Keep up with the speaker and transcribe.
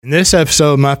In this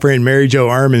episode, my friend Mary Jo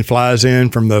Ehrman flies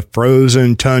in from the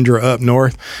frozen tundra up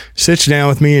north, sits down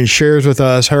with me and shares with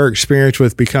us her experience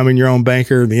with becoming your own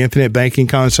banker, the infinite banking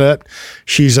concept.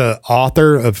 She's an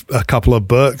author of a couple of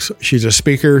books. She's a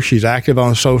speaker. She's active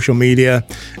on social media,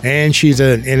 and she's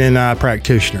an NNI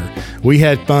practitioner. We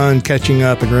had fun catching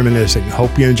up and reminiscing.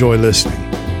 Hope you enjoy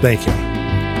listening. Thank you.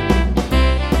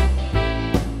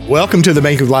 Welcome to the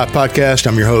Bank of Life podcast.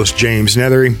 I'm your host, James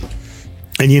Nethery.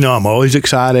 And you know, I'm always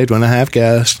excited when I have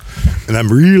guests, and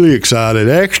I'm really excited,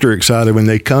 extra excited when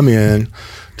they come in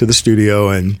to the studio,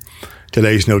 and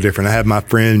today's no different. I have my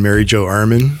friend Mary Jo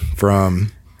Ehrman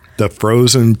from the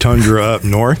frozen tundra up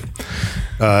north.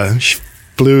 She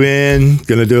flew in,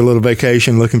 going to do a little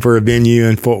vacation, looking for a venue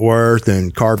in Fort Worth,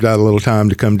 and carved out a little time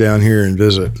to come down here and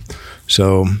visit.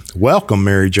 So welcome,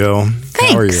 Mary Jo.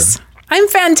 Thanks. How are you? I'm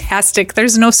fantastic.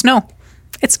 There's no snow.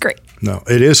 It's great. No,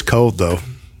 it is cold, though.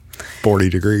 40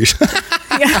 degrees.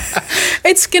 Yeah.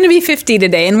 It's going to be 50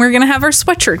 today, and we're going to have our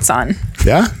sweatshirts on.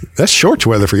 Yeah? That's shorts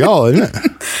weather for y'all, isn't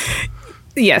it?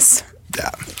 Yes. Yeah.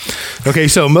 Okay,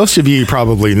 so most of you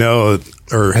probably know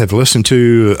or have listened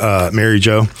to Mary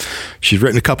Jo. She's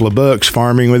written a couple of books,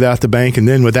 Farming Without the Bank and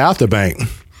then Without the Bank. And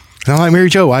I'm like, Mary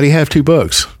Jo, why do you have two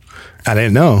books? I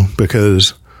didn't know,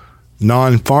 because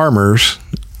non-farmers,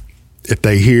 if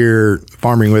they hear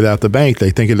Farming Without the Bank,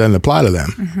 they think it doesn't apply to them.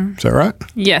 Mm-hmm. Is that right?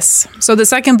 Yes. So the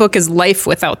second book is Life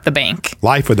Without the Bank.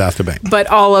 Life Without the Bank. But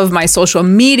all of my social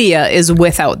media is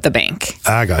without the bank.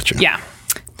 I got you. Yeah.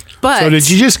 But so did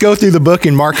you just go through the book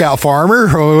and mark out farmer,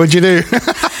 or what'd you do?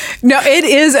 No, it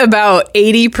is about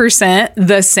 80%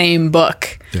 the same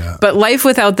book. Yeah. But Life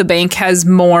Without the Bank has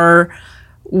more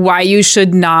why you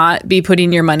should not be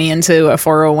putting your money into a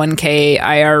 401k,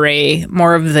 IRA,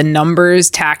 more of the numbers,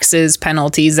 taxes,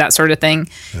 penalties, that sort of thing.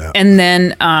 Yeah. And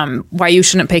then why you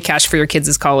shouldn't pay cash for your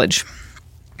kids' college.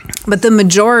 But the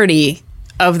majority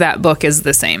of that book is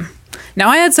the same. Now,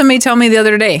 I had somebody tell me the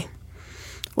other day,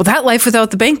 well, that Life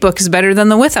Without the Bank book is better than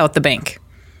the Without the Bank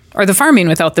or the Farming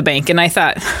Without the Bank. And I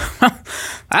thought, well,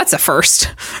 that's a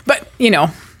first. But, you know,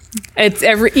 it's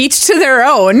each to their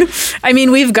own. I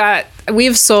mean,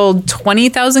 we've sold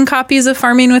 20,000 copies of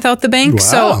Farming Without the Bank. Wow.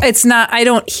 So it's not, I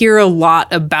don't hear a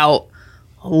lot about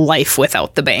Life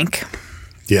Without the Bank.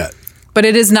 Yeah. But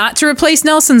it is not to replace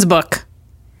Nelson's book.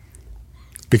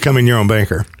 Becoming Your Own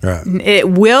Banker. Right. It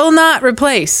will not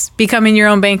replace Becoming Your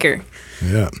Own Banker.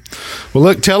 Yeah. Well,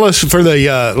 look, tell us for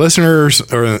the listeners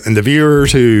and the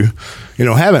viewers who, you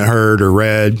know, haven't heard or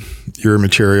read your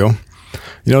material.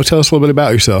 You know, tell us a little bit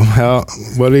about yourself.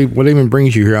 What even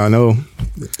brings you here? I know,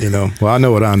 I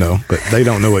know what I know, but they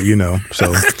don't know what you know.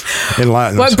 So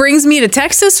enlighten us. What brings me to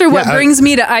Texas, or what brings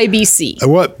me to IBC?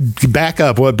 What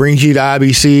brings you to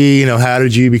IBC? You know, how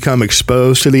did you become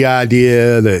exposed to the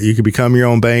idea that you could become your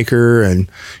own banker? And,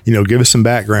 you know, give us some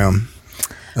background.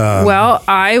 Well,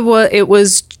 it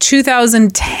was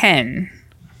 2010.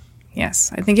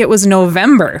 Yes, I think it was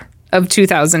November of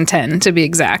 2010, to be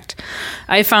exact.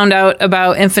 I found out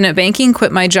about infinite banking,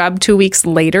 quit my job 2 weeks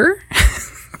later,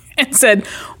 and said,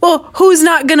 well, who's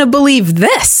not going to believe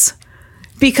this?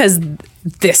 Because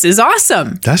this is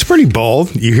awesome. That's pretty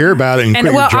bold. You hear about it and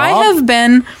quit your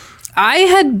job? I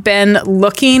had been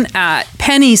looking at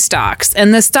penny stocks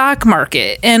and the stock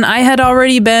market, and I had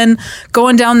already been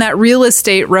going down that real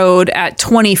estate road at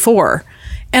 24.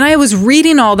 And I was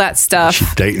reading all that stuff.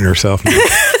 She's dating herself now.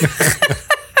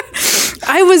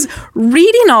 I was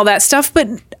reading all that stuff, but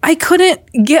I couldn't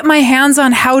get my hands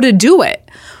on how to do it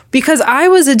because I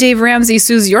was a Dave Ramsey,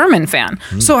 Suze Yorman fan.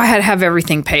 So I had to have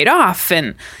everything paid off.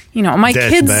 And, you know, my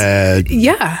kids. Bad.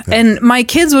 Yeah. And my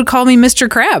kids would call me Mr.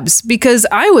 Krabs because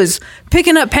I was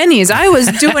picking up pennies. I was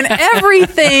doing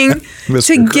everything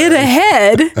to get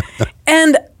ahead.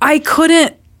 And I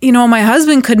couldn't, you know, my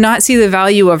husband could not see the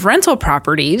value of rental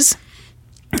properties.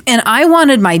 And I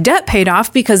wanted my debt paid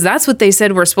off because that's what they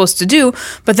said we're supposed to do.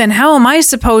 But then how am I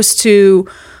supposed to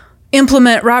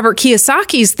implement Robert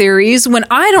Kiyosaki's theories when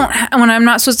I'm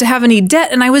not supposed to have any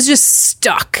debt? And I was just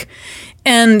stuck.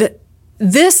 And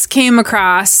this came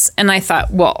across and I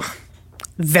thought, well,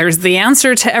 there's the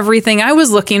answer to everything I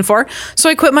was looking for. So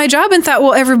I quit my job and thought,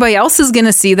 well, everybody else is going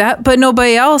to see that, but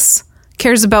nobody else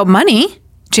cares about money,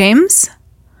 James.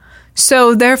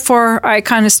 So therefore, I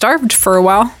kind of starved for a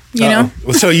while, you know?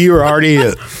 So you were already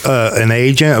an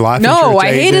agent, a life insurance agent? No,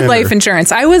 I hated life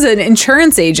insurance. I was an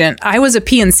insurance agent. I was a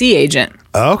P&C agent.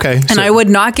 Oh, okay. And I would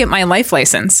not get my life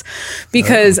license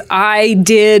because I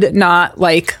did not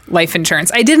like life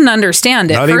insurance. I didn't understand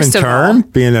it, first of all.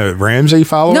 Being a Ramsey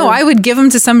follower? No, I would give them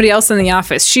to somebody else in the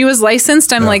office. She was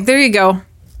licensed. I'm like, there you go.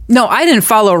 No, I didn't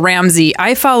follow Ramsey.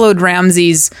 I followed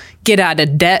Ramsey's get out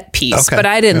of debt piece, Okay. but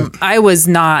I didn't. I was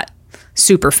not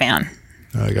super fan.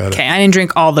 I got it. Okay, I didn't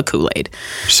drink all the Kool-Aid.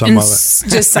 Some of it.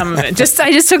 Just some of it.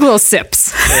 I just took little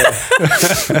sips.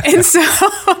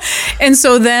 and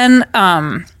so then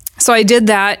so I did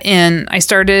that I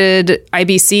started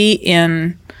IBC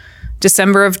in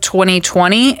December of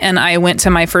 2020, and I went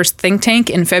to my first think tank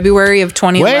in February of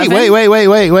 2011.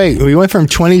 Wait. We went from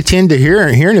 2010 to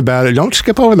hearing about it. Don't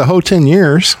skip over the whole 10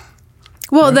 years.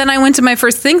 Well, then I went to my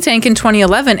first think tank in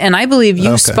 2011, and I believe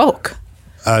you spoke.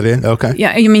 I did? Okay.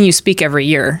 Yeah, I mean, you speak every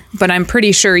year, but I'm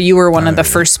pretty sure you were one of the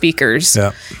first speakers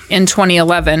in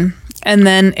 2011. And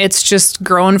then it's just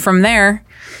grown from there.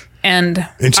 And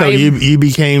so you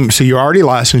became, so you're already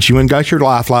licensed, you went and got your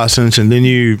life license, and then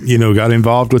you got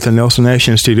involved with the Nelson Nash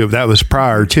Institute. That was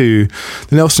prior to,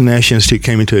 the Nelson Nash Institute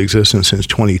came into existence since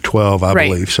 2012, I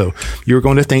believe. So you were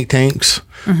going to think tanks,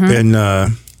 and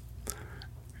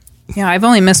yeah, I've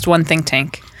only missed one think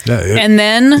tank. And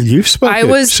then I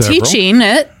was teaching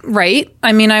it, right?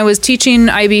 I mean, I was teaching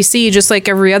IBC just like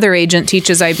every other agent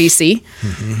teaches IBC,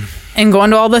 and going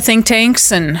to all the think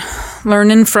tanks and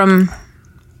learning from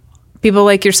people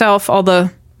like yourself, all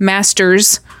the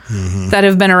masters that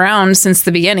have been around since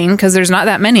the beginning, because there's not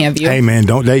that many of you. Hey, man,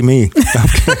 don't date me.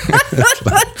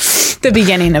 The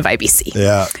beginning of IBC.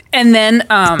 Yeah. And then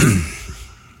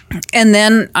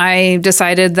I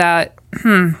decided that,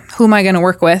 who am I going to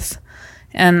work with?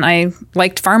 And I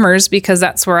liked farmers because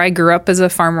that's where I grew up, as a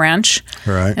farm ranch.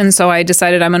 Right. And so I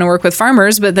decided I'm going to work with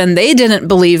farmers, but then they didn't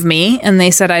believe me, and they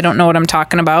said I don't know what I'm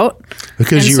talking about.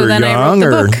 Because you were young, I wrote the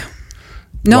book.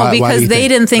 No, because they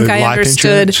didn't think I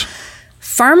understood. Insurance?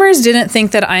 Farmers didn't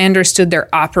think that I understood their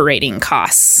operating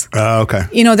costs. Oh, okay.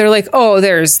 They're like, oh,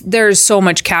 there's so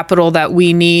much capital that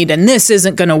we need, and this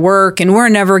isn't going to work, and we're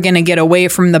never going to get away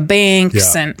from the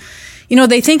banks. Yeah. And,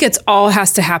 they think it's all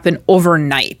has to happen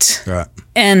overnight. Right.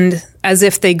 And as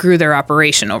if they grew their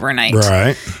operation overnight.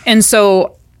 Right. And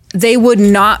so they would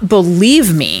not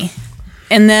believe me.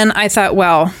 And then I thought,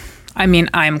 well, I mean,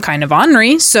 I'm kind of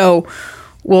ornery, so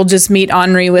we'll just meet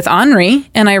ornery with ornery.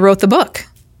 And I wrote the book.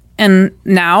 And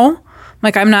now,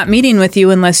 I'm not meeting with you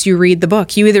unless you read the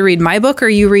book. You either read my book or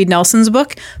you read Nelson's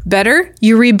book. Better,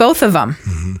 you read both of them.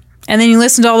 Mm-hmm. And then you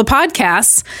listen to all the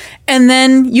podcasts. And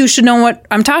then you should know what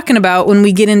I'm talking about when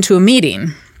we get into a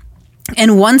meeting.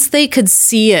 And once they could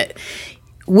see it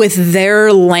with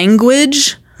their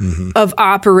language of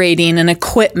operating and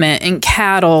equipment and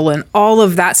cattle and all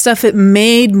of that stuff, it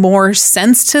made more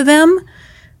sense to them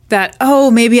that, oh,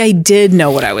 maybe I did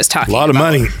know what I was talking about. A lot of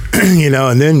money,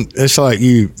 and then it's like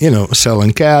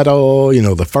selling cattle,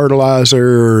 the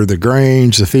fertilizer, the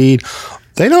grains, the feed.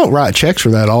 They don't write checks for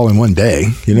that all in one day.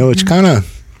 It's kind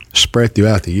of spread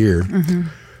throughout the year.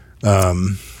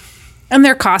 And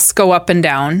their costs go up and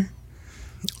down.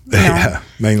 Yeah,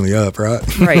 mainly up,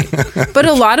 right? Right. But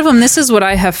a lot of them, this is what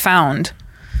I have found.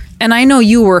 And I know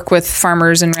you work with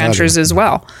farmers and ranchers as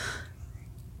well.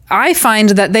 I find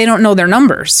that they don't know their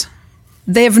numbers.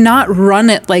 They have not run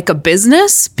it like a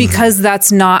business because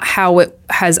that's not how it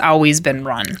has always been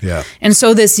run. Yeah. And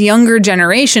so this younger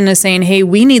generation is saying, hey,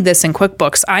 we need this in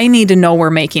QuickBooks. I need to know we're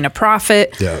making a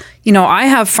profit. Yeah. I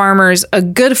have farmers, a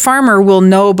good farmer will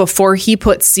know before he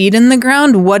puts seed in the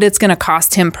ground what it's going to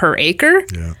cost him per acre.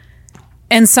 Yeah.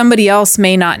 And somebody else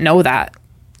may not know that.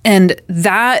 And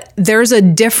that there's a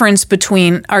difference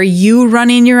between, are you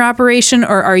running your operation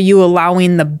or are you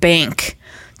allowing the bank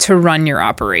to run your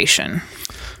operation?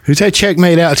 Who's that check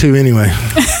made out to anyway?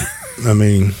 I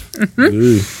mean,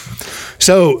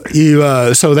 so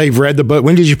so they've read the book.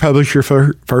 When did you publish your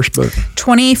first book?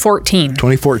 2014.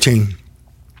 2014.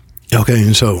 Okay,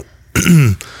 and so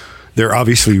they're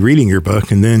obviously reading your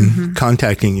book and then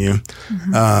contacting you.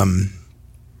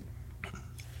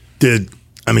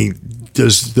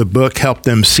 Does the book help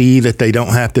them see that they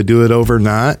don't have to do it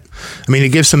overnight? I mean,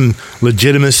 it gives them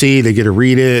legitimacy. They get to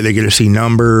read it. They get to see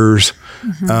numbers.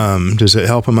 Does it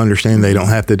help them understand they don't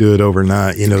have to do it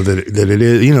overnight? That it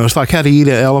is, it's like how to eat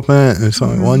an elephant. And it's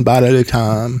like one bite at a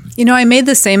time. I made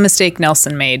the same mistake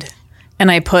Nelson made, and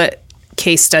I put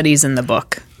case studies in the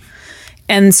book.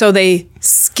 And so they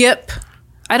skip.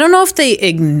 I don't know if they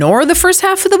ignore the first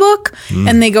half of the book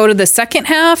and they go to the second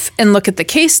half and look at the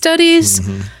case studies.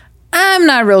 I'm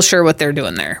not real sure what they're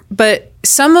doing there, but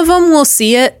some of them will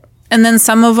see it, and then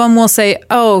some of them will say,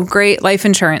 oh, great life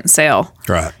insurance sale.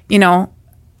 Right.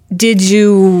 Did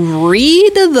you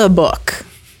read the book?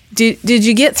 Did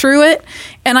you get through it?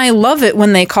 And I love it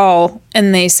when they call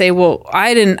and they say, well,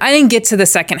 I didn't get to the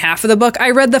second half of the book. I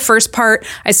read the first part.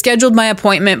 I scheduled my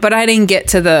appointment, but I didn't get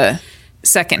to the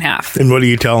second half. And what do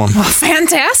you tell them? Well,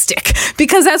 fantastic,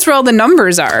 because that's where all the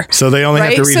numbers are. So they only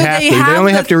have to read half. They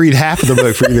only have to read half of the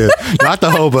book for you to, not the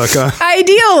whole book, huh?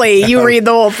 Ideally, you read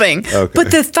the whole thing. Okay.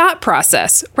 But the thought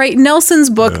process, right? Nelson's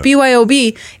book,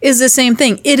 BYOB, is the same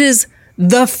thing. It is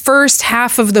the first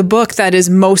half of the book that is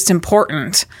most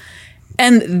important.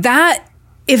 And that,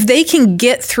 if they can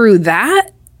get through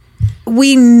that,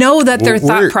 we know that their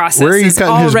thought process is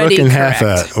already correct. Half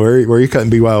at? Where are you cutting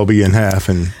BYOB in half?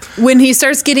 And when he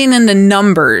starts getting into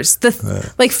numbers,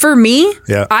 like for me,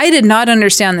 I did not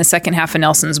understand the second half of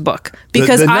Nelson's book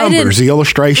because the numbers, the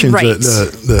illustrations, right.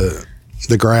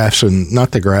 the graphs, and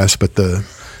not the graphs, but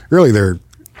they're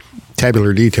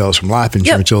tabular details from life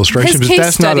insurance illustrations. His but case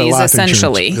that's not a studies, life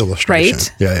essentially, insurance illustration.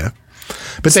 Right? Yeah.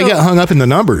 But they got hung up in the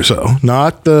numbers, though,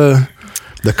 not the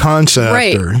concept.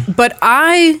 Right. But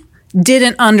I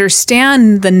didn't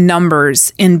understand the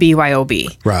numbers in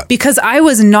BYOB. Right. Because I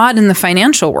was not in the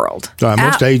financial world.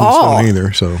 Most agents don't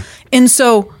either. And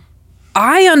so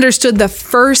I understood the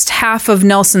first half of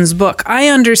Nelson's book. I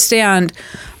understood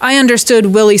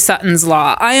Willie Sutton's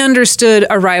Law. I understood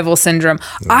arrival syndrome.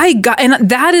 And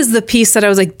that is the piece that I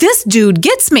was like, this dude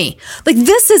gets me. Like,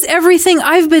 this is everything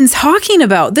I've been talking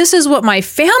about. This is what my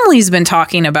family's been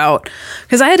talking about.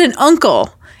 Because I had an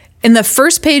uncle. In the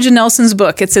first page of Nelson's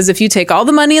book, it says, if you take all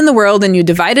the money in the world and you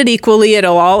divide it equally,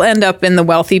 it'll all end up in the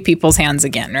wealthy people's hands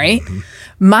again, right? Mm-hmm.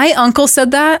 My uncle said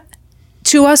that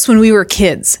to us when we were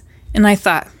kids. And I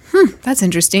thought, that's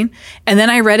interesting. And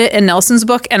then I read it in Nelson's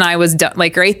book, and I was done,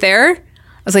 like right there. I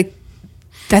was like,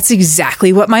 that's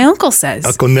exactly what my uncle says.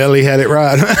 Uncle Nelly had it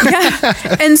right.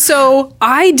 Yeah. And so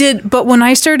I did, but when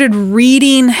I started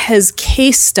reading his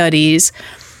case studies,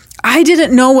 I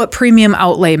didn't know what premium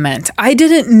outlay meant. I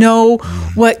didn't know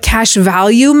what cash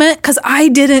value meant because I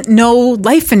didn't know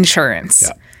life insurance.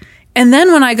 Yeah. And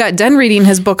then when I got done reading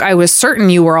his book, I was certain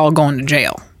you were all going to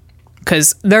jail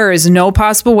because there is no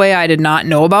possible way I did not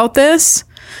know about this.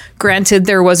 Granted,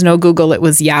 there was no Google. It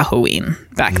was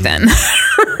Yahooing back then,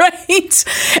 right?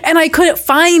 And I couldn't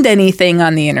find anything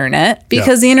on the internet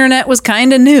because the internet was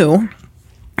kind of new.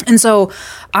 And so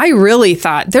I really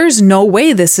thought, there's no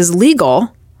way this is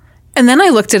legal. And then I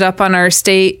looked it up on our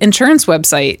state insurance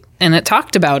website, and it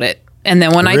talked about it. And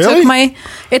then when I took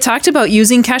it talked about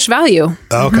using cash value.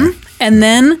 Oh, okay. Mm-hmm. And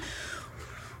then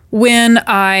when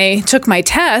I took my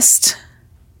test,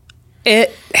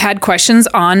 it had questions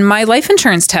on my life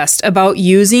insurance test about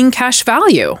using cash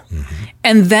value. Mm-hmm.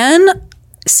 And then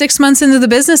 6 months into the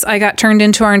business, I got turned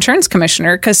into our insurance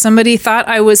commissioner because somebody thought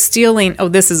I was stealing. Oh,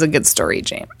 this is a good story,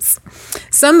 James.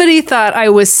 Somebody thought I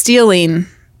was stealing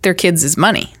their kids'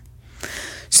 money.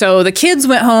 So the kids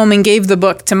went home and gave the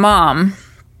book to mom.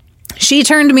 She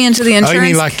turned me into the insurance. Oh, you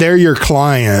mean like they're your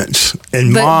clients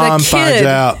and mom finds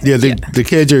out. The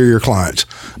kids are your clients.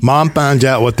 Mom finds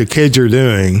out what the kids are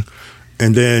doing,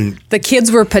 and then the kids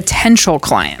were potential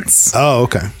clients. Oh,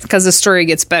 okay. Because the story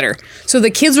gets better. So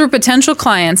the kids were potential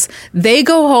clients. They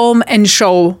go home and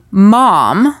show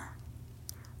mom.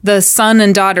 The son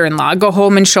and daughter-in-law go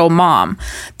home and show mom.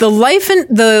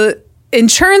 The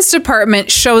insurance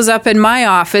department shows up in my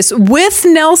office with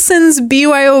Nelson's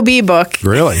BYOB book.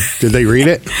 Really? Did they read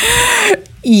it?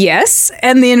 Yes.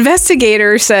 And the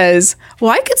investigator says, well,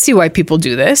 I could see why people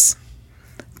do this.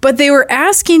 But they were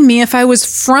asking me if I was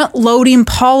front-loading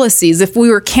policies, if we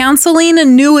were canceling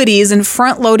annuities and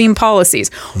front-loading policies.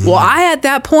 Mm-hmm. Well, I, at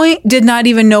that point, did not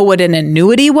even know what an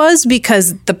annuity was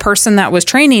because the person that was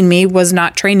training me was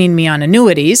not training me on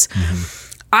annuities.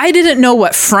 Mm-hmm. I didn't know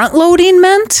what front-loading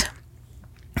meant.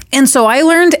 And so I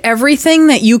learned everything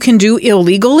that you can do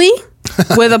illegally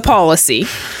with a policy.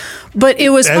 But it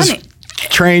was funny.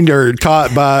 Trained or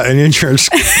taught by an insurance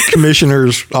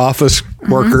commissioner's office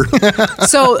worker.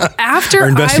 So after or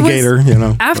investigator,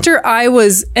 after I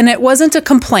was, and it wasn't a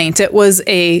complaint, it was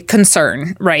a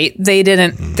concern, right?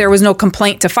 There was no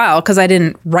complaint to file because I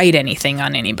didn't write anything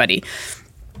on anybody.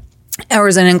 There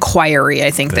was an inquiry, I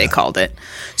think they called it.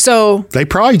 So they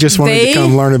probably just wanted to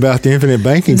come learn about the infinite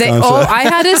banking concept. Oh, I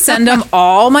had to send them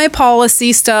all my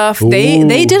policy stuff.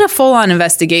 They did a full-on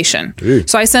investigation. Dude.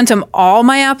 So I sent them all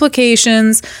my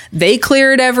applications. They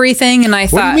cleared everything, and I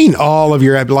thought, what do you mean all of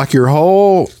your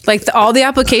whole? Like all the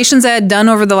applications I had done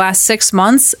over the last 6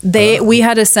 months, we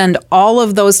had to send all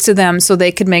of those to them so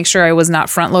they could make sure I was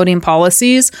not front-loading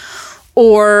policies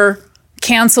or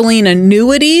canceling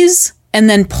annuities and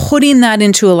then putting that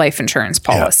into a life insurance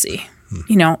policy,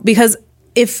 because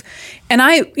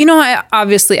I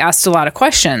obviously asked a lot of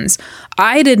questions.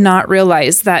 I did not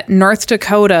realize that North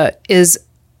Dakota is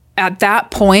at that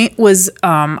point was,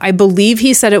 I believe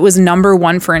he said it was number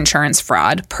one for insurance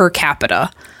fraud per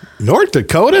capita. North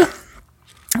Dakota?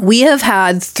 We have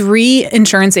had 3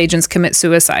 insurance agents commit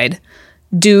suicide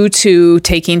due to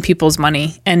taking people's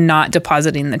money and not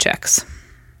depositing the checks.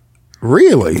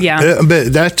 Really? Yeah.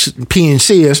 But that's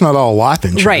PNC. It's not all life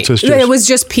insurance. Right. It's It was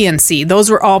just PNC. Those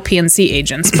were all PNC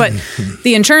agents. But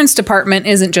the insurance department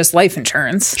isn't just life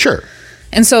insurance. Sure.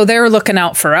 And so they're looking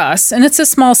out for us. And it's a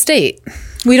small state.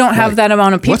 We don't have that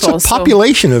amount of people. What's the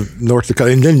population of North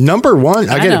Dakota? And then number 1,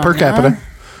 I get it per capita.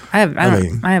 I have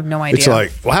no idea. It's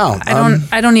like, wow.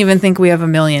 I don't even think we have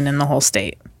 1 million in the whole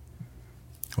state.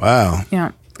 Wow.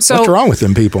 Yeah. So what's wrong with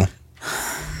them people?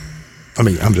 I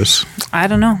mean, I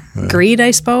don't know. Greed,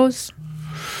 I suppose.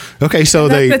 Okay, so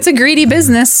That's a greedy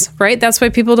business, right? That's why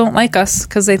people don't like us,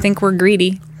 because they think we're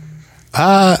greedy.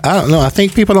 I don't know. I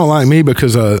think people don't like me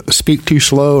because I speak too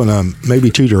slow and I'm maybe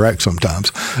too direct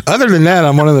sometimes. Other than that,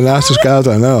 I'm one of the nicest guys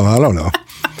I know. I don't know.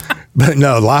 But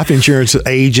no, life insurance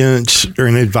agents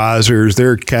and advisors,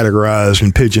 they're categorized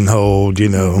and pigeonholed,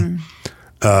 and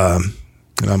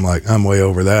I'm like, I'm way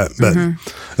over that. But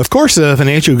of course, the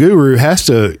financial guru has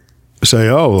to say,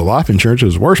 oh, the life insurance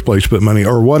is the worst place to put money,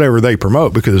 or whatever they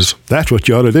promote, because that's what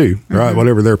you ought to do, right?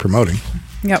 Whatever they're promoting.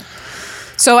 Yep.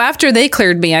 So after they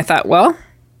cleared me, I thought, well,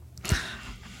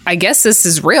 I guess this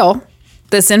is real.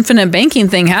 This infinite banking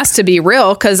thing has to be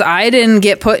real, because I didn't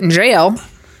get put in jail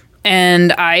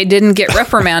and I didn't get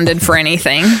reprimanded for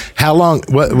anything. How long?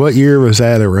 What year was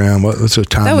that around? What was the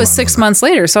time? That was 6 months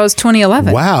later. So it was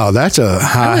 2011. Wow, that's a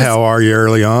high. How are you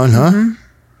early on, huh?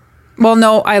 Well,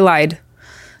 no, I lied.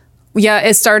 Yeah,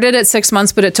 it started at 6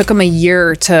 months, but it took them a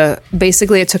year to,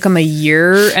 basically it took them a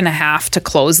year and a half to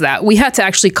close that. We had to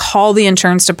actually call the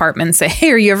insurance department and say,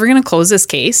 hey, are you ever going to close this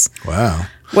case? Wow.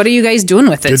 What are you guys doing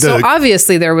with it? So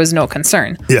obviously there was no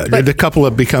concern. Yeah, did the couple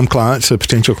have become clients,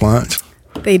 potential clients?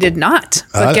 They did not.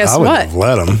 But guess I would what? have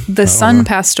let them. The son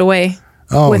passed away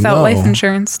without life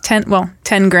insurance.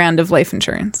 10 grand of life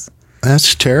insurance.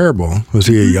 That's terrible. Was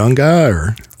he a young guy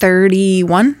or?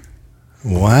 31.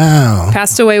 Wow.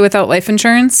 Passed away without life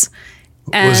insurance.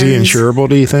 Was he insurable,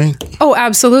 do you think? Oh,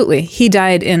 absolutely. He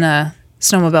died in a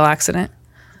snowmobile accident.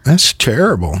 That's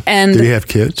terrible. And did he have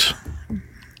kids?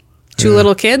 2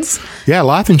 little kids? Yeah,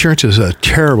 life insurance is a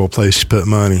terrible place to put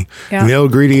money. Yeah. And the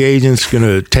old greedy agent's going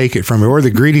to take it from you, or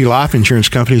the greedy life insurance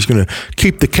company is going to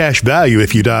keep the cash value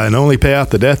if you die and only pay out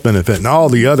the death benefit and all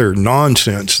the other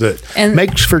nonsense that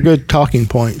makes for good talking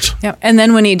points. Yeah. And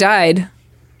then when he died,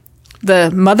 the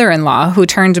mother-in-law who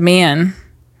turned me in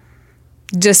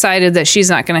decided that she's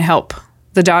not going to help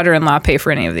the daughter-in-law pay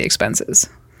for any of the expenses.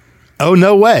 Oh,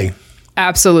 no way.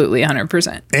 Absolutely,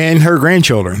 100%. And her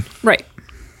grandchildren. Right.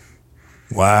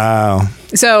 Wow.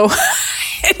 So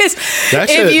it is.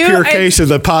 That's a pure case of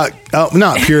the pot. Oh,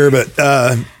 not pure, but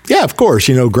yeah, of course.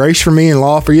 Grace for me and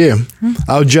law for you.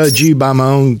 I'll judge you by my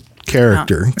own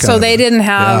character. No. So they didn't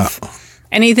have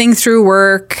anything through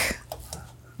work.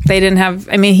 They didn't have,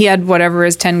 he had whatever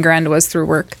his 10 grand was through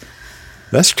work.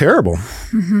 That's terrible.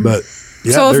 But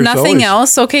yeah, so if nothing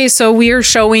else, okay, so we're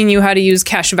showing you how to use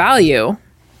cash value,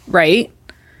 right?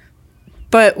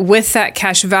 But with that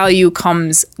cash value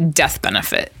comes death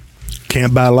benefit.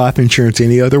 Can't buy life insurance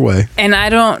any other way. And I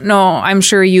don't know, I'm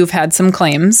sure you've had some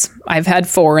claims. I've had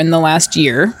 4 in the last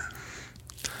year.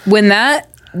 When that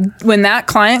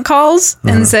client calls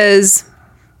and says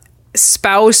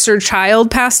spouse or child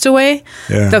passed away,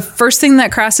 the first thing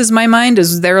that crosses my mind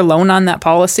is there a loan on that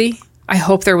policy? I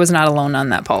hope there was not a loan on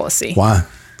that policy. Why?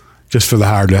 Just for the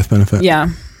higher death benefit? Yeah.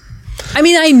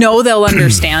 I know they'll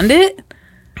understand it,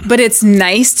 but it's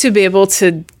nice to be able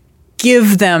to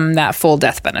give them that full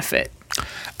death benefit.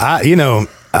 I've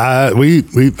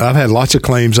had lots of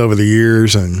claims over the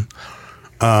years, and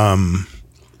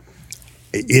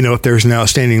if there's an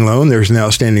outstanding loan, there's an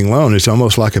outstanding loan. It's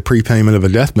almost like a prepayment of a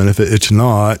death benefit. It's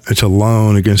not. It's a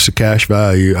loan against the cash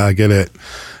value. I get it.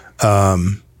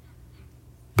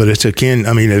 But it's akin.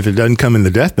 If it doesn't come in the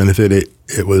death benefit,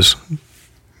 it was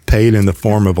paid in the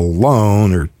form of a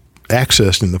loan or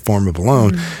accessed in the form of a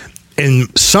loan.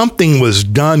 And something was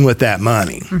done with that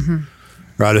money,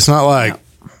 right? It's not like,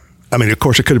 of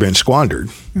course it could have been squandered,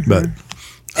 but.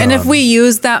 And if we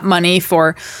use that money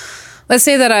for, let's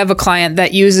say that I have a client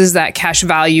that uses that cash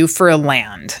value for a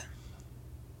land.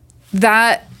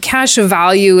 That cash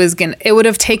value it would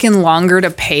have taken longer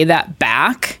to pay that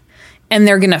back. And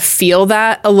they're going to feel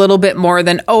that a little bit more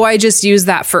than, I just used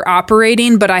that for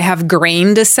operating, but I have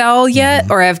grain to sell yet,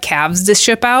 or I have calves to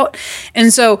ship out.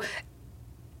 And so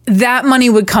that money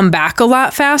would come back a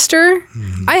lot faster.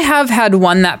 I have had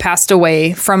one that passed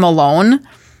away from a loan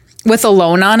with a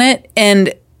loan on it.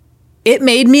 And it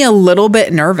made me a little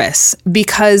bit nervous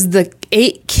because the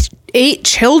eight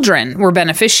children were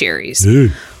beneficiaries.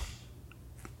 Dude.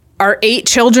 are 8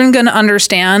 children going to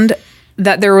understand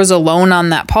that there was a loan on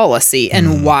that policy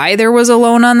and why there was a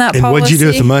loan on that policy? And what'd you do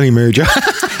with the money, Mary Jo?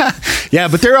 Yeah,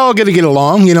 but they're all going to get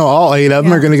along. You know, all 8 of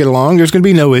them are going to get along. There's going to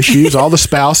be no issues. All the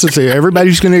spouses,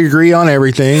 everybody's going to agree on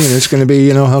everything, and it's going to be,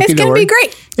 hunky-dory. It's going to be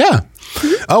great. Yeah.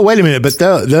 Oh, wait a minute. But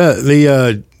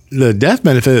the death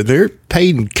benefit, they're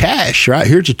paid in cash, right?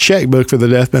 Here's a checkbook for the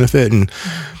death benefit. And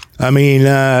I mean,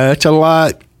 that's a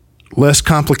lot less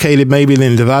complicated maybe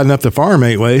than dividing up the farm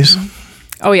 8 ways.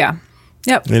 Oh, yeah.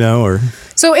 Yep.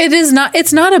 So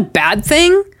it's not a bad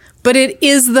thing, but it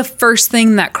is the first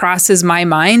thing that crosses my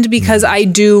mind because I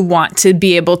do want to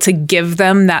be able to give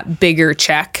them that bigger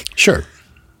check. Sure.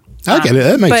 I get it.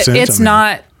 That makes sense. But it's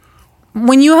not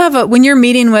when you're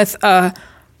meeting with a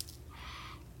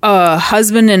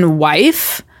husband and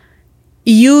wife,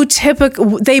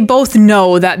 they both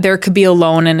know that there could be a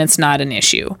loan and it's not an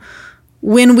issue.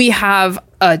 When we have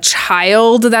a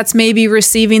child that's maybe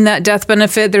receiving that death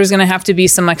benefit, there's going to have to be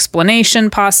some explanation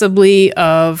possibly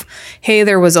of, hey,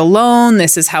 there was a loan.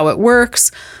 This is how it works.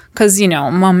 Because,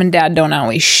 mom and dad don't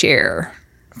always share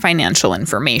financial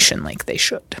information like they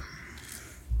should.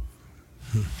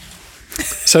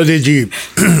 So did you,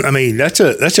 I mean, that's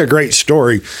a great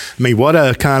story. I mean, what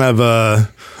a kind of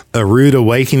a rude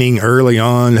awakening early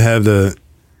on to have the,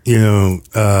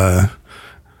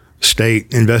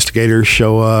 state investigators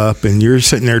show up and you're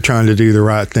sitting there trying to do the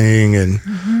right thing and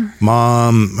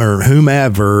mom or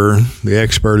whomever the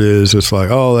expert is, it's like,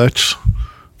 oh, that's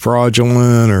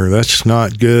fraudulent or that's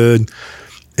not good.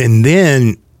 And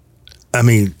then, I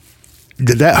mean,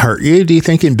 did that hurt you, do you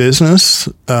think, in business?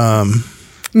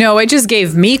 No, it just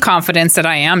gave me confidence that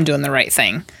I am doing the right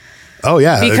thing. Oh,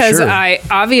 yeah. Because sure.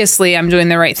 I'm doing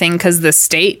the right thing because the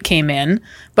state came in,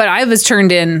 but I was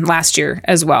turned in last year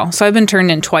as well. So I've been turned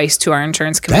in twice to our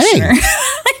insurance commissioner.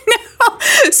 I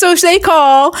know. So they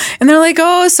call and they're like,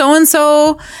 oh,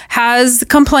 so-and-so has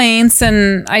complaints.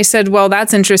 And I said, well,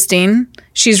 that's interesting.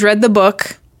 She's read the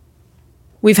book.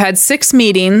 We've had 6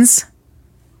 meetings.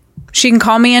 She can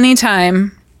call me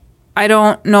anytime. I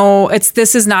don't know.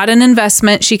 This is not an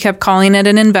investment. She kept calling it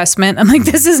an investment. I'm like,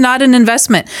 this is not an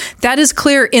investment. That is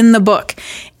clear in the book.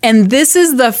 And this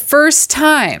is the first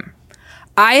time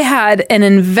I had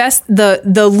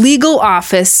the legal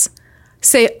office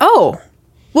say, oh,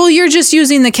 well, you're just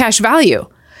using the cash value.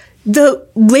 The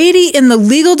lady in the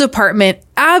legal department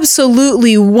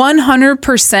absolutely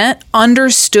 100%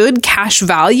 understood cash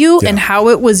value and how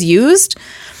it was used.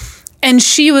 And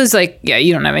she was like, yeah,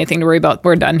 you don't have anything to worry about.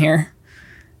 We're done here.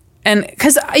 And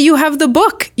because you have the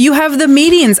book, you have the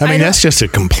meetings. I mean, that's just a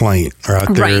complaint right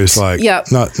there. Right. It's like,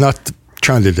 not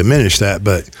trying to diminish that,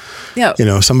 but,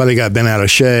 somebody got bent out of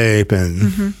shape.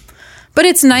 And But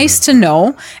it's nice to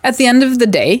know at the end of the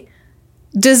day,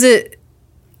 does it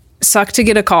suck to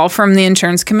get a call from the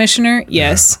insurance commissioner?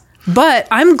 Yes. Yeah. But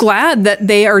I'm glad that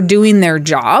they are doing their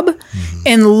job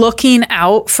and looking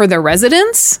out for the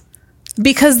residents.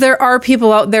 Because there are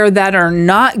people out there that are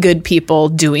not good people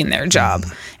doing their job.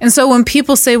 And so when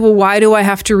people say, well, why do I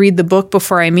have to read the book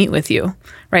before I meet with you?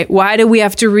 Right? Why do we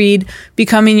have to read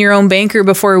Becoming Your Own Banker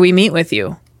before we meet with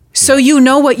you? So you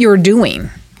know what you're doing.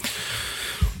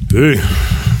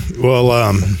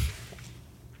 Well,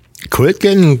 quit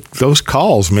getting those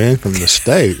calls, man, from the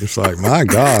state. It's like, my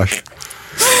gosh.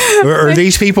 Are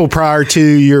these people prior to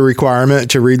your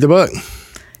requirement to read the book?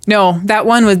 No, that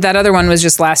other one was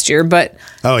just last year, but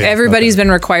everybody's been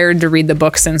required to read the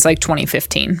book since like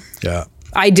 2015. Yeah.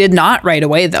 I did not right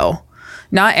away though.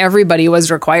 Not everybody was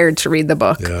required to read the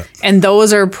book. Yeah. And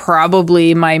those are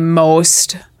probably my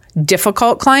most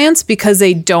difficult clients because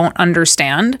they don't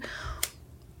understand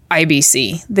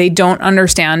IBC. They don't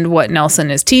understand what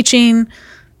Nelson is teaching.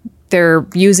 They're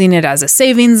using it as a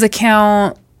savings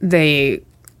account. They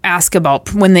ask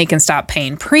about when they can stop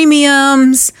paying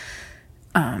premiums.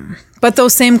 But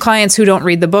those same clients who don't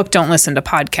read the book don't listen to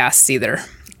podcasts either.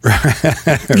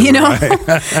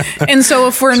 And so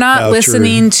if we're not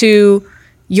listening to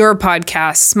your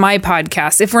podcasts, my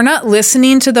podcasts, if we're not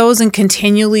listening to those and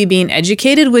continually being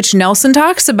educated, which Nelson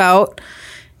talks about,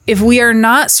 if we are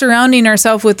not surrounding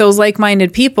ourselves with those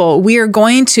like-minded people, we are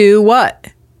going to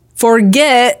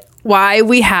forget why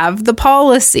we have the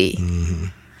policy. Mm-hmm.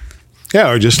 Yeah,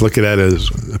 or just look at it as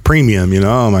a premium,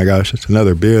 oh my gosh, it's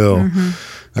another bill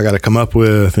I got to come up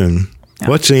with. And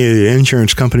what's the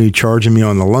insurance company charging me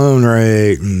on the loan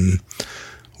rate? And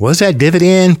what's that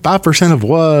dividend? 5% of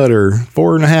what? Or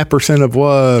 4.5% of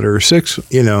what? Or 6,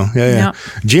 Yeah.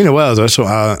 Gina Wells, that's what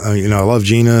I love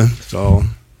Gina. So,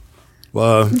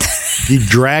 you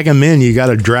drag them in, you got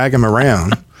to drag them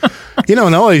around.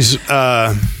 And always,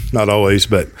 not always,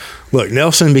 but look,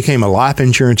 Nelson became a life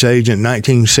insurance agent in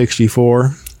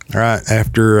 1964. All right,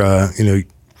 after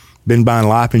been buying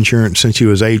life insurance since he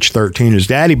was age 13. His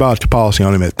daddy bought the policy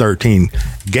on him at 13,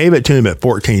 gave it to him at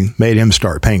 14, made him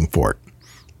start paying for it.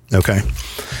 Okay,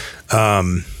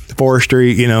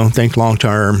 forestry, think long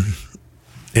term,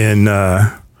 and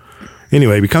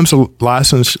anyway, becomes a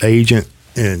licensed agent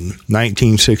in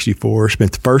 1964.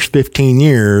 Spent the first 15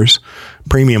 years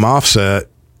premium offset,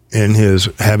 and his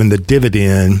having the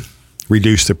dividend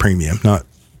reduce the premium, not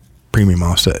premium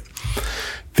offset.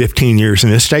 15 years in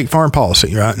his State Farm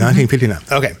policy, right? 1959.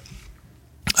 Okay.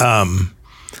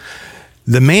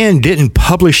 The man didn't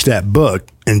publish that book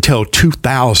until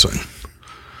 2000.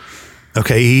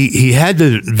 Okay. He had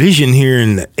the vision here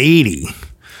in the 80.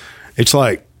 It's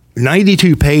like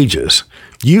 92 pages.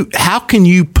 How can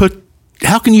you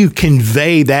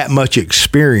convey that much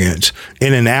experience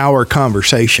in an hour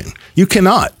conversation? You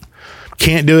cannot.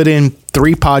 Can't do it in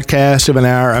 3 podcasts of an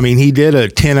hour. I mean, he did a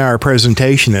 10-hour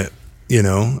presentation at,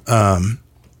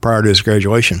 prior to his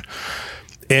graduation.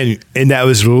 And that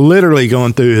was literally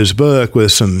going through his book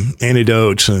with some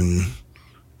anecdotes and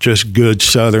just good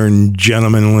Southern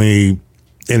gentlemanly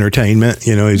entertainment.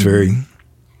 He's very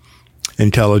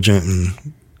intelligent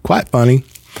and quite funny.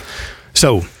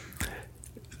 So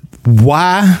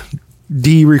why do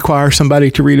you require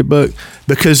somebody to read a book?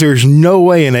 Because there's no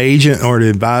way an agent or an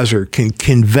advisor can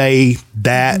convey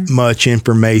that much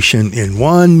information in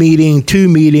 1 meeting, 2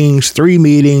 meetings, 3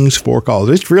 meetings, 4 calls.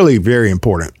 It's really very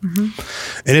important.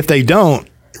 And if they don't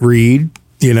read,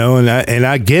 and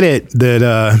I get it that,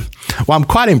 I'm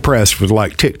quite impressed with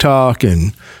like TikTok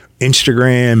and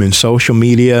Instagram and social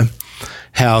media,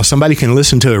 how somebody can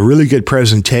listen to a really good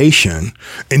presentation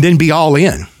and then be all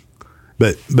in,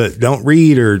 but don't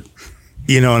read or,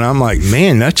 and I'm like,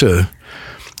 man, that's a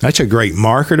great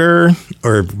marketer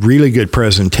or a really good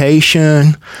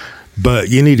presentation, but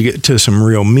you need to get to some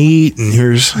real meat. And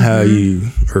here's how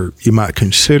you might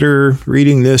consider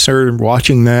reading this or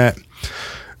watching that.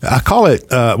 I call it,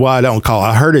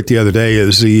 I heard it the other day,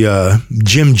 is the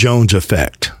Jim Jones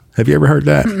effect. Have you ever heard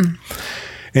that?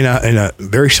 And a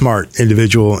very smart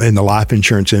individual in the life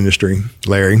insurance industry,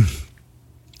 Larry.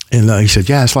 And he said,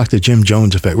 yeah, it's like the Jim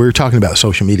Jones effect. We were talking about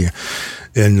social media.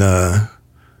 And I'm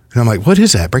like, what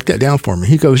is that? Break that down for me.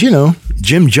 He goes,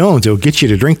 Jim Jones, it'll get you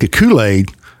to drink the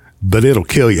Kool-Aid, but it'll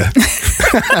kill you.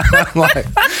 I'm like,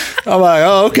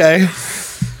 oh, okay.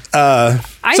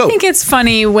 I think it's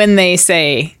funny when they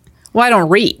say, well, I don't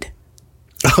read.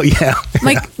 Oh, yeah.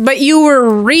 But you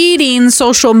were reading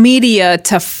social media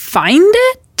to find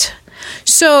it?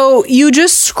 So you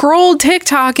just scrolled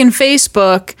TikTok and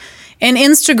Facebook and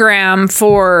Instagram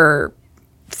for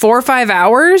 4 or 5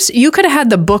 hours. You could have had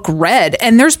the book read,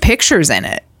 and there's pictures in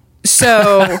it.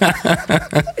 So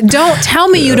don't tell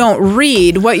me you don't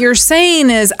read. What you're saying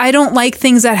is, I don't like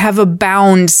things that have a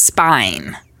bound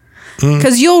spine.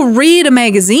 Because you'll read a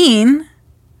magazine,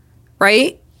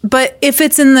 right? But if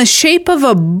it's in the shape of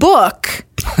a book,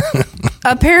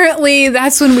 apparently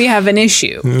that's when we have an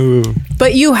issue. Ooh.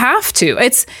 But you have to.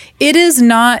 It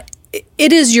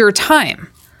is your time,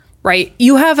 right?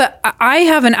 I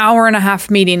have an hour and a half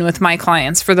meeting with my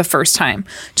clients for the first time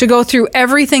to go through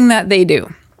everything that they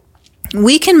do.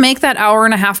 We can make that hour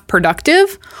and a half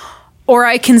productive, or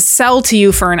I can sell to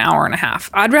you for an hour and a half.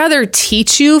 I'd rather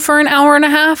teach you for an hour and a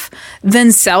half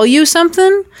than sell you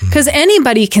something, because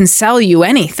anybody can sell you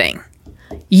anything.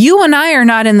 You and I are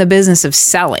not in the business of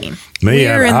selling.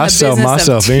 I sell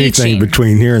myself anything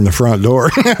between here and the front door.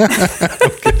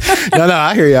 Okay. No,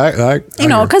 I hear you.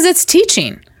 Because it's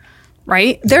teaching,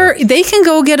 right? They can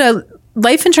go get a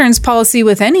life insurance policy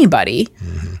with anybody,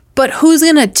 but who's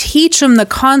going to teach them the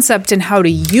concept and how to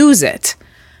use it?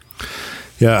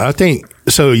 Yeah, I think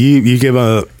so. You give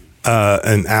an hour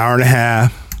and a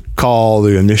half call,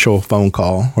 the initial phone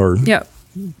call, or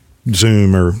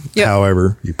Zoom, or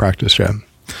however you practice that.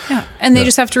 Yeah, and they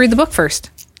just have to read the book first.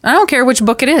 I don't care which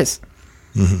book it is.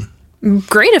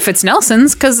 Great if it's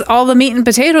Nelson's, because all the meat and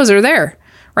potatoes are there,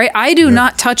 right? I do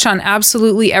not touch on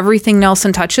absolutely everything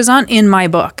Nelson touches on in my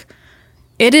book.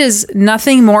 It is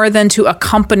nothing more than to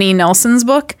accompany Nelson's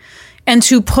book and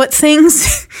to put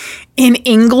things in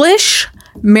English,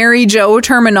 Mary Jo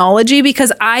terminology,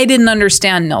 because I didn't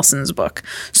understand Nelson's book.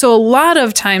 So a lot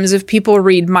of times if people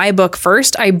read my book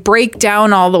first, I break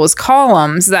down all those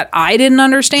columns that I didn't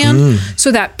understand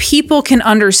so that people can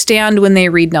understand when they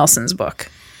read Nelson's book.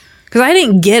 Because I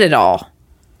didn't get it all.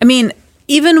 I mean,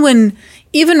 even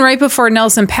right before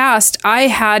Nelson passed, I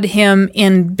had him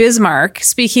in Bismarck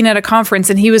speaking at a conference,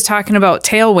 and he was talking about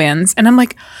tailwinds. And I'm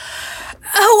like,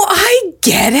 oh, I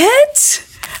get it.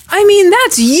 I mean,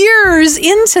 that's years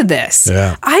into this.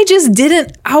 Yeah. I just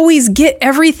didn't always get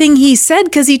everything he said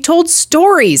because he told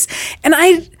stories. And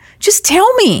just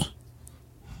tell me.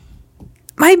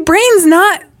 My brain's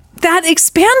not that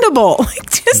expandable.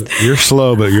 You're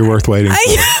slow, but you're worth waiting for.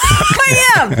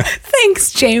 I am.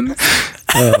 Thanks, James.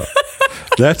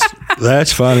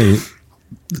 That's funny.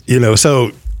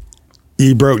 So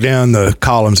you broke down the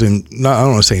columns and I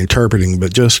don't want to say interpreting,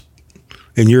 but just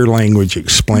in your language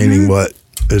explaining what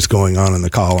is going on in the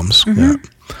columns. Yeah.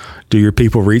 Do your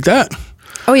people read that?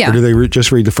 Oh, yeah. Or do they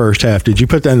just read the first half? Did you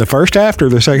put that in the first half or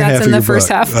the second half? That's in the first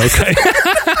half. Okay.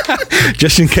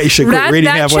 Just in case you quit reading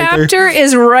halfway through. That chapter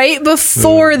is right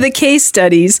before the case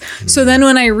studies. So then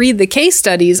when I read the case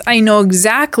studies, I know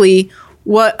exactly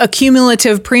what a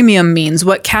cumulative premium means,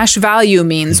 what cash value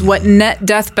means, what net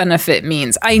death benefit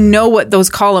means. I know what those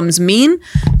columns mean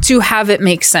to have it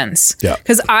make sense. Yeah.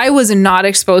 Because I was not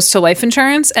exposed to life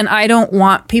insurance, and I don't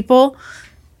want people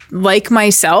like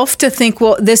myself to think,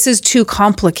 well, this is too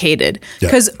complicated.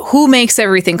 Because who makes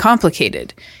everything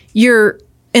complicated? Your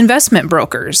investment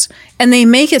brokers. And they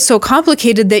make it so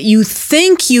complicated that you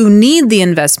think you need the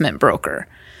investment broker.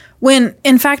 When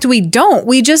in fact we don't.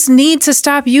 We just need to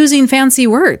stop using fancy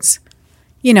words.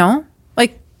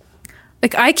 Like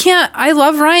I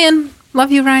love Ryan.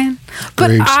 Love you, Ryan. But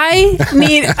Graves. I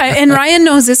need, and Ryan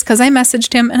knows this because I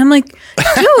messaged him and I'm like,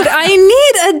 dude, I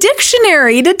need a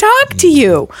dictionary to talk to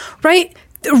you, right?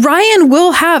 Ryan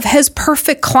will have his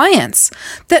perfect clients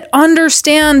that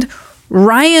understand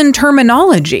Ryan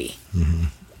terminology. Mm-hmm.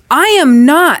 I am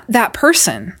not that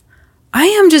person. I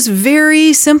am just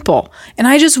very simple. And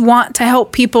I just want to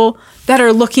help people that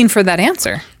are looking for that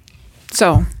answer.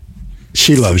 So.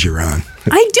 She loves you, Ryan.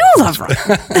 I do love Ryan.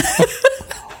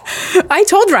 I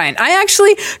told Ryan, I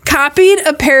actually copied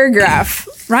a paragraph.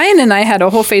 Ryan and I had a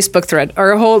whole Facebook thread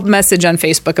or a whole message on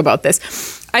Facebook about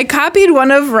this. I copied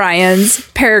one of Ryan's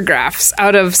paragraphs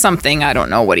out of something. I don't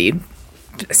know what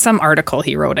some article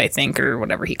he wrote, I think, or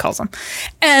whatever he calls them.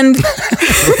 And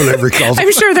whatever he calls them.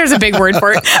 I'm sure there's a big word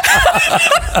for it.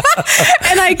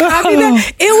 And I copied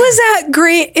that.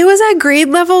 It was at grade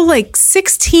level like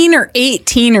 16 or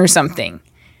 18 or something.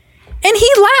 And he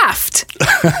laughed.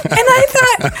 And I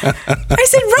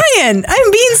said, Ryan,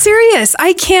 I'm being serious.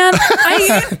 I can't.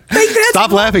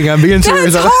 Stop laughing. I'm being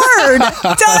serious. That's hard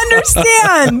to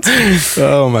understand.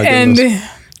 Oh, my goodness.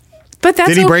 But that's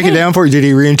Did he break it down for you? Did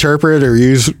he reinterpret or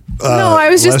use No, I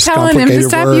was just telling him to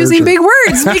stop using big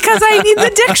words because I need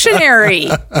the dictionary.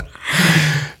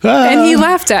 And he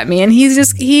laughed at me, and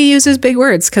he uses big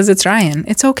words because it's Ryan.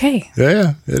 It's okay.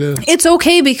 Yeah, it is. It's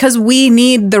okay because we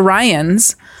need the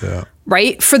Ryans,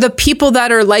 right? For the people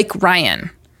that are like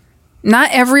Ryan.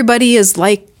 Not everybody is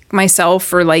like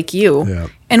myself or like you. Yeah.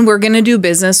 And we're going to do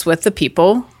business with the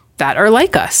people that are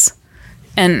like us.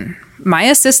 And my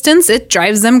assistants, it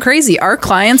drives them crazy. Our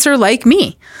clients are like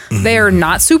me. Mm-hmm. They are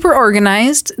not super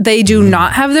organized. They do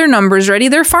not have their numbers ready.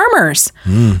 They're farmers.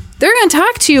 They're going to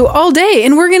talk to you all day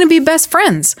and we're going to be best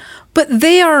friends. But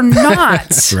they are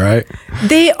not. Right.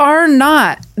 They are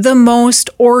not the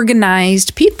most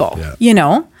organized people,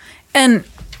 And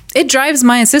it drives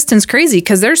my assistants crazy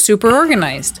because they're super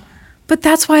organized. But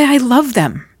that's why I love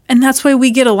them. And that's why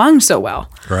we get along so well.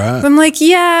 Right. I'm like,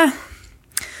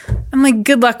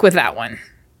 good luck with that one.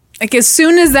 Like, as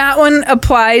soon as that one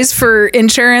applies for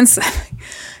insurance,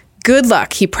 good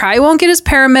luck. He probably won't get his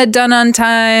paramed done on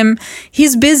time.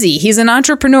 He's busy. He's an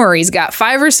entrepreneur. He's got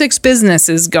 5 or 6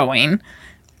 businesses going.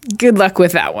 Good luck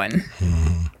with that one.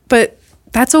 Mm-hmm. But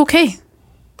that's okay.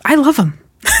 I love him.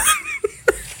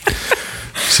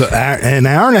 So an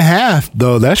hour and a half,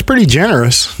 though, that's pretty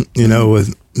generous,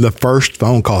 with the first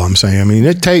phone call, I'm saying. I mean,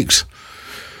 it takes,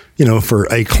 for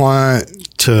a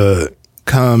client to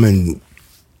come and,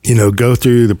 go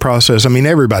through the process. I mean,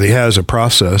 everybody has a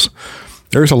process.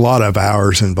 There's a lot of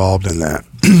hours involved in that.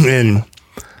 And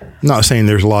I'm not saying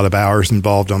there's a lot of hours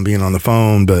involved on being on the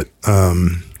phone, but,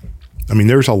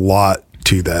 there's a lot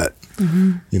to that.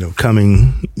 Mm-hmm.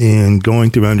 Coming in,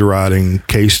 going through underwriting,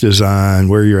 case design,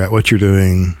 where you're at, what you're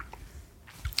doing.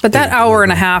 But that hour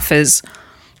and a half is,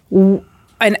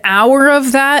 an hour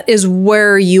of that is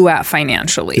where you at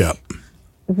financially. Yeah.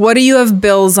 What do you have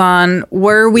bills on?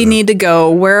 Where we need to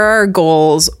go? Where are our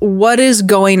goals? What is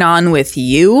going on with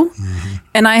you? Mm-hmm.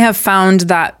 And I have found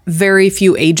that very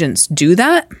few agents do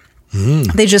that.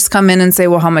 Mm. They just come in and say,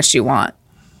 well, how much do you want?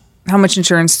 How much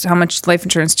life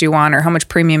insurance do you want? Or how much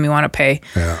premium you want to pay?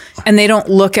 Yeah. And they don't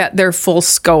look at their full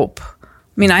scope. I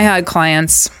mean, I had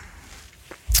clients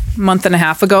a month and a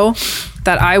half ago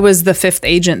that I was the 5th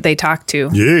agent they talked to.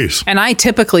 Yes. And I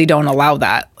typically don't allow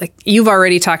that. Like, you've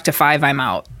already talked to 5, I'm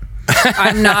out.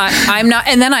 I'm not.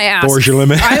 And then I ask. Four's your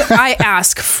limit. I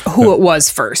ask who it was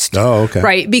first. Oh, okay.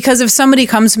 Right. Because if somebody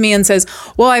comes to me and says,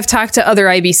 well, I've talked to other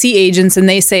IBC agents and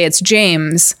they say it's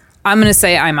James, I'm going to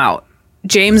say I'm out.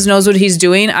 James knows what he's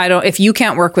doing. If you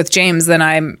can't work with James,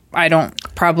 then we're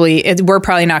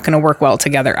probably not going to work well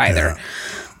together either. Yeah.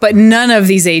 But none of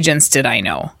these agents did I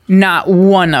know. Not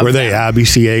one of them. Were they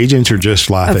IBC agents or just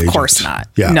life agents? Of course not.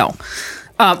 Yeah. No.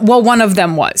 Well, one of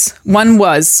them was. One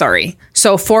was, sorry.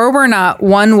 So 4 were not,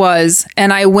 one was.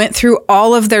 And I went through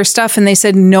all of their stuff and they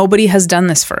said, nobody has done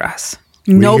this for us.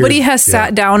 Nobody has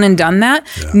sat down and done that.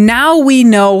 Yeah. Now we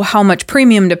know how much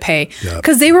premium to pay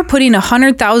because they were putting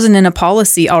 $100,000 in a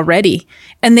policy already,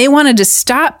 and they wanted to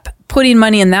stop putting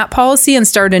money in that policy and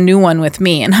start a new one with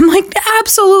me. And I'm like,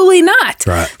 absolutely not.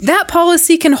 Right. That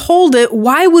policy can hold it.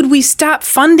 Why would we stop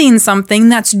funding something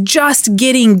that's just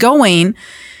getting going?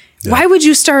 Yeah. Why would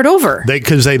you start over?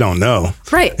 Because they don't know.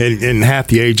 Right. And half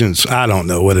the agents, I don't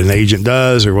know what an agent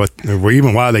does or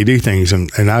even why they do things.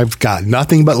 And I've got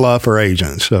nothing but love for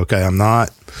agents. Okay. I'm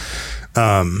not,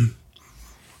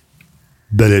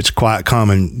 but it's quite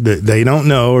common that they don't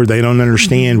know or they don't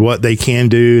understand what they can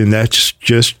do. And that's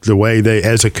just the way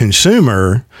as a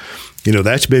consumer,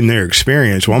 that's been their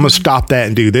experience. Well, I'm going to stop that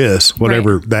and do this,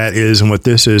 whatever that is and what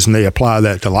this is. And they apply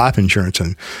that to life insurance.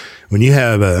 And when you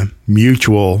have a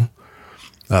mutual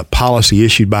policy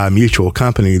issued by a mutual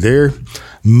company,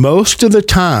 most of the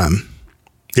time,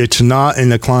 it's not in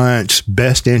the client's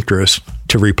best interest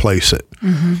to replace it.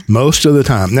 Mm-hmm. Most of the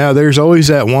time. Now, there's always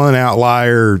that one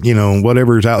outlier,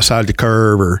 whatever's outside the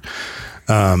curve,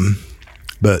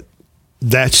 but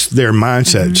that's their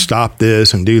mindset. Mm-hmm. Stop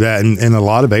this and do that. And a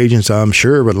lot of agents, I'm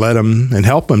sure, would let them and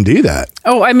help them do that.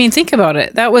 Oh, I mean, think about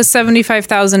it. That was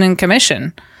 $75,000 in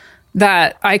commission.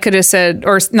 That I could have said,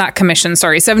 or not commission,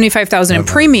 sorry, $75,000 in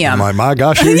premium. I'm like, my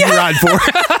gosh, who are you riding for?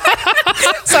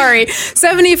 Sorry,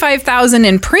 $75,000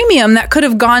 in premium that could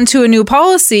have gone to a new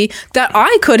policy that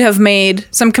I could have made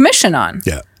some commission on.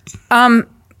 Yeah.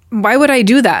 Why would I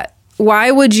do that?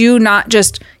 Why would you not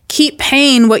just keep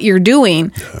paying what you're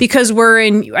doing? Yeah. Because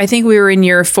I think we were in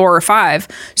year 4 or 5.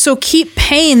 So keep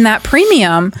paying that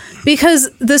premium because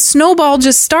the snowball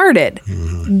just started.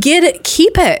 Mm-hmm. Get it,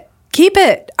 keep it. Keep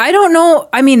it. I don't know.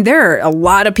 I mean, there are a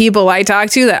lot of people I talk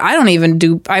to that I don't even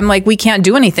do. I'm like, we can't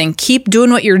do anything. Keep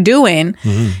doing what you're doing.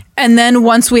 Mm-hmm. And then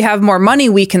once we have more money,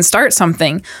 we can start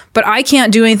something. But I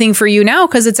can't do anything for you now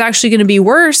because it's actually going to be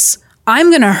worse. I'm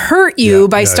going to hurt you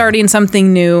by starting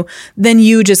something new. Then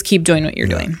you just keep doing what you're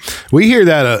doing. We hear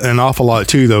that an awful lot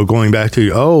too, though, going back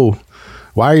to,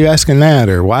 why are you asking that?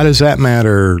 Or why does that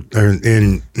matter?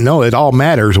 And no, it all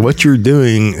matters. What you're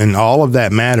doing and all of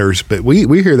that matters. But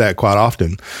we hear that quite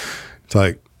often. It's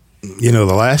like, the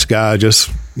last guy just,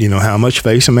 how much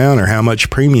face amount or how much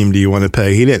premium do you want to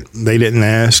pay? They didn't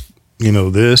ask,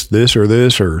 this or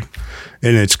this, and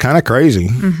it's kind of crazy.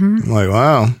 Mm-hmm. I'm like,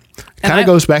 wow. Kind of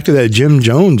goes back to that Jim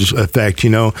Jones effect.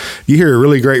 You hear a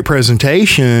really great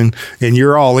presentation and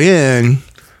you're all in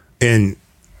and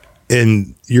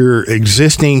your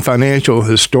existing financial,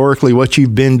 historically, what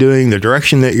you've been doing, the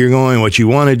direction that you're going, what you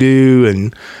want to do,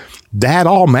 and that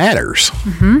all matters.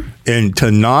 Mm-hmm. And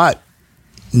to not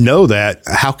know that,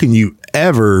 how can you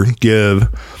ever give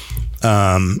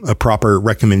a proper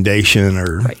recommendation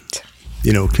or,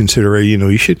 consider,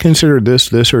 you should consider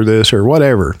this or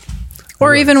whatever.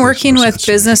 Or even working with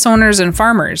business owners and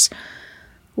farmers.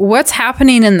 What's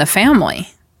happening in the family?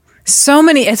 So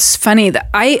many, it's funny that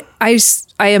I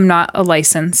am not a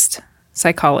licensed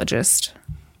psychologist.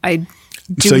 I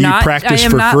practice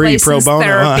for free pro bono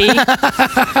therapy.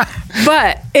 Huh?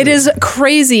 But it is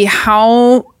crazy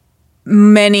how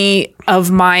many of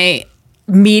my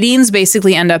meetings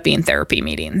basically end up being therapy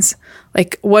meetings.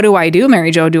 Like, what do I do,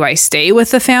 Mary Jo? Do I stay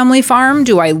with the family farm?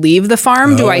 Do I leave the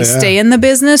farm? Do I stay in the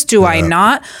business? Do I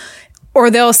not? Or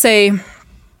they'll say,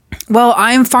 well,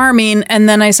 I'm farming. And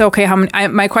then I say, okay,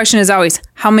 my question is always,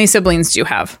 how many siblings do you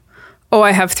have? Oh,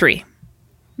 I have 3.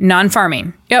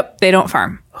 Non-farming. Yep, they don't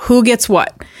farm. Who gets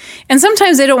what? And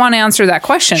sometimes they don't want to answer that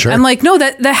question. Sure. I'm like, no,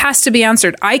 that has to be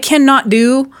answered. I cannot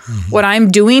do what I'm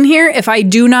doing here if I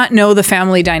do not know the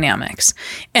family dynamics.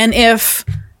 And if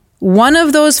one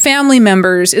of those family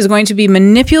members is going to be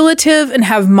manipulative and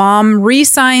have mom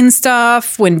re-sign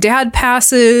stuff when dad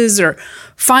passes or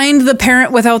find the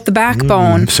parent without the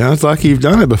backbone. Sounds like you've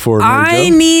done it before, Mary Jo. I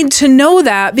need to know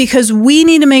that because we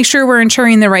need to make sure we're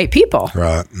insuring the right people.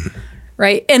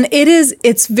 Right. And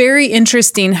it's very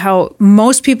interesting how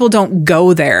most people don't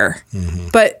go there. Mm-hmm.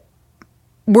 But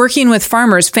working with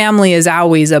farmers, family is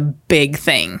always a big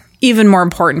thing. Even more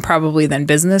important probably than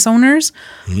business owners.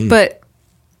 Mm-hmm. But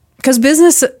because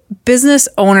business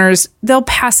owners, they'll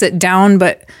pass it down,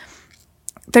 but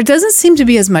there doesn't seem to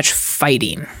be as much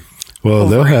fighting. Well,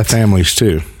 they'll have families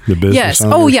too. The business Yes.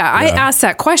 owners. Oh, yeah. I asked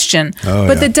that question,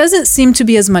 but there doesn't seem to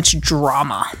be as much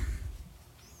drama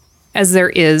as there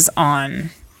is on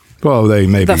Well, they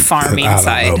maybe the farming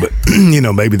side. I don't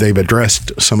know, but maybe they've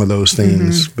addressed some of those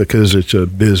things because it's a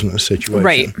business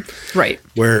situation. Right.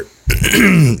 Where,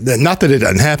 not that it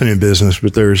doesn't happen in business,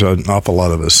 but there's an awful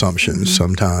lot of assumptions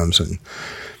sometimes and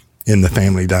in the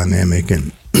family dynamic.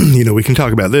 And, we can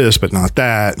talk about this, but not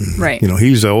that. And, Right.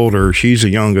 He's the older, she's the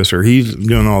youngest, or he's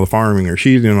doing all the farming, or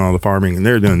she's doing all the farming, and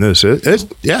they're doing this.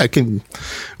 It can,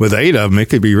 with 8 of them, it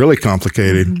could be really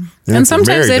complicated. And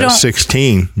sometimes they don't.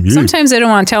 16. Sometimes they don't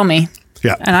want to tell me.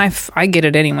 Yeah. And I get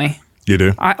it anyway. You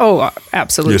do?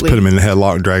 Absolutely. You just put them in the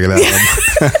headlock and drag it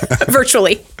out.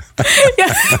 Virtually.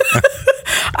 Yeah.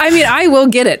 I mean, I will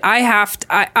get it.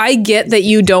 I get that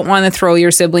you don't want to throw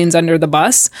your siblings under the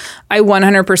bus. I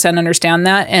 100% understand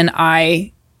that. And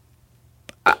I'm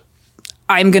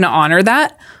going to honor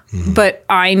that. But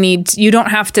you don't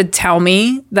have to tell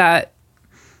me that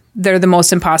they're the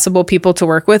most impossible people to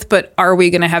work with, but are we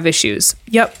going to have issues?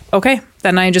 Yep. Okay.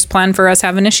 Then I just plan for us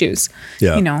having issues.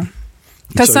 Yeah.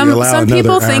 Because So some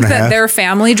people think that their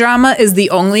family drama is the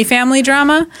only family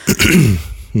drama.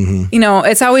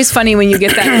 It's always funny when you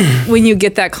get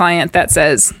that client that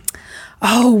says,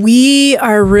 "Oh, we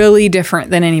are really different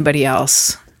than anybody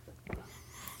else,"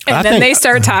 and then they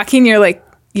start talking. You're like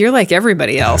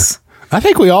everybody else. I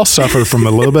think we all suffer from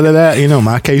a little bit of that.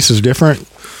 My case is different.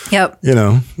 Yep.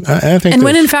 I think. And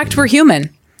when in fact we're human.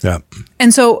 Yeah.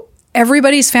 And so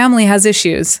everybody's family has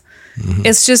issues.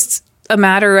 It's just a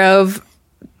matter of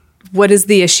what is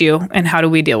the issue and how do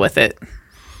we deal with it.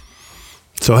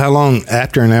 So how long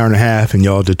after an hour and a half and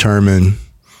y'all determine,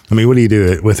 what do you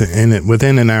do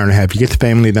within an hour and a half? You get the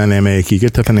family dynamic, you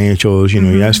get the financials,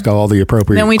 you ask all the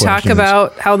appropriate Then we questions. talk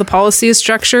about how the policy is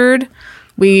structured.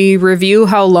 We review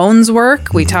how loans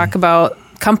work. We talk about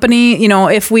company,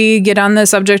 if we get on the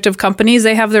subject of companies,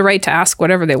 they have the right to ask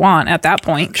whatever they want at that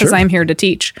point because I'm here to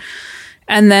teach.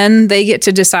 And then they get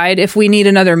to decide if we need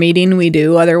another meeting, we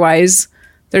do. Otherwise,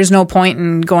 there's no point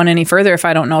in going any further if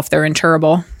I don't know if they're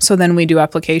insurable. So then we do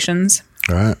applications.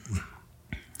 All right.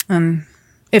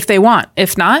 If they want.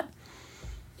 If not,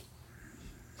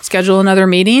 schedule another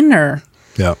meeting or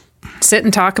sit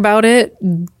and talk about it.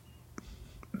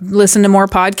 Listen to more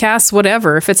podcasts,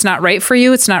 whatever. If it's not right for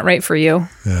you, it's not right for you.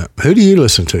 Yeah. Who do you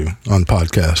listen to on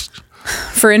podcasts?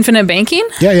 For Infinite Banking?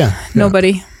 Yeah.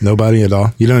 Nobody. Nobody at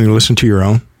all? You don't even listen to your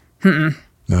own?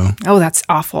 No. Oh, that's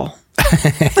awful.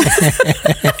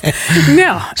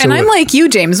 No. And I'm like you,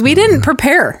 James. We didn't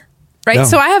prepare. Right. No.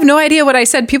 So I have no idea what I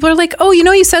said. People are like, oh,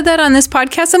 you said that on this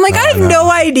podcast. I'm like, I have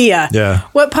no idea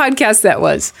what podcast that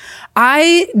was.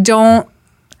 I don't.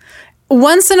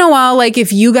 Once in a while, like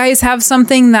if you guys have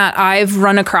something that I've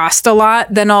run across a lot,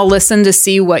 then I'll listen to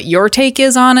see what your take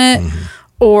is on it.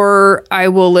 Or I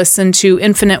will listen to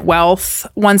Infinite Wealth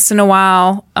once in a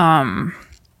while.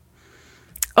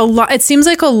 It seems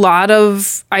like a lot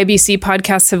of IBC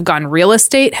podcasts have gone real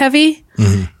estate heavy,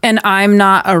 and I'm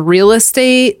not a real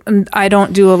estate. I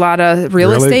don't do a lot of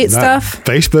real estate stuff.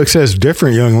 Facebook says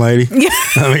different, young lady.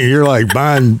 Yeah. You're like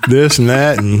buying this and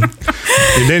that,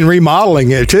 and then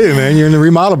remodeling it too, man. You're in the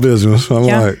remodel business. I'm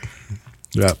like,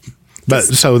 yeah. But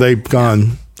so they've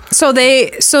gone.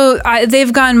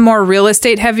 They've gone more real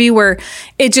estate heavy, where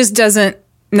it just doesn't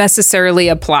necessarily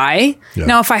apply. Yeah.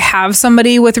 Now, if I have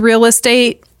somebody with real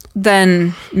estate,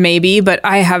 then maybe, but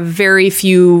I have very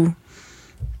few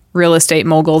real estate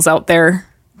moguls out there.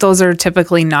 Those are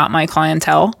typically not my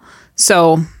clientele.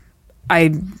 So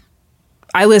I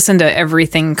listen to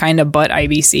everything kind of but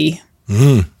IBC.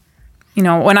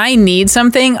 When I need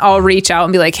something, I'll reach out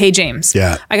and be like, hey, James,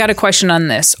 I got a question on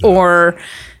this. Or,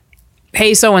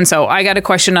 hey, so-and-so, I got a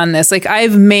question on this. Like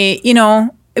I've made,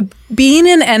 being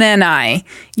an NNI,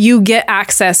 you get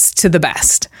access to the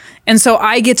best. And so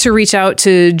I get to reach out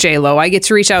to J-Lo. I get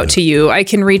to reach out to you. I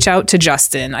can reach out to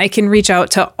Justin. I can reach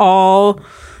out to all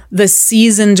the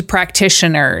seasoned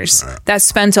practitioners that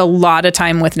spent a lot of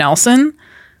time with Nelson.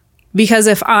 Because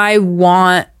if I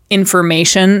want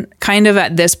information kind of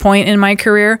at this point in my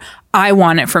career, I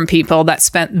want it from people that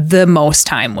spent the most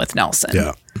time with Nelson.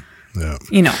 Yeah.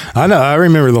 I know. I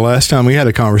remember the last time we had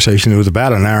a conversation, it was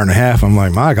about an hour and a half. I'm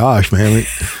like, my gosh, man,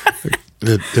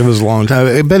 it was a long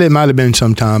time. But it might have been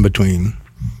some time between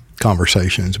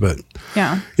conversations, but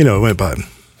it went by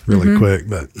really quick.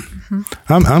 But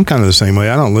I'm kind of the same way.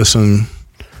 I don't listen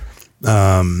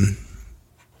to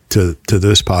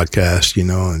this podcast,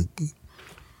 and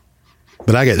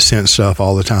but I get sent stuff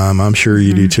all the time. I'm sure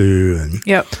you do too. And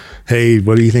Yep. hey,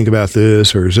 what do you think about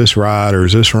this? Or is this right? Or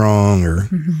is this wrong? Or,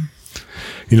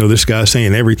 you know, this guy's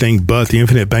saying everything but the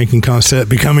infinite banking concept,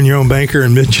 becoming your own banker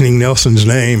and mentioning Nelson's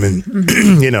name and,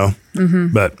 you know,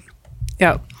 but.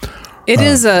 Yep. It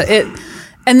is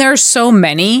and there's so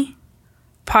many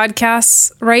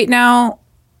podcasts right now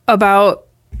about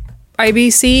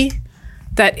IBC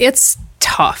that it's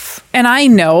tough. And I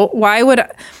know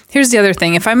here's the other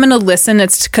thing. If I'm going to listen,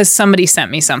 it's because somebody sent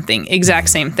me something, exact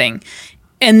same thing.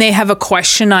 And they have a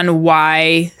question on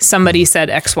why somebody said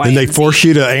X, Y, and they force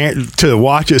you to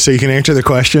watch it so you can answer the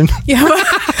question. Yeah,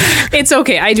 it's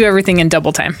okay. I do everything in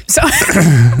double time. So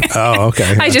oh,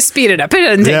 okay. I just speed it up. It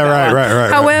doesn't take that long.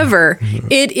 Right. However,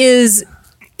 it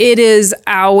is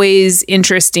always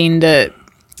interesting to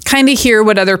kind of hear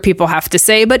what other people have to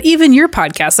say. But even your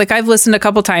podcast, like I've listened a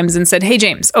couple times and said, hey,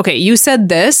 James, okay, you said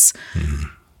this.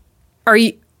 Are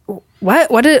you...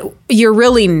 What you're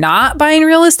really not buying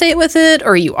real estate with it,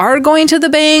 or you are going to the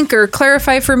bank, or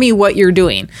clarify for me what you're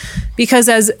doing, because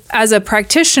as a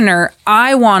practitioner,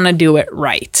 I want to do it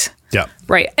right. Yeah.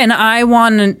 Right. And I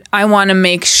want to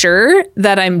make sure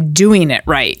that I'm doing it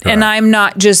right. And I'm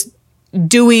not just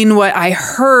doing what I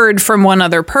heard from one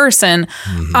other person.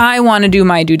 I want to do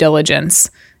my due diligence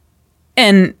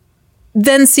and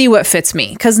then see what fits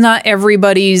me, because not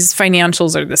everybody's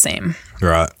financials are the same.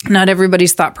 Right. Not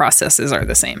everybody's thought processes are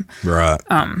the same. Right.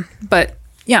 But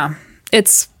yeah,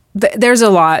 there's a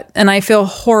lot, and I feel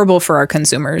horrible for our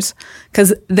consumers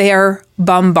because they are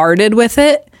bombarded with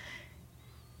it.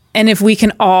 And if we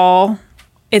can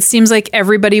it seems like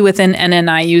everybody within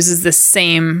NNI uses the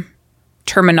same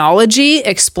terminology,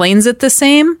 explains it the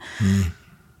same.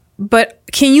 But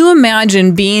can you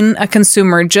imagine being a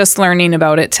consumer just learning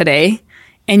about it today,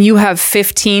 and you have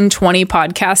 15, 20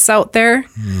 podcasts out there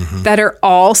that are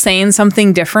all saying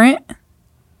something different?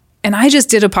 And I just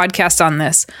did a podcast on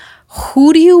this.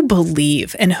 Who do you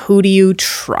believe and who do you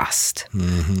trust?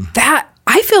 That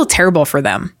I feel terrible for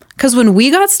them, because when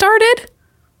we got started,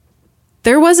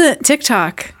 there wasn't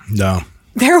TikTok. No.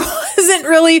 There wasn't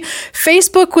really.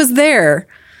 Facebook was there,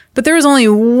 but there was only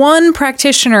one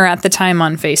practitioner at the time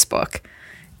on Facebook.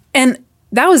 And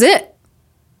that was it.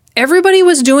 Everybody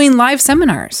was doing live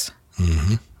seminars.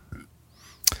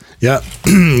 Yeah.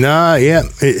 Yeah.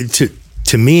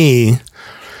 To me,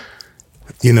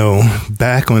 you know,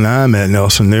 back when I met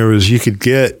Nelson, you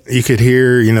could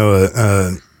hear, you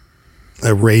know,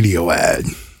 a radio ad,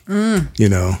 you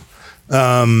know.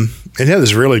 And it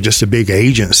was really just a big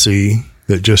agency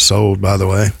that just sold, by the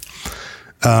way.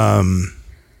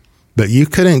 But you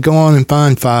couldn't go on and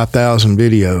find 5,000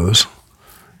 videos.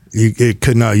 It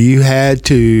could not. You had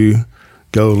to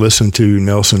go listen to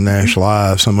Nelson Nash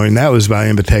live somewhere, and that was by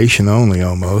invitation only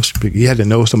almost. But you had to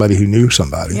know somebody who knew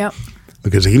somebody. Yep.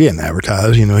 Because he didn't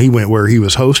advertise. You know, he went where he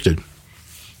was hosted.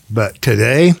 But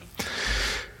today,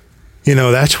 you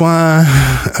know, that's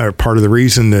why, or part of the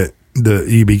reason that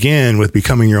you begin with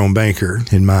becoming your own banker,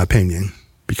 in my opinion.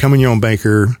 Becoming your own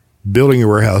banker, building your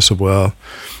warehouse of wealth,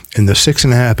 and the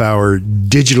 6.5 hour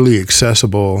digitally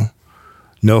accessible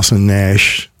Nelson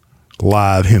Nash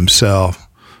live himself,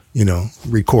 you know,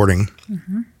 recording.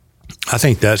 I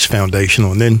think that's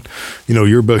foundational. And then, you know,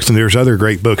 your books, and there's other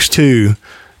great books too,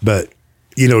 but,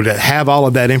 you know, to have all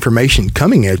of that information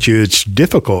coming at you, it's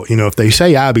difficult. You know, if they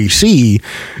say IBC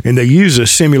and they use a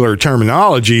similar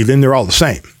terminology, then they're all the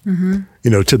same,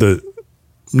 you know, to the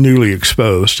newly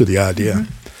exposed to the idea.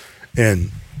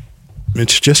 And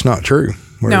it's just not true.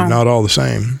 We're not all the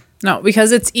same. No,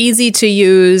 because it's easy to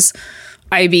use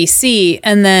IBC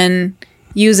and then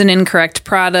use an incorrect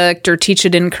product or teach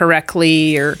it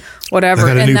incorrectly or whatever.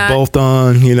 I got a new bolt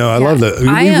on. You know, I love that. We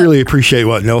really appreciate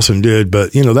what Nelson did,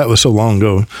 but, you know, that was so long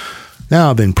ago. Now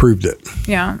I've improved it.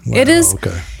 Yeah. Wow, it is.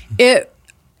 Okay.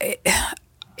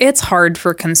 It's hard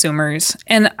for consumers.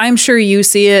 And I'm sure you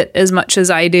see it as much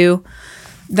as I do,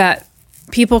 that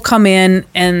people come in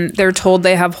and they're told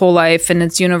they have whole life and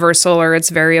it's universal or it's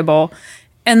variable.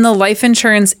 And the life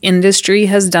insurance industry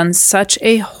has done such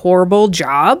a horrible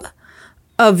job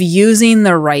of using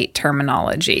the right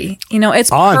terminology. You know,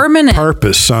 it's on permanent.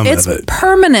 Purpose, it's of it.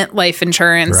 Permanent life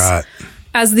insurance right.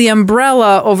 as the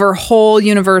umbrella over whole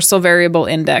universal variable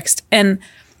indexed. And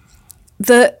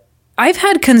I've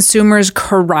had consumers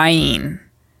crying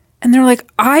and they're like,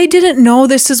 I didn't know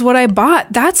this is what I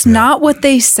bought. That's not what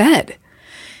they said.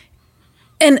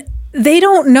 And they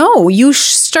don't know. You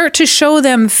start to show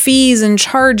them fees and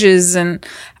charges and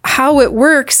how it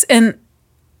works, and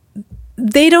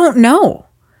they don't know.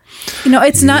 You know,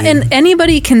 it's not, and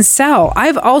anybody can sell.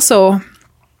 I've also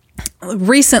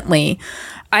recently,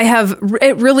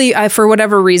 for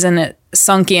whatever reason, it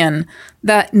sunk in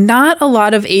that not a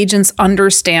lot of agents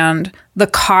understand the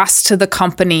cost to the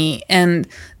company and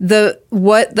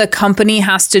what the company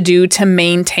has to do to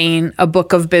maintain a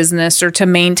book of business or to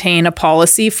maintain a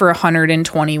policy for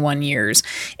 121 years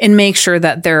and make sure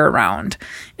that they're around.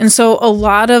 And so a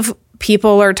lot of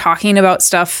people are talking about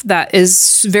stuff that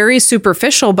is very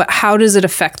superficial, but how does it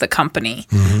affect the company?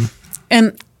 Mm-hmm.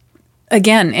 And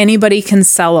again, anybody can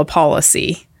sell a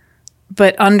policy,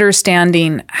 but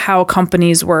understanding how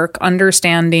companies work,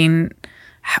 understanding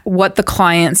what the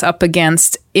client's up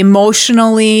against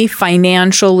emotionally,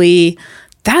 financially,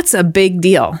 that's a big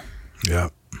deal. Yeah.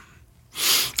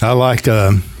 I liked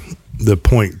the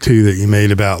point, too, that you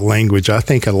made about language. I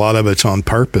think a lot of it's on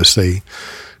purpose. They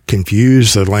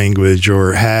confuse the language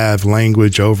or have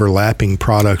language overlapping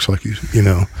products like,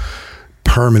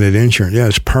 permanent insurance. Yeah,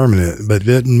 it's permanent, but it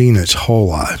doesn't mean it's whole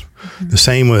life. Mm-hmm. The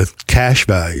same with cash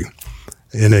value.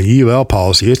 In a UL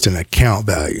policy, it's an account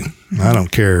value. Mm-hmm. I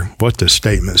don't care what the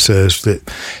statement says that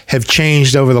have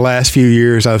changed over the last few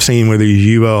years. I've seen where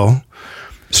these UL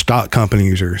stock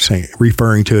companies are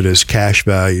referring to it as cash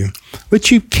value,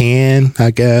 which you can,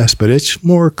 I guess, but it's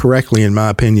more correctly, in my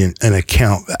opinion, an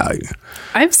account value.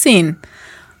 I've seen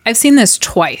this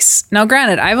twice. Now,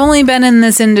 granted, I've only been in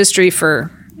this industry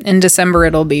in December,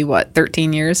 it'll be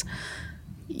 13 years.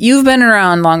 You've been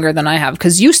around longer than I have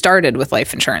because you started with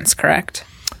life insurance, correct?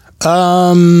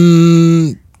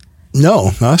 No,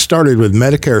 I started with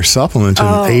Medicare supplements in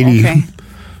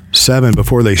 87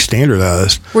 before they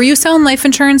standardized. Were you selling life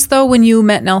insurance though when you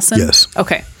met Nelson? Yes.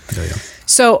 Okay. Yeah.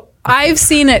 So I've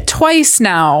seen it twice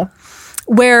now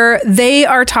where they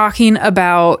are talking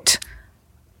about,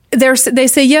 they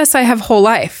say, yes, I have whole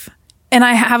life. And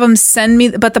I have them send me,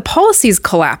 but the policy's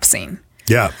collapsing.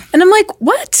 Yeah. And I'm like,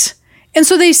 what? And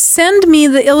so they send me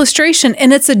the illustration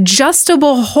and it's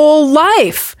adjustable whole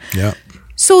life. Yeah.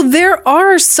 So there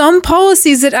are some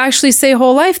policies that actually say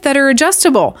whole life that are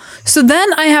adjustable. So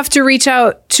then I have to reach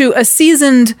out to a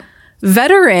seasoned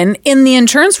veteran in the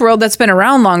insurance world that's been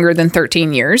around longer than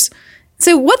 13 years.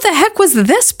 Say, what the heck was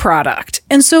this product?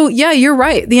 And so, yeah, you're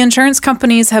right. The insurance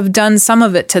companies have done some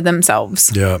of it to themselves.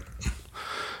 Yeah.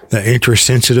 The interest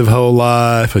sensitive whole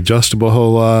life, adjustable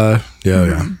whole life. Yeah.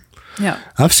 Mm-hmm. Yeah. Yeah.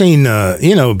 I've seen,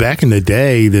 back in the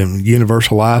day, the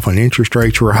universal life when interest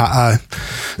rates were high,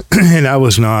 and I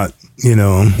was not,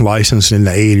 licensed in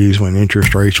the 80s when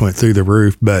interest rates went through the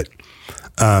roof, but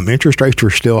interest rates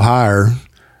were still higher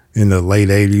in the late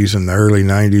 80s and the early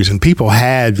 90s, and people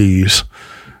had these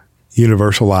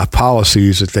universal life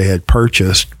policies that they had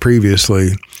purchased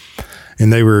previously,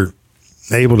 and they were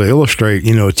able to illustrate,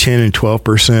 10 and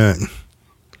 12%,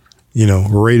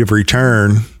 rate of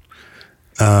return.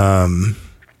 How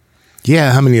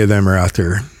many of them are out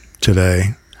there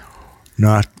today?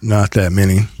 Not that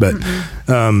many, but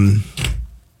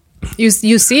you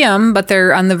see them, but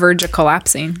they're on the verge of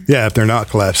collapsing. Yeah, if they're not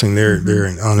collapsing, they're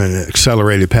on an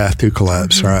accelerated path to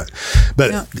collapse, right?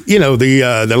 But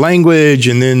the language,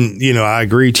 and then I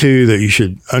agree too that you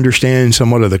should understand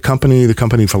somewhat of the company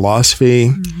philosophy,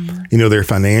 their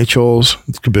financials,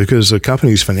 because the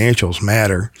company's financials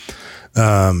matter.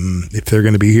 If they're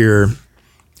going to be here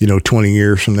 20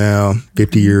 years from now,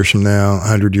 50 years from now,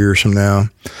 100 years from now,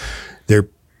 they're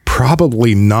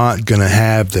probably not going to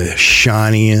have the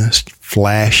shiniest,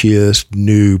 flashiest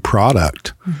new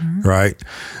product, right?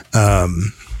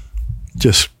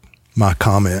 Just my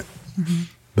comment.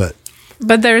 But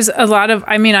there's a lot of,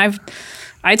 I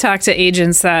talk to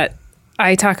agents that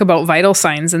I talk about vital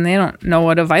signs and they don't know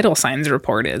what a vital signs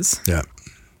report is. Yeah.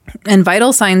 And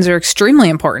vital signs are extremely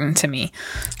important to me.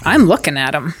 I'm looking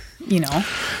at them.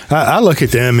 I look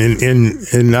at them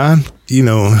and I, had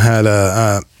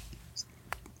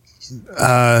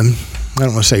I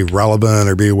don't want to say relevant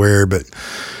or be aware, but,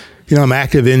 I'm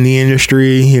active in the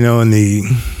industry, in the,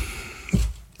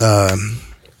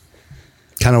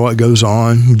 kind of what goes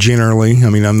on generally.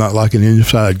 I'm not like an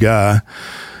inside guy,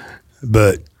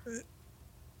 but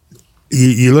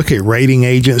you look at rating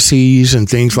agencies and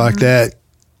things like that.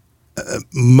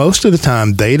 Most of the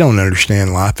time they don't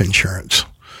understand life insurance.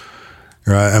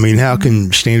 Right. How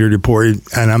can Standard & Poor's,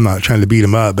 and I'm not trying to beat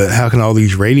them up, but how can all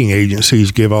these rating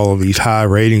agencies give all of these high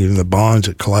ratings in the bonds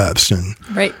that collapsed in,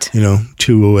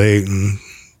 2008 and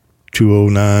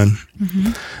 2009?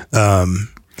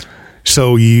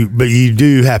 So you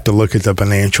do have to look at the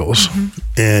financials,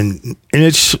 and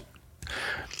it's,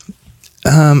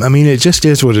 it just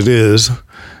is what it is.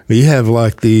 You have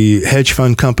like the hedge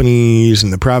fund companies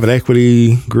and the private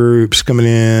equity groups coming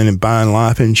in and buying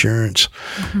life insurance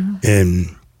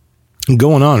and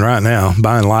going on right now,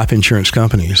 buying life insurance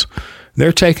companies.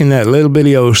 they're taking that little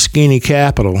bitty old skinny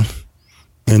capital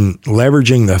and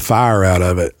leveraging the fire out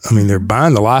of it. I mean, they're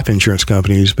buying the life insurance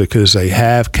companies because they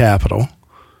have capital,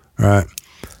 right?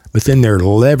 But then they're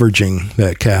leveraging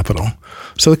that capital.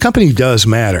 So the company does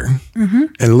matter. Mm-hmm.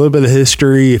 And a little bit of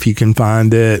history, if you can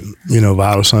find it,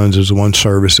 Vital Signs is the one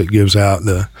service that gives out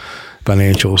the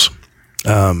financials.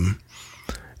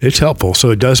 It's helpful. So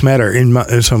it does matter.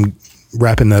 As I'm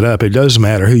wrapping that up, it does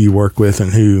matter who you work with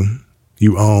and who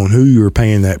you own, who you're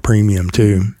paying that premium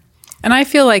to. And I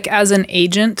feel like as an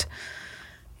agent,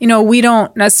 we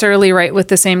don't necessarily write with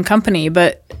the same company,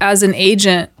 but as an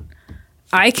agent,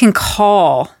 I can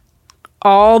call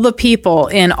all the people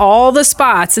in all the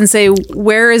spots and say,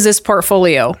 where is this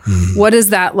portfolio? Mm-hmm. What does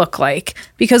that look like?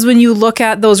 Because when you look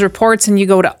at those reports and you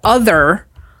go to other,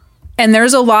 and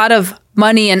there's a lot of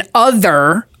money in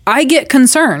other, I get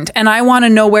concerned and I want to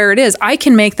know where it is. I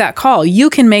can make that call. You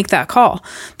can make that call.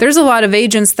 There's a lot of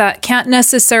agents that can't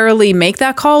necessarily make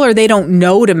that call, or they don't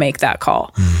know to make that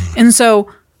call. Mm-hmm. And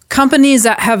so companies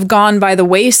that have gone by the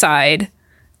wayside,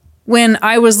 when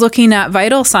I was looking at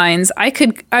Vital Signs,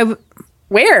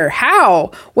 where?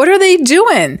 How? What are they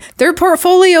doing? Their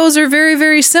portfolios are very,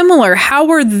 very similar. How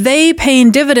are they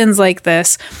paying dividends like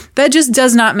this? That just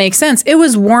does not make sense. It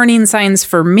was warning signs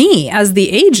for me as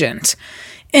the agent.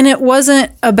 And it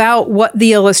wasn't about what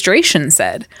the illustration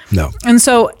said. No. And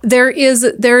so there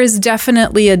is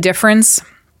definitely a difference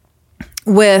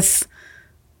with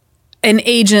an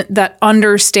agent that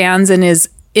understands and is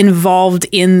involved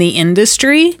in the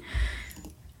industry.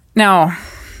 Now,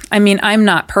 I mean, I'm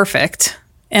not perfect.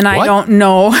 And I don't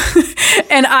know,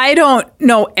 and I don't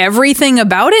know everything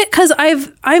about it because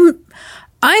I'm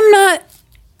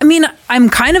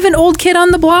kind of an old kid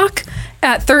on the block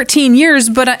at 13 years,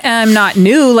 but I'm not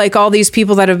new like all these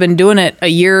people that have been doing it a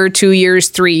year, 2 years,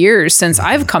 3 years since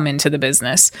I've come into the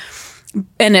business.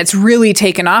 And it's really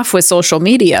taken off with social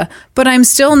media, but I'm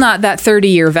still not that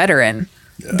 30-year veteran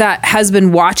that has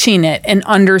been watching it and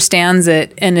understands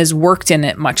it and has worked in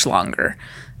it much longer.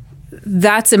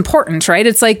 That's important, right?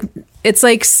 It's like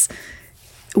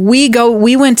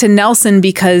we went to Nelson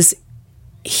because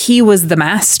he was the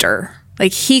master.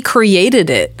 Like, he created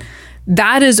it.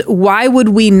 That is, why would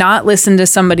we not listen to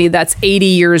somebody that's 80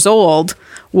 years old?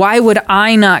 Why would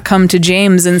I not come to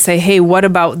James and say, hey, what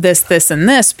about this, this, and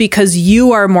this? Because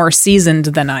you are more seasoned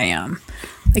than I am.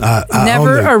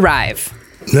 Never arrive.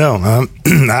 No,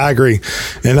 I agree.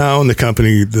 And I own the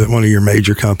company, one of your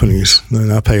major companies,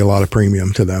 and I pay a lot of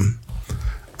premium to them.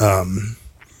 But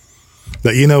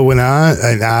when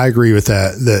I agree with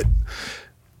that,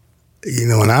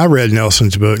 when I read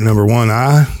Nelson's book, number one,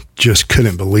 I just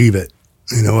couldn't believe it.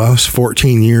 I was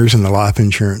 14 years in the life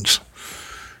insurance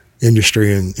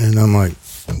industry, and I'm like,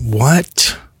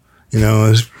 what?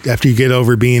 After you get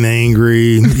over being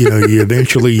angry, you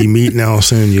eventually meet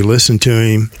Nelson, you listen to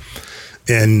him,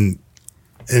 and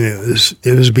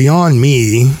it was beyond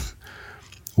me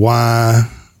why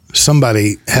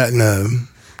somebody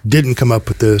didn't come up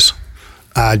with this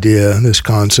idea, this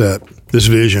concept, this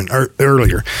vision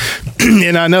earlier.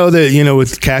 And I know that,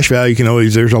 with cash value,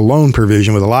 there's a loan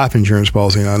provision with a life insurance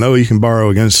policy. And I know you can borrow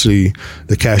against the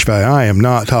cash value. I am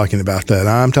not talking about that.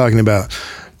 I'm talking about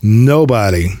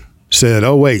nobody said,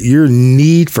 oh, wait, your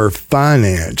need for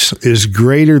finance is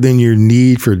greater than your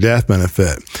need for death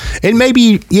benefit. And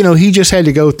maybe, he just had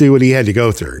to go through what he had to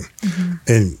go through. Mm-hmm.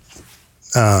 And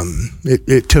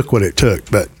it took what it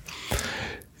took. But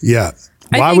yeah.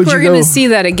 I think we're going to see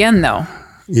that again, though.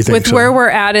 You think with so? Where we're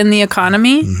at in the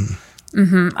economy. Mm-hmm.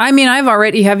 Mm-hmm. I mean,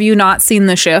 have you not seen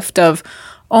the shift of,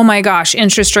 oh my gosh,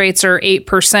 interest rates are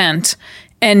 8%.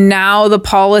 And now the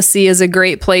policy is a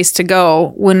great place to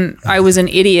go. When I was an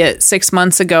idiot 6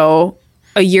 months ago,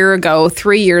 a year ago,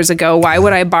 3 years ago, why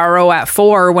would I borrow at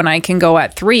 4 when I can go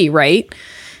at 3, right?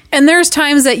 And there's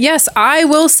times that, yes, I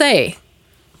will say,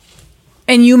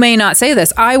 and you may not say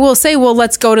this, I will say, well,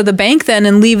 let's go to the bank then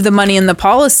and leave the money in the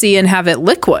policy and have it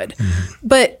liquid. Mm-hmm.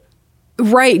 But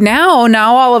right now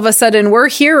all of a sudden we're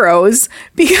heroes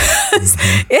because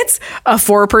mm-hmm. it's a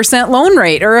 4% loan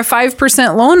rate or a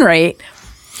 5% loan rate.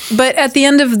 But at the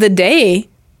end of the day,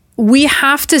 we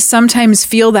have to sometimes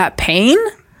feel that pain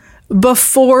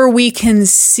before we can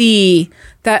see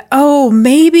that, oh,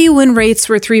 maybe when rates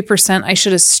were 3%, I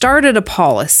should have started a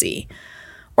policy.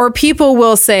 Or people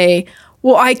will say,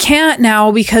 well, I can't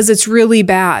now because it's really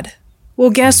bad. Well,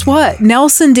 guess what?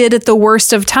 Nelson did at the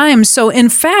worst of times. So in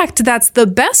fact, that's the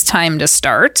best time to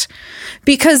start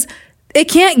because it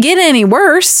can't get any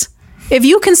worse. If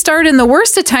you can start in the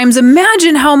worst of times,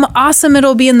 imagine how awesome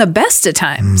it'll be in the best of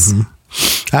times.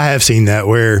 Mm-hmm. I have seen that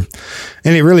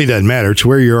and it really doesn't matter. It's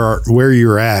where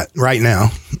you're at right now.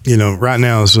 Right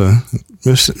now is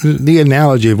the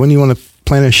analogy of when you want to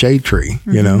plant a shade tree,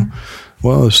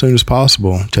 well, as soon as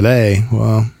possible. Today,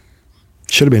 well,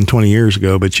 should have been 20 years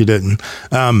ago, but you didn't.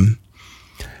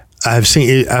 I've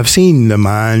seen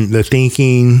the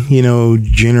thinking,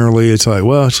 generally it's like,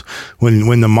 well, it's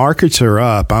when the markets are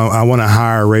up, I want a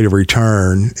higher rate of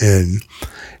return, and,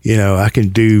 I can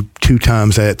do 2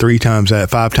 times that, 3 times that,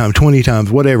 5 times, 20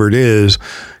 times, whatever it is,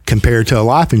 compared to a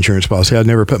life insurance policy. I'd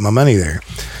never put my money there.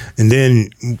 And then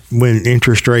when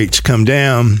interest rates come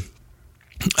down,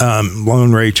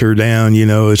 loan rates are down,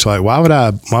 it's like, why would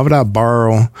I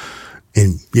borrow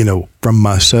from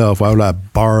myself? Why would I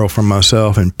borrow from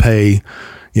myself and pay,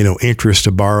 interest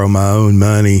to borrow my own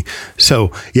money?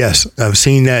 So yes, I've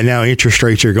seen that now. Interest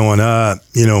rates are going up,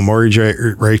 mortgage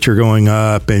rates are going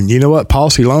up, and you know what?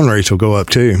 Policy loan rates will go up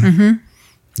too. Mm-hmm.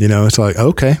 It's like,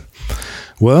 okay,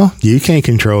 well, you can't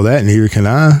control that, and neither can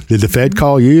I. Did the Fed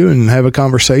call you and have a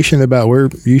conversation about where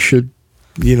you should,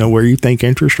 where you think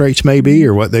interest rates may be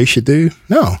or what they should do?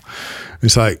 No.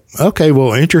 It's like, okay,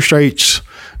 well, interest rates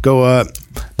go up,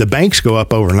 the banks go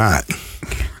up overnight,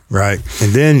 right?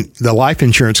 And then the life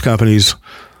insurance companies,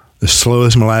 as slow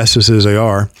as molasses as they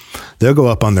are, they'll go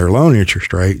up on their loan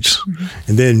interest rates. Mm-hmm.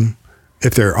 And then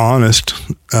if they're honest,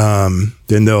 then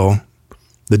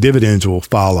the dividends will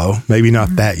follow. Maybe not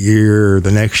mm-hmm. that year or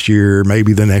the next year,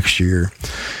 maybe the next year.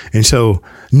 And so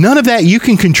none of that you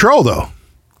can control, though.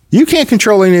 You can't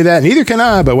control any of that, neither can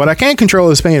I. But what I can control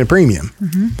is paying a premium.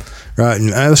 Mm-hmm. Right.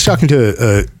 And I was talking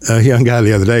to a young guy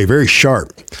the other day, very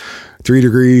sharp, 3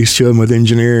 degrees, chilling with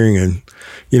engineering. And,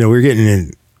 we're getting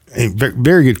in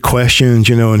very good questions,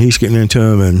 and he's getting into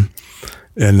them.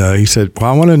 And he said,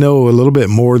 well, I want to know a little bit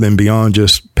more than beyond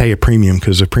just pay a premium,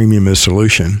 because the premium is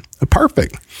solution.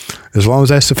 Perfect. As long as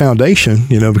that's the foundation,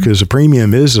 because the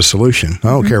premium is the solution. I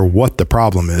don't mm-hmm. care what the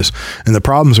problem is. And the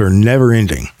problems are never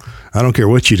ending. I don't care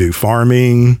what you do,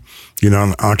 farming,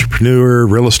 an entrepreneur,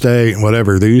 real estate,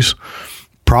 whatever. These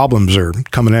problems are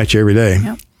coming at you every day.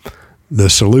 Yep. The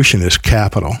solution is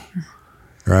capital,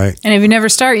 right? And if you never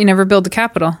start, you never build the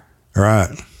capital. Right.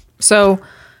 So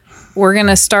we're going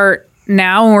to start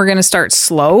now, and we're going to start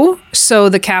slow so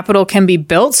the capital can be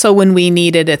built. So when we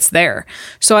need it, it's there.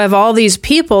 So I have all these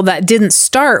people that didn't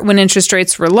start when interest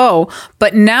rates were low,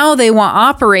 but now they want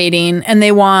operating and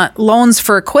they want loans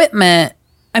for equipment.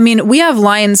 I mean, we have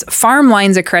farm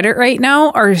lines of credit right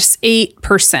now are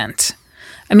 8%.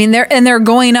 I mean, they're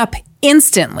going up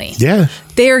instantly. Yeah.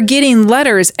 They're getting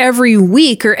letters every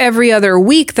week or every other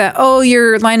week that, oh,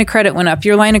 your line of credit went up.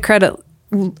 Your line of credit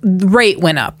rate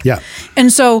went up. Yeah.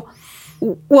 And so,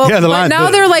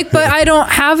 they're like, but I don't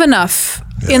have enough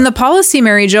in the policy,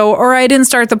 Mary Jo, or I didn't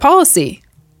start the policy.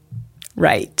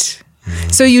 Right. Mm-hmm.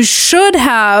 So you should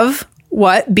have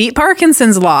beat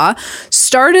Parkinson's law,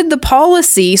 started the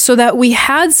policy so that we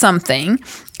had something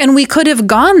and we could have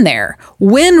gone there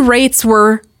when rates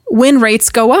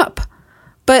go up.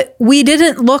 But we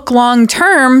didn't look long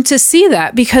term to see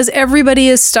that, because everybody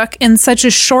is stuck in such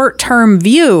a short term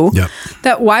view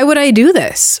that why would I do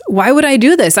this? Why would I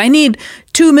do this? I need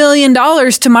 $2 million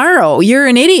tomorrow. You're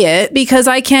an idiot because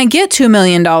I can't get $2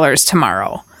 million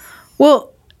tomorrow. Well,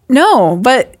 no,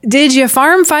 but did you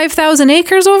farm 5,000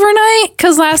 acres overnight?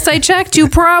 Because last I checked, you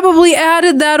probably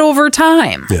added that over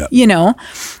time,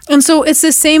 And so it's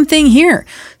the same thing here.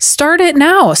 Start it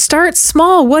now. Start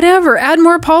small, whatever. Add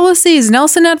more policies.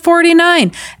 Nelson at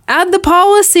 49. Add the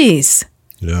policies.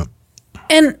 Yeah.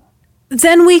 And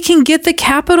then we can get the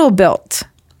capital built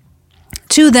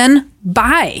to then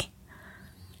buy.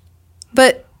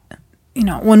 But,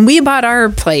 when we bought our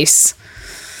place,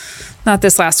 not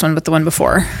this last one, but the one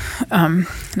before.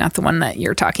 Not the one that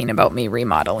you're talking about me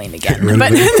remodeling again.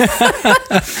 But,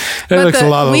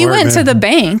 we went to the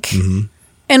bank mm-hmm.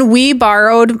 and we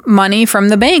borrowed money from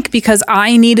the bank because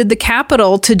I needed the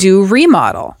capital to do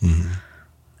remodel. Mm-hmm.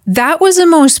 That was the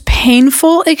most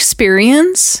painful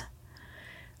experience.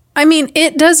 I mean,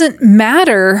 it doesn't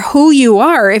matter who you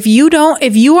are. If you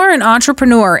are an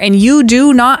entrepreneur and you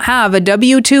do not have a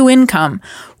W-2 income,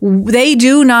 they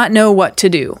do not know what to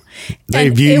do.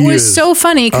 And it was so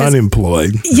funny because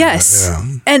unemployed. Yes.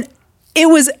 And it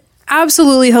was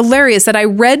absolutely hilarious that I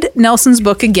read Nelson's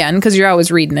book again, because you're always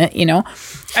reading it,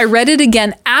 I read it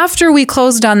again after we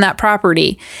closed on that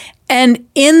property. And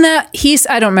in that,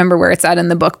 I don't remember where it's at in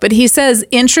the book, but he says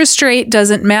interest rate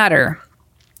doesn't matter.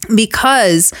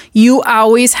 because you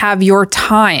always have your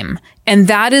time, and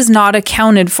that is not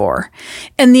accounted for.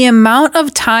 And the amount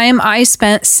of time I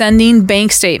spent sending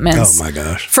bank statements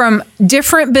from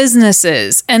different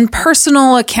businesses and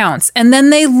personal accounts, and then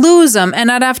they lose them,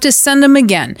 and I'd have to send them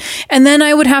again. And then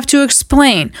I would have to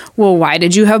explain, well, why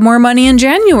did you have more money in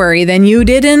January than you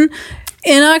did in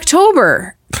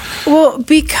October? Well,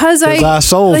 because I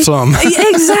sold some.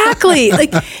 Exactly.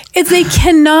 They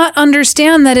cannot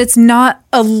understand that it's not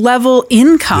a level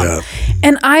income. Yeah.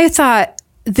 And I thought,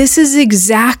 this is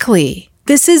exactly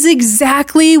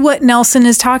what Nelson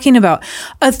is talking about.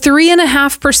 A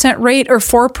 3.5% rate or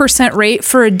 4% rate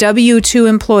for a W-2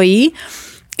 employee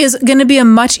is going to be a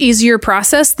much easier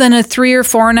process than a 3 or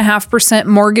 4.5%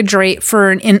 mortgage rate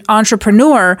for an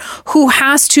entrepreneur who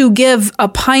has to give a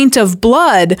pint of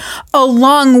blood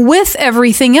along with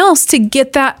everything else to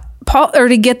get that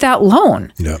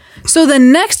loan. Yeah. So the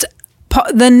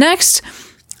next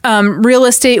real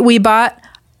estate we bought,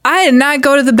 I did not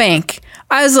go to the bank.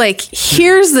 I was like,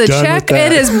 here's the check.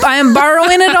 I am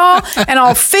borrowing it all, and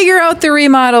I'll figure out the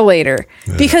remodel later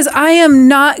because I am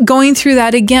not going through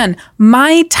that again.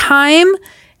 My time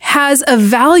has a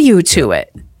value to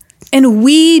it, and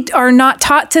we are not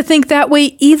taught to think that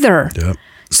way either. Yep.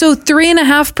 So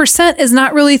 3.5% is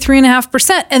not really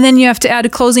 3.5%, and then you have to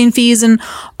add closing fees and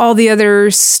all the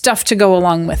other stuff to go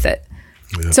along with it.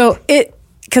 Yep. So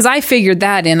because I figured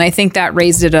that in, I think that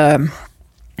raised it a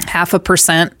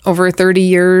 0.5% over 30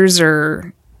 years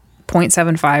or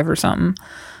 0.75 or something.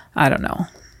 I don't know.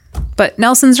 But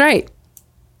Nelson's right.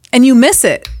 And you miss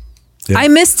it. Yeah. I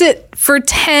missed it for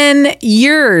 10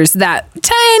 years, that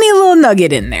tiny little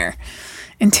nugget in there,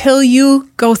 until you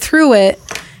go through it.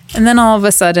 And then all of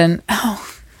a sudden,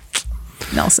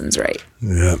 Nelson's right.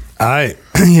 Yeah. I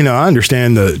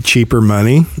understand the cheaper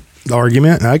money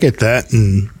argument. I get that.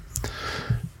 And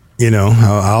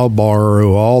I'll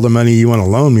borrow all the money you want to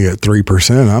loan me at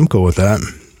 3%. I'm cool with that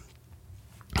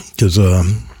because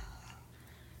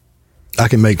I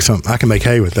can make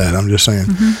hay with that. I'm just saying,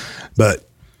 but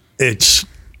it's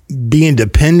being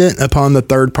dependent upon the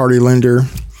third party lender,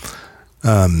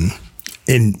 and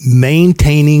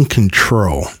maintaining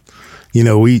control.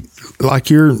 We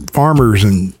like your farmers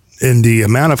and the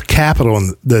amount of capital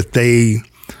that they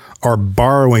are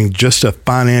borrowing just to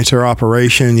finance their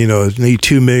operation, need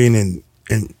 $2 million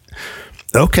and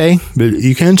okay, but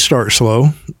you can start slow,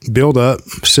 build up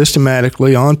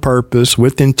systematically on purpose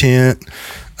with intent,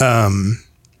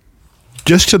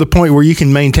 just to the point where you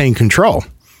can maintain control.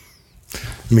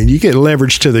 I mean, you get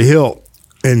leverage to the hilt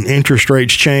and interest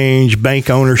rates change, bank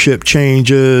ownership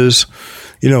changes,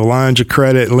 lines of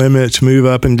credit limits move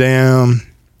up and down.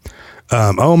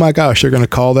 Oh my gosh, they're going to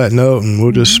call that note and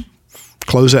we'll just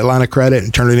close that line of credit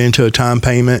and turn it into a time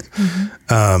payment.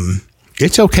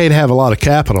 It's okay to have a lot of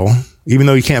capital, even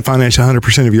though you can't finance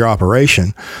 100% of your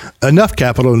operation, enough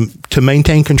capital to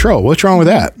maintain control. What's wrong with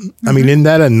that? I mean, isn't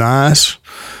that a nice,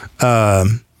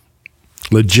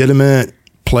 legitimate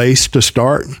place to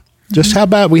start? Just how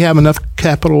about we have enough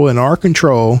capital in our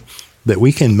control that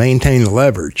we can maintain the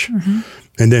leverage?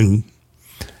 And then,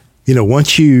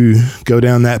 once you go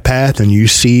down that path and you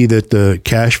see that the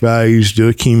cash values do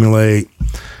accumulate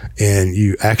and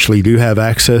you actually do have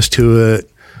access to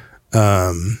it,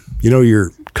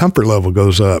 your comfort level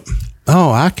goes up.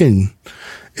 Oh,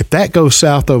 if that goes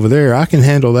south over there, I can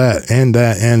handle that and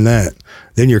that and that.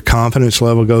 Then your confidence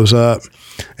level goes up.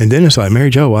 And then it's like, Mary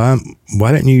Jo, why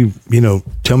didn't you,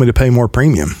 tell me to pay more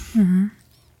premium?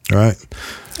 All right.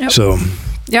 Yep. So.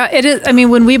 Yeah, it is. I mean,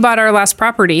 when we bought our last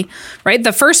property, right,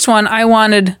 the first one, I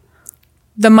wanted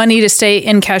the money to stay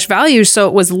in cash value so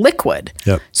it was liquid.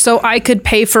 Yep. So I could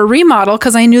pay for remodel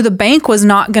because I knew the bank was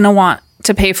not going to want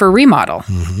to pay for remodel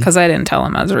because I didn't tell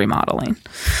them I was remodeling.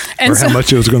 And how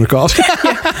much it was going to cost.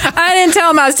 I didn't tell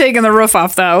them I was taking the roof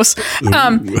off the house.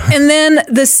 And then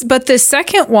the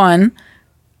second one,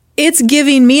 it's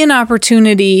giving me an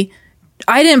opportunity.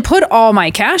 I didn't put all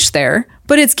my cash there,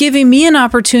 but it's giving me an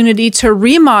opportunity to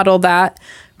remodel that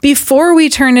before we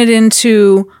turn it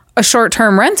into a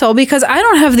short-term rental because I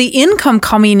don't have the income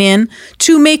coming in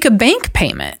to make a bank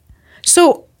payment.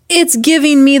 So it's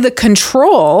giving me the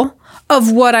control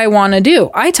of what I want to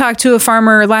do. I talked to a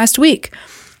farmer last week.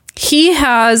 He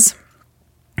was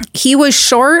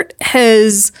short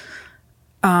his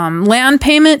land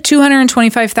payment,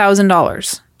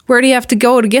 $225,000. Where do you have to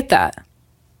go to get that?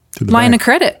 Line of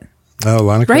credit. Oh,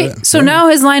 line of credit. Right. So now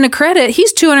his line of credit,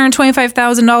 he's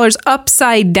 $225,000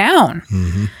 upside down.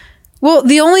 Well,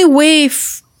 the only way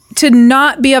to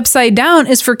not be upside down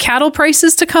is for cattle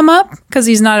prices to come up, because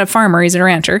he's not a farmer, he's a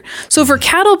rancher. So for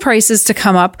cattle prices to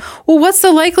come up, well, what's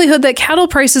the likelihood that cattle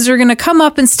prices are going to come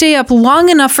up and stay up long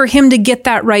enough for him to get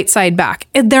that right side back?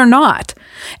 They're not.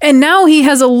 And now he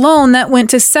has a loan that went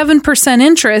to 7%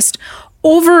 interest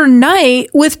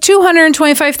overnight with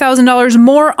 $225,000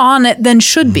 more on it than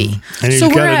should be. And he's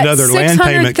got another land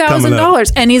payment coming up.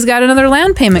 And he's got another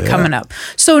land payment coming up.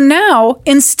 So now,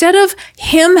 instead of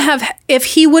him if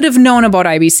he would have known about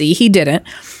IBC, he didn't.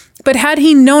 But had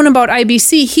he known about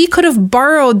IBC, he could have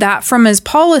borrowed that from his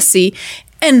policy,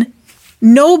 and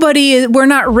we're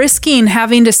not risking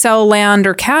having to sell land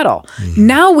or cattle. Mm-hmm.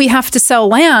 Now we have to sell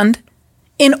land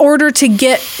in order to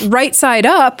get right side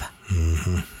up.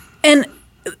 Mm-hmm. And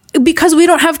because we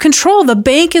don't have control, the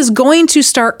bank is going to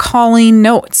start calling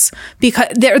notes, because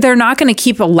they're not going to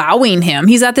keep allowing him.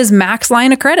 He's at this max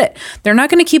line of credit. They're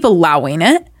not going to keep allowing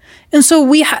it. And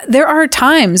so there are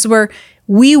times where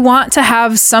we want to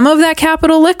have some of that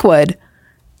capital liquid.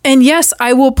 And yes,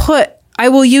 I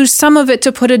will use some of it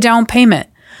to put a down payment.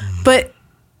 But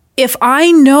if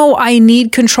I know I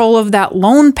need control of that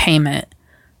loan payment,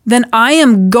 then I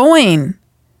am going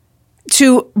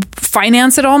to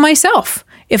finance it all myself.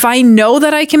 If I know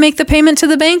that I can make the payment to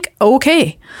the bank,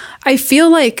 okay. I feel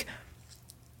like,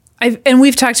 and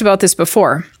we've talked about this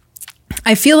before,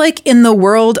 I feel like in the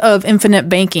world of infinite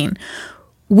banking,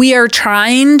 we are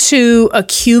trying to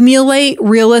accumulate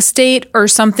real estate or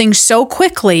something so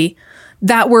quickly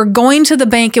that we're going to the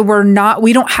bank and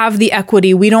we don't have the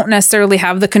equity. We don't necessarily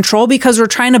have the control, because we're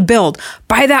trying to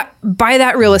buy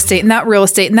that real estate and that real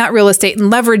estate and that real estate and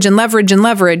leverage and leverage and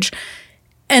leverage.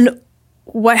 And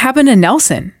what happened to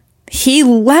Nelson? He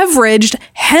leveraged,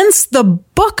 hence the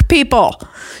book, people.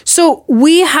 So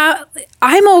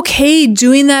I'm okay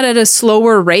doing that at a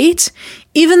slower rate,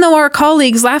 even though our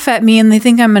colleagues laugh at me and they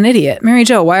think I'm an idiot. Mary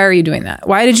Jo, why are you doing that?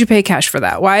 Why did you pay cash for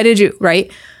that? Why did you,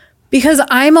 right? Because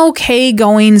I'm okay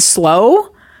going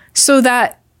slow so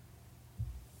that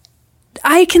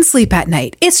I can sleep at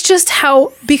night. It's just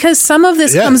because some of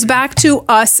this comes back to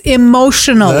us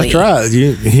emotionally. That's right.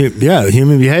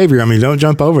 Human behavior. I mean, don't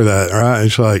jump over that, right?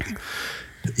 It's like,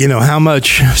 how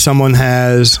much someone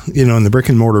has, in the brick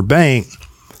and mortar bank,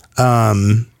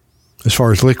 as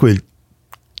far as liquid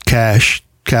cash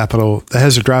capital, that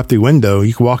has a drive-through window.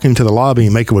 You can walk into the lobby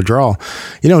and make a withdrawal.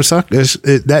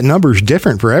 That number is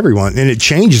different for everyone, and it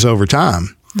changes over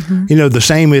time. Mm-hmm. The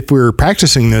same if we're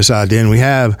practicing this idea and we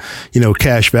have,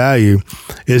 cash value,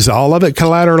 is all of it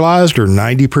collateralized, or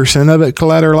 90% of it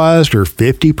collateralized, or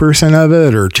 50% of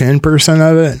it, or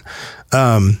 10% of it?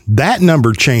 That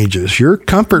number changes. Your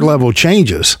comfort level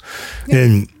changes. Yeah.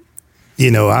 And,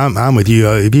 I'm with you.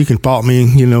 If you can fault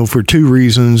me, for two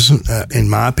reasons, in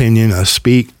my opinion, I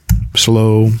speak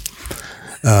slow,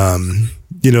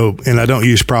 and I don't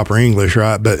use proper English,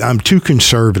 right? But I'm too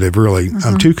conservative, really. Mm-hmm.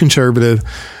 I'm too conservative,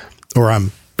 or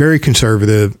I'm very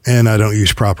conservative, and I don't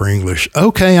use proper English.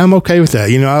 Okay, I'm okay with that.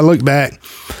 I look back,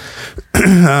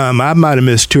 I might have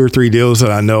missed 2 or 3 deals that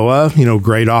I know of,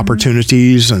 great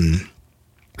opportunities, and,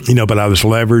 but I was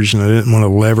leveraged, and I didn't want to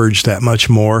leverage that much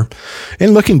more.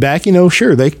 And looking back,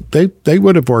 sure, they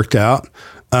would have worked out.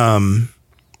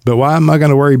 But why am I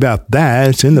going to worry about that?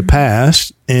 It's in the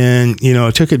past. And, I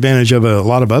took advantage of a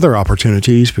lot of other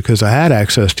opportunities because I had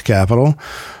access to capital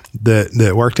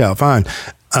that worked out fine.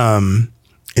 And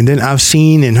then I've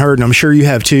seen and heard, and I'm sure you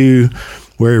have too,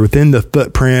 where within the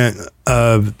footprint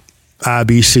of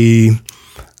IBC,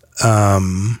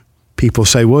 people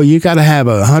say, well, you got to have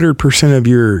 100% of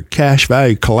your cash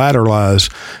value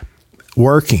collateralized,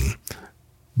 working,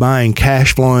 buying,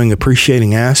 cash flowing,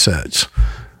 appreciating assets.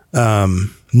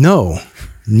 No,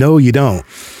 you don't.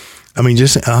 I mean,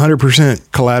 just 100%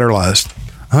 collateralized,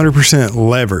 100%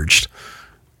 leveraged.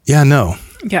 Yeah, no.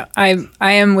 Yeah, I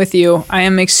am with you. I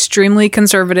am extremely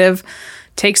conservative.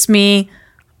 Takes me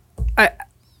a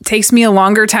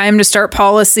longer time to start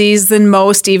policies than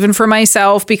most, even for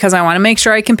myself, because I want to make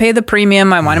sure I can pay the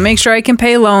premium. I want to make sure I can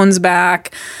pay loans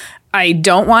back. I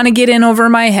don't want to get in over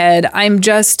my head. I'm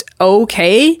just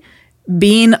okay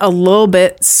being a little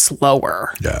bit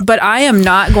slower. Yeah. But I am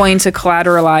not going to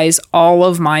collateralize all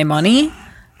of my money.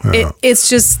 Yeah. It's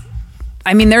just,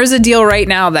 there's a deal right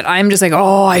now that I'm just like,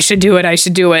 oh, I should do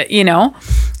it,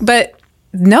 But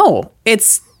no,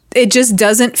 it just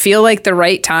doesn't feel like the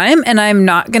right time, and I'm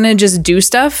not going to just do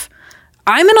stuff.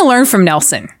 I'm going to learn from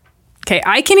Nelson. Okay,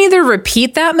 I can either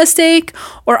repeat that mistake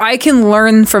or I can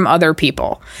learn from other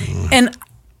people. And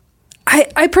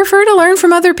I prefer to learn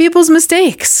from other people's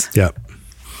mistakes. Yep.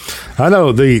 I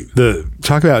know the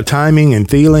talk about timing and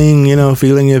feeling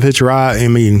if it's right.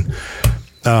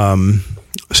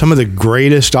 some of the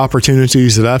greatest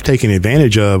opportunities that I've taken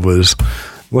advantage of was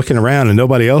looking around and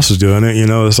nobody else is doing it.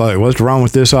 It's like, what's wrong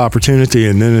with this opportunity?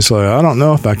 And then it's like, I don't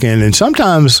know if I can. And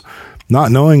sometimes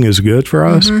not knowing is good for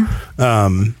us.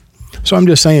 So I'm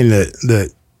just saying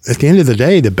that at the end of the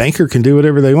day, the banker can do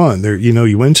whatever they want.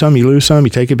 You win some, you lose some, you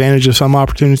take advantage of some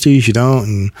opportunities, you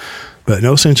don't. But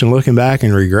no sense in looking back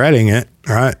and regretting it,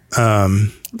 right?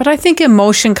 But I think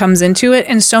emotion comes into it.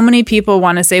 And so many people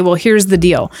want to say, well, here's the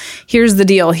deal. Here's the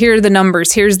deal. Here are the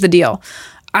numbers. Here's the deal.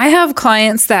 I have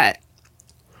clients that,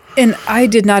 and I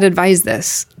did not advise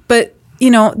this, but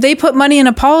they put money in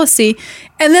a policy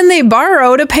and then they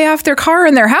borrow to pay off their car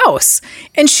and their house.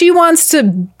 And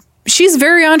she's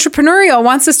very entrepreneurial,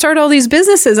 wants to start all these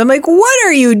businesses. I'm like, what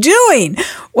are you doing?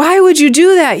 Why would you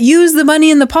do that? Use the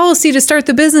money in the policy to start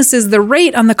the businesses. The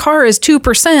rate on the car is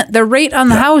 2%. The rate on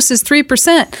the house is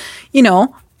 3%.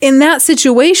 In that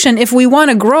situation, if we want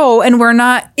to grow and we're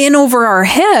not in over our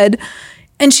head.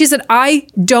 And she said, I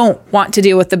don't want to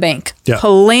deal with the bank. Yeah.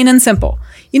 Plain and simple.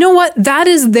 You know what? That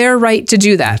is their right to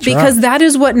do that. That's because right. That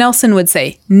is what Nelson would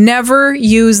say. Never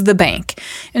use the bank.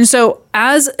 And so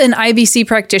as an IBC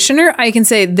practitioner, I can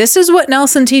say, this is what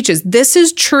Nelson teaches. This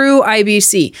is true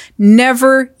IBC.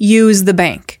 Never use the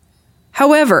bank.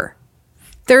 However,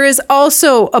 there is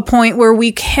also a point where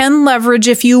we can leverage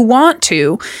if you want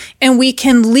to, and we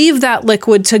can leave that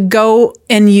liquid to go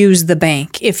and use the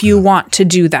bank if you want to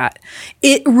do that.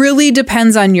 It really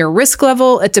depends on your risk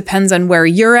level. It depends on where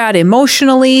you're at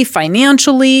emotionally,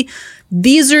 financially.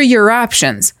 These are your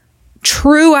options.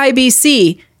 True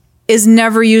IBC is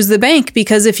never use the bank,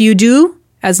 because if you do,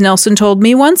 as Nelson told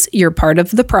me once, you're part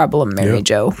of the problem, Mary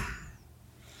Jo.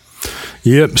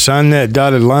 Yep, sign that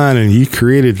dotted line and you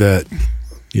created that.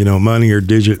 Money or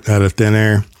digit out of thin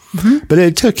air. Mm-hmm. But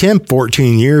it took him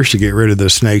 14 years to get rid of the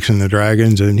snakes and the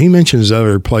dragons. And he mentions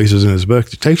other places in his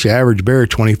book. It takes the average bear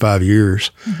 25 years,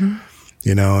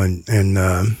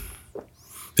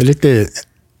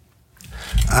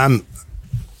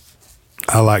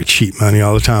 I like cheap money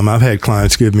all the time. I've had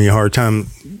clients give me a hard time.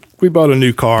 We bought a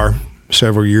new car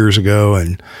several years ago,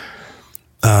 and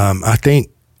I think,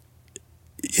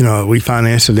 we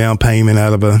financed a down payment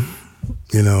out of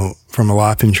from a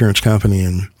life insurance company.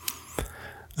 And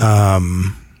I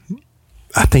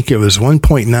think it was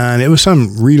 1.9. It was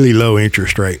some really low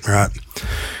interest rate, right?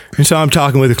 And so I'm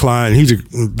talking with a client. He's a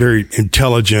very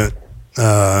intelligent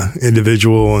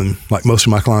individual, and like most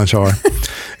of my clients are.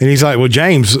 And he's like, well,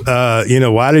 James,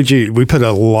 why did we put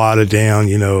a lot of down,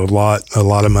 a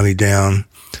lot of money down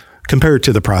compared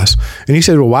to the price. And he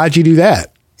said, well, why'd you do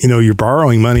that? You're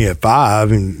borrowing money at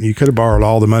 5 and you could have borrowed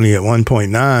all the money at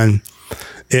 1.9.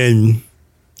 And,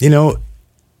 and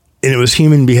it was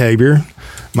human behavior.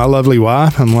 My lovely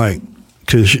wife, I'm like,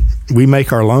 because we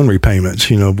make our loan repayments,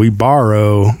 we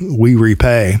borrow, we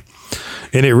repay.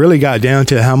 And it really got down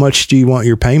to how much do you want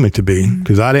your payment to be?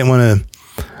 Because I didn't want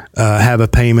to have a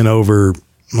payment over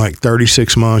like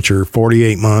 36 months or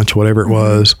 48 months, whatever it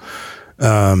was.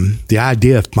 The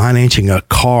idea of financing a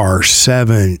car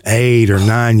 7, 8, or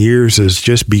 9 years is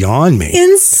just beyond me.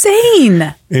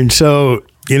 Insane. And so,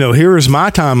 here is my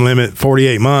time limit,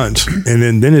 48 months. And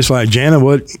then it's like, Jana,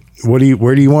 where do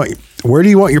you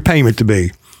want your payment to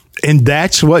be? And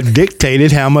that's what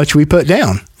dictated how much we put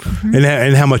down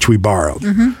and how much we borrowed,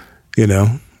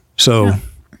 So,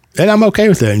 and I'm okay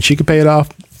with that. And she could pay it off,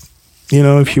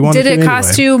 if she wanted to. Did it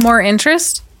cost you more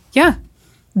interest? Yeah.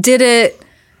 Did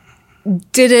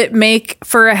it make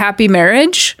for a happy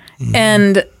marriage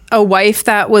and a wife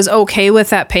that was okay with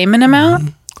that payment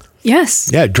amount? Yes.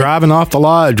 Yeah, driving off the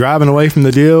lot, driving away from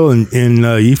the deal, and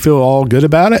you feel all good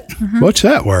about it. What's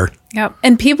that worth? Yep.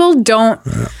 And people don't.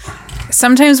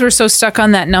 Sometimes we're so stuck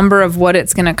on that number of what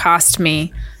it's going to cost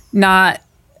me, not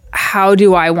how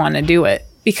do I want to do it.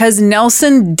 Because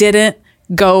Nelson didn't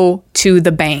go to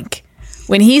the bank.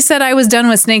 When he said I was done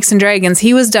with snakes and dragons,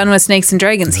 he was done with snakes and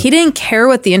dragons. He didn't care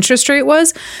what the interest rate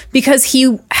was because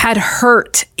he had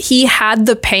hurt. He had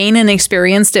the pain and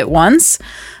experienced it once.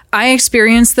 I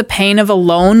experienced the pain of a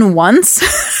loan once.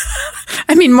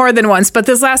 I mean, more than once, but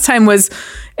this last time was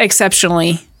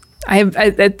exceptionally.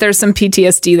 There's some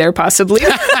PTSD there, possibly.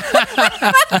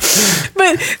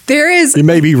 But there is. You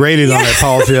may be rated on that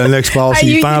policy, the next policy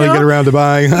you finally get around to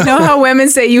buying. You know how women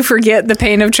say you forget the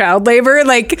pain of child labor?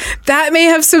 Like, that may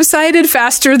have subsided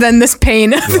faster than this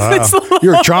pain. Wow.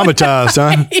 You're traumatized,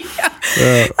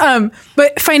 huh?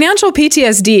 But financial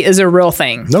PTSD is a real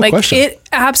thing. No question. It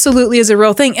absolutely is a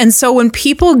real thing. And so when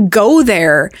people go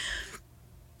there,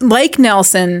 like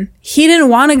Nelson, he didn't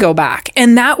want to go back.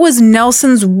 And that was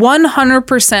Nelson's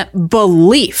 100%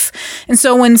 belief. And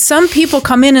so when some people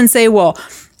come in and say, well,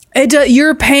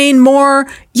 You're paying more.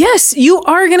 Yes, you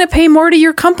are going to pay more to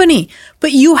your company,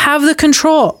 but you have the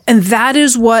control. And that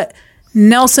is what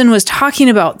Nelson was talking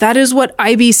about. That is what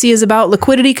IBC is about,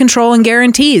 liquidity control and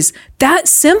guarantees.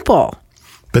 That's simple.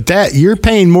 But that you're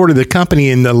paying more to the company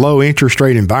in the low interest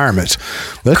rate environments.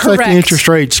 Let's let the interest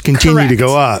rates continue to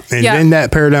go up. And then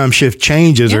that paradigm shift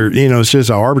changes or, it's just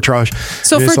an arbitrage.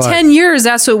 So for 10 years,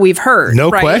 that's what we've heard.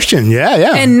 No question.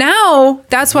 Yeah. And now,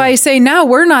 that's why I say now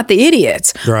we're not the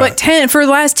idiots. Right. But for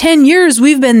the last 10 years,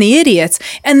 we've been the idiots.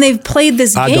 And they've played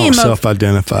this game I don't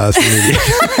self-identify as an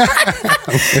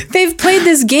idiot. They've played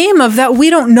this game of that we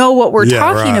don't know what we're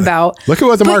talking about. Look at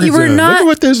what the market's doing. Look at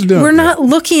what this is doing. We're not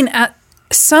looking at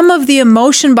some of the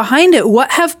emotion behind it.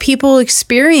 What have people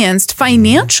experienced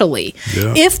financially?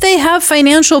 Yeah. If they have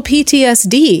financial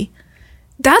PTSD,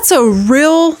 that's a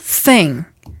real thing.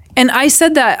 And I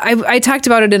said that, I talked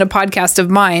about it in a podcast of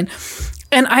mine,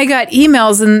 and I got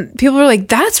emails and people were like,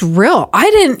 that's real. I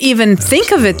didn't even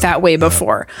think of it that way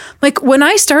before. Like when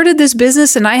I started this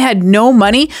business and I had no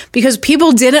money because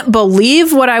people didn't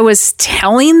believe what I was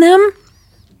telling them,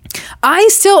 I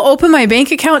still open my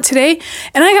bank account today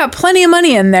and I got plenty of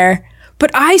money in there, but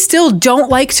I still don't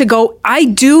like to I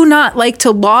do not like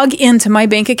to log into my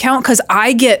bank account because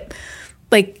I get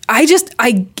like, I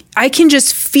can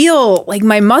just feel like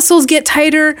my muscles get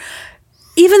tighter,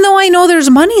 even though I know there's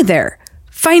money there.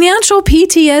 Financial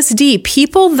PTSD,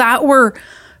 people that were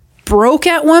broke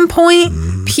at one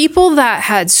point, people that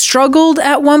had struggled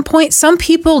at one point, some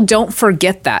people don't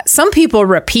forget that. Some people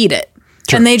repeat it.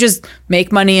 Sure. And they just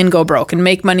make money and go broke and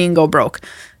make money and go broke.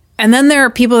 And then there are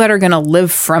people that are going to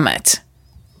live from it.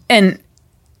 And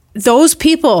those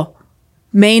people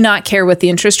may not care what the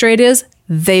interest rate is.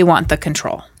 They want the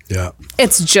control. Yeah.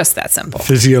 It's just that simple.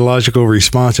 Physiological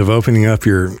response of opening up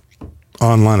your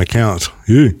online accounts.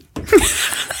 You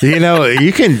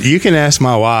can ask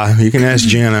my wife. You can ask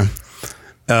Jenna,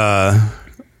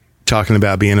 talking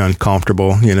about being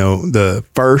uncomfortable. The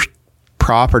first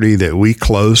property that we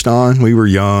closed on, we were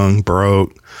young,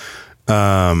 broke,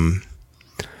 and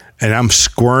I'm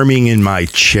squirming in my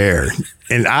chair,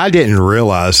 and I didn't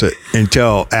realize it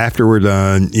until after we're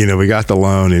done. We got the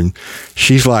loan, and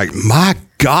she's like, my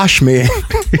gosh, man,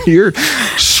 you're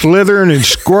slithering and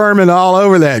squirming all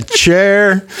over that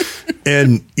chair.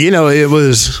 And it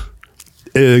was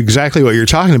exactly what you're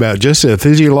talking about, just a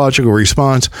physiological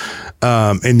response.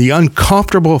 And the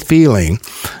uncomfortable feeling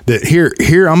that here,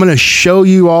 I'm going to show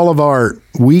you all of our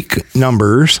weak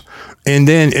numbers. And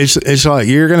then it's like,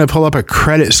 you're going to pull up a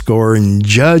credit score and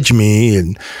judge me.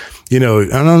 And, I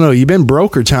don't know, you've been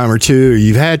broke a time or two, or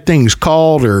you've had things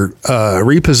called or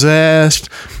repossessed,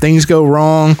 things go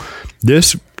wrong.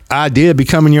 This idea of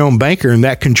becoming your own banker and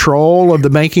that control of the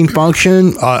banking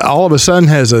function, all of a sudden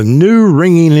has a new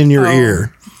ringing in your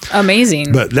ear.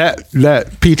 Amazing. But that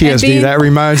PTSD, that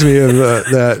reminds me of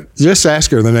that. Just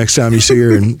ask her the next time you see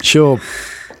her, and she'll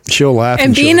laugh.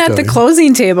 And being at the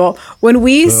closing table when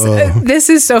this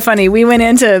is so funny. We went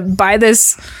in to buy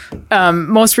this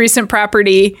most recent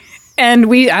property, and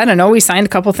we signed a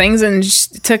couple things, and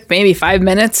it took maybe 5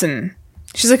 minutes, and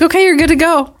she's like, "Okay, you're good to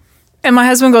go." And my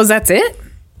husband goes, "That's it?"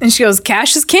 And she goes,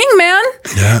 "Cash is king, man."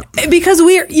 Yeah. Because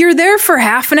you're there for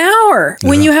half an hour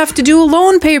when you have to do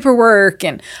loan paperwork.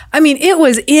 And it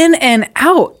was in and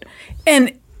out.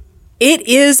 And it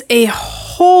is a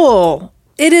whole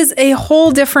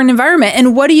different environment.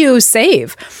 And what do you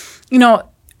save?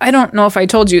 I don't know if I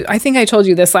told you, I think I told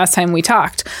you this last time we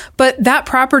talked, but that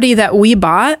property that we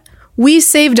bought, we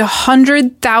saved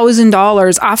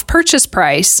 $100,000 off purchase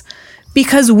price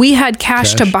because we had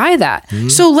cash to buy that. Mm-hmm.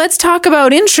 So let's talk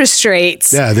about interest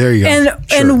rates. Yeah, there you go.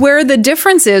 And where the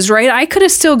difference is, right? I could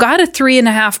have still got a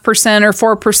 3.5% or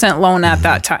 4% loan at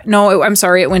that time. No, I'm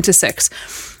sorry, it went to 6%.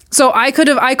 So I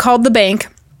called the bank.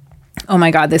 Oh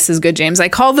my God, this is good, James. I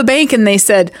called the bank and they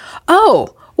said,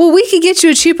 "Oh, well, we could get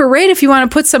you a cheaper rate if you want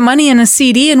to put some money in a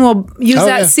CD and we'll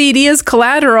use CD as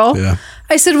collateral." Yeah.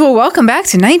 I said, "Well, welcome back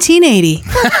to 1980.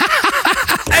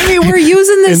 We're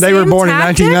using this. And they were born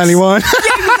tactics. In 1991.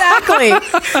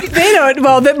 Exactly. They don't.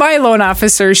 Well, my loan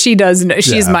officer, she does know.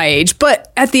 She's my age.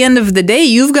 But at the end of the day,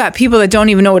 you've got people that don't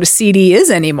even know what a CD is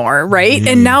anymore, right? Mm-hmm.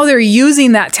 And now they're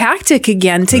using that tactic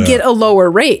again to get a lower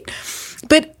rate.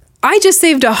 But I just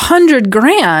saved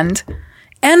 $100,000.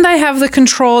 And I have the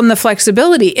control and the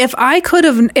flexibility. If I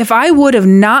would have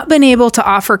not been able to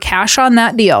offer cash on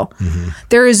that deal,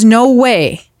 there is no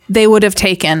way they would have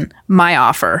taken my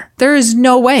offer. There is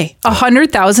no way.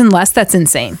 100,000 less. That's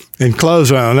insane. And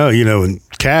close, I don't know. In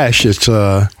cash, it's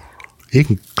you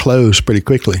can close pretty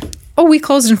quickly. Oh, we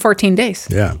closed in 14 days.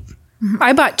 Yeah.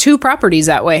 I bought 2 properties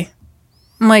that way.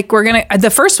 I'm like,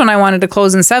 the first one I wanted to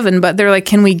close in 7, but they're like,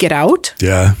 can we get out?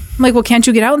 Yeah. I'm like, well, can't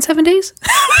you get out in 7 days?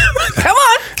 Come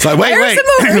on. It's like, wait.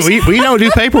 we don't do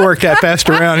paperwork that fast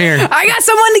around here. I got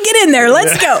someone to get in there.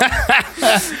 Let's go.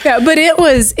 Yeah, but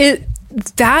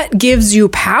that gives you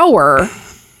power.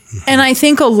 And I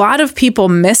think a lot of people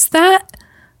miss that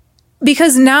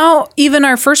because now even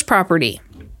our first property,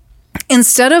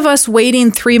 instead of us waiting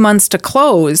 3 months to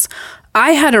close,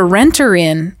 I had a renter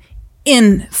in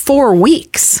 4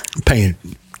 weeks. Paying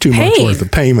 2 months worth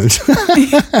of payments.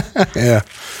 Yeah.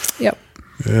 Yep.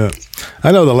 Yeah.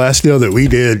 I know the last deal that we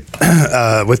did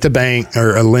with the bank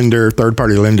or a lender,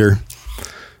 third-party lender,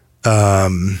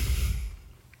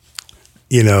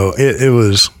 it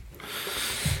was,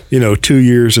 2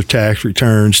 years of tax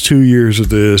returns, 2 years of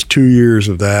this, 2 years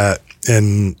of that.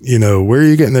 And, where are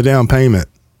you getting the down payment?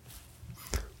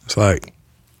 It's like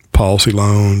policy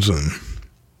loans. And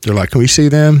they're like, can we see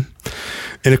them?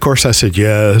 And of course I said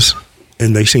yes.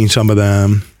 And they seen some of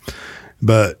them.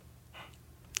 But,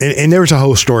 and there was a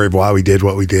whole story of why we did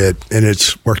what we did. And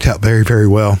it's worked out very, very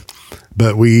well.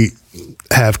 But we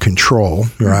have control,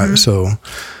 right? Mm-hmm. So,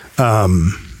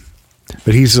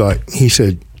 but he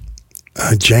said,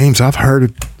 James, I've heard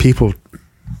of people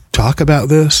talk about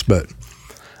this, but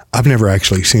I've never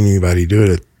actually seen anybody do it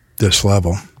at this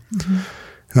level. Mm-hmm.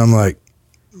 And I'm like,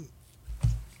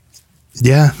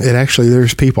 yeah,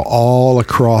 there's people all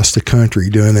across the country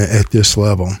doing it at this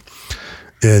level.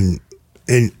 And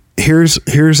here's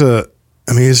an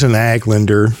ag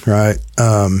lender, right?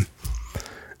 And,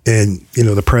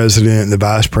 the president and the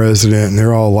vice president, and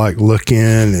they're all like looking,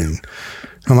 and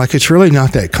I'm like, it's really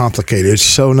not that complicated. It's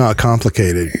so not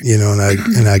complicated,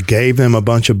 and I gave them a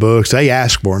bunch of books. They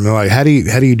asked for them. They're like, how do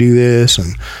you do this?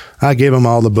 And I give them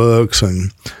all the books,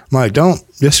 and I'm like, don't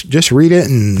just read it.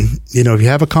 And, if you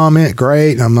have a comment,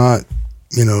 great. And I'm not,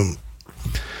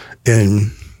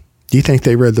 and do you think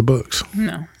they read the books?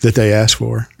 No. That they asked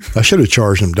for? I should have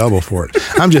charged them double for it.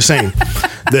 I'm just saying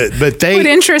but they put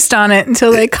interest on it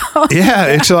until they call. Yeah.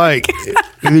 It's like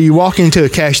you walk into a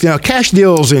cash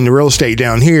deals in the real estate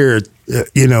down here,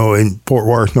 in Fort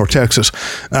Worth, North Texas,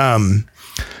 $200,000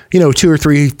 or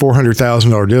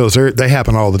 $400,000 deals. They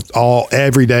happen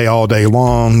every day, all day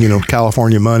long,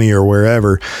 California money or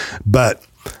wherever. But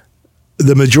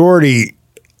the majority,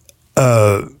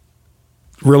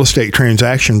 real estate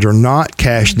transactions are not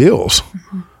cash deals.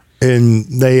 Mm-hmm. And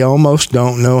they almost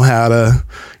don't know how to,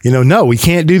 no, we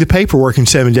can't do the paperwork in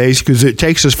 7 days because it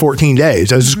takes us 14 days.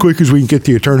 That's as quick as we can get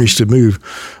the attorneys to move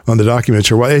on the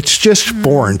documents or what. It's just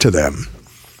foreign to them.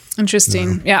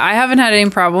 Interesting. Yeah, I haven't had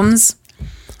any problems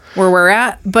where we're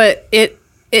at, but it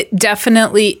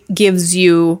definitely gives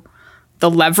you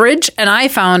the leverage. And I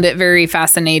found it very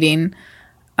fascinating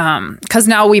because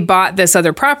now we bought this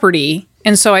other property.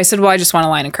 And so I said, well, I just want a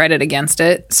line of credit against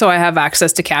it. So I have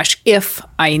access to cash if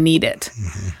I need it.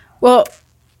 Mm-hmm. Well,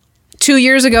 2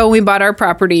 years ago, we bought our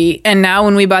property. And now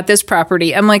when we bought this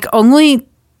property, I'm like, you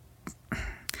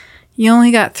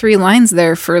only got 3 lines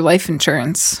there for life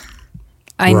insurance.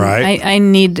 I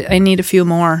need a few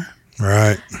more.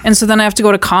 Right. And so then I have to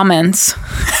go to comments.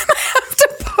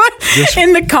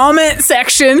 In the comment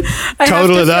section, I have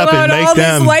to fill out all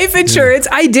this life insurance.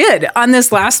 Yeah. I did on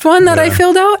this last one that I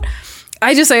filled out.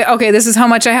 I just say, okay, this is how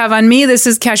much I have on me. This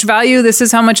is cash value. This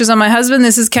is how much is on my husband.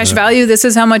 This is cash value. This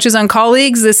is how much is on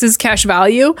colleagues. This is cash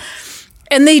value.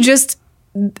 And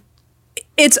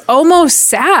it's almost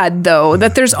sad though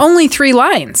that there's only 3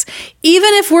 lines. Even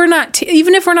if we're not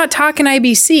talking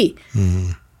IBC,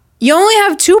 you only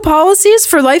have 2 policies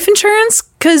for life insurance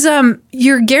because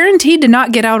you're guaranteed to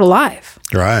not get out alive.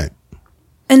 Right.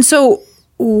 And so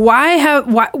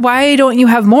why don't you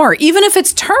have more, even if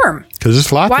it's term? Because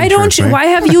it's life insurance. Why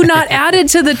have you not added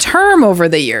to the term over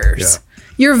the years? Yeah.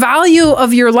 Your value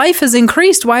of your life has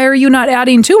increased. Why are you not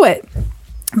adding to it?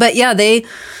 But yeah, they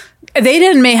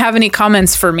didn't have any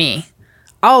comments for me.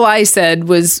 All I said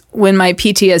was when my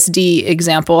PTSD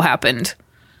example happened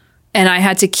and I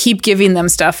had to keep giving them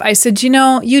stuff, I said,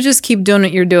 you just keep doing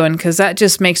what you're doing because that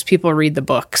just makes people read the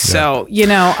book. Yeah. So,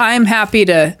 I'm happy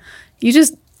you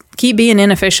just keep being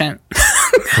inefficient.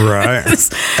 Right.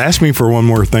 Ask me for one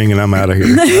more thing and I'm out of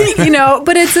here.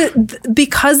 But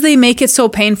because they make it so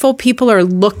painful, people are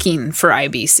looking for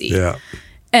IBC. Yeah.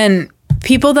 And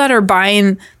people that are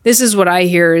buying, this is what I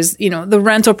hear is, the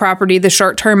rental property, the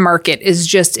short-term market is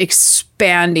just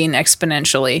expanding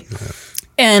exponentially. Yeah.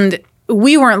 And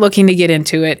we weren't looking to get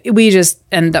into it. We just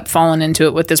ended up falling into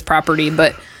it with this property.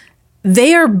 But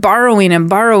they are borrowing and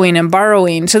borrowing and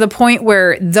borrowing to the point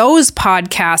where those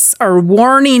podcasts are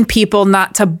warning people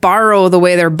not to borrow the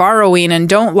way they're borrowing and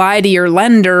don't lie to your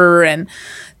lender. And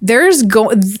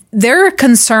they're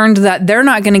concerned that they're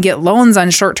not going to get loans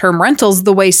on short-term rentals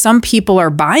the way some people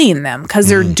are buying them because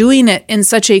they're doing it in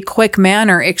such a quick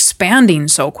manner, expanding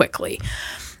so quickly.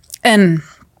 And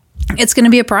it's going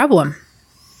to be a problem.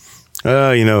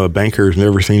 A banker's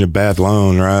never seen a bad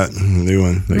loan, right?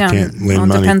 They can't lend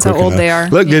money. Depends how old they are.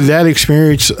 Look, did that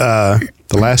experience, the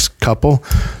last couple,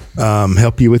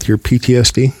 help you with your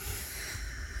PTSD?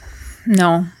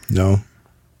 No.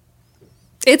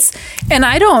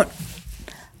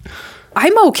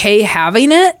 I'm okay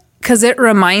having it because it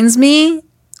reminds me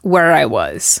where I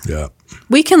was. Yeah.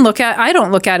 I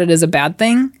don't look at it as a bad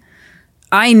thing.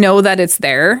 I know that it's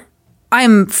there.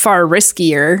 I'm far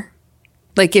riskier.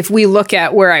 Like if we look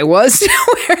at where I was to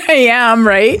where I am,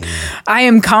 right? I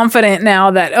am confident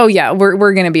now that,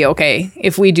 we're going to be okay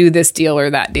if we do this deal or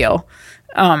that deal.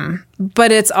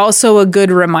 But it's also a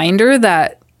good reminder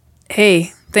that,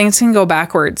 hey, things can go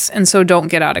backwards. And so don't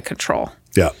get out of control.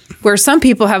 Yeah. Where some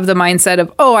people have the mindset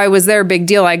of, I was there, big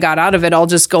deal. I got out of it. I'll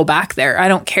just go back there. I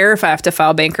don't care if I have to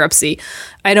file bankruptcy.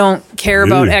 I don't care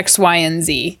about X, Y, and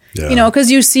Z. Yeah.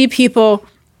 Because you see people,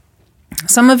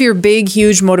 some of your big,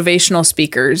 huge motivational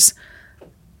speakers,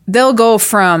 they'll go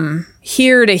from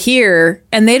here to here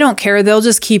and they don't care. They'll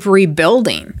just keep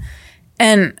rebuilding.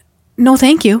 And no,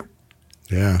 thank you.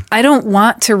 Yeah. I don't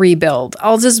want to rebuild.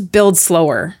 I'll just build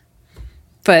slower.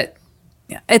 But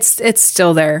it's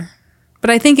still there. But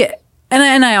I think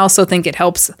and I also think it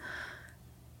helps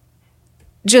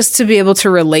just to be able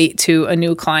to relate to a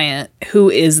new client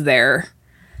who is there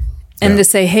and to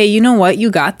say, hey, you know what? You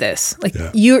got this. Like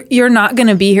you're not going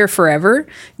to be here forever.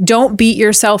 Don't beat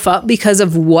yourself up because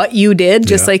of what you did.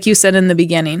 Just like you said in the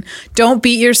beginning, don't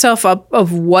beat yourself up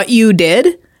of what you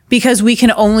did because we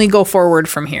can only go forward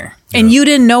from here. And you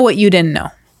didn't know what you didn't know.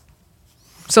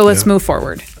 So let's move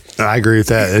forward. I agree with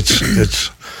that. It's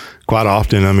quite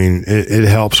often, it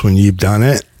helps when you've done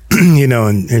it, and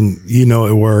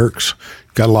it works.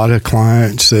 Got a lot of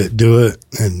clients that do it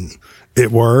and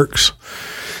it works.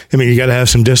 You got to have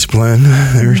some discipline.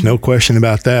 There's no question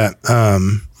about that.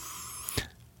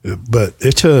 But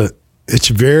it's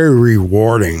very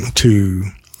rewarding to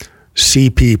see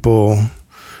people,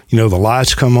 the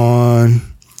lights come on,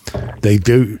 they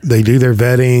do their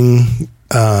vetting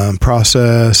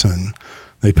process and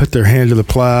they put their hand to the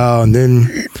plow and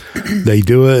then they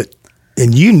do it.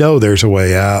 And there's a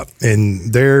way out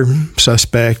and they're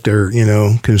suspect or,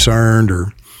 concerned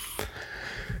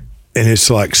and it's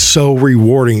like so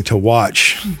rewarding to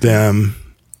watch them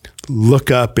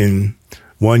look up in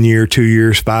 1 year, 2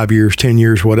 years, 5 years, 10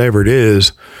 years, whatever it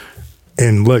is,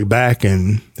 and look back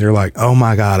and they're like, oh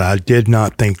my God, I did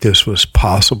not think this was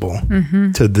possible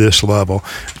to this level.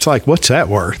 It's like, what's that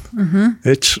worth?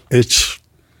 It's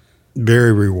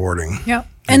very rewarding. Yeah.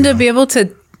 And to be able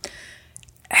to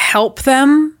help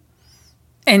them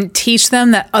and teach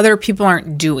them that other people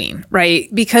aren't doing,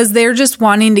 right? Because they're just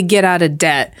wanting to get out of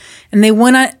debt and they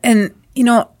want to, and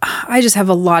I just have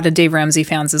a lot of Dave Ramsey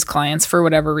fans as clients for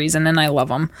whatever reason. And I love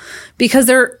them because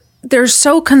they're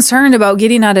so concerned about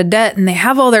getting out of debt and they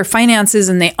have all their finances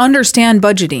and they understand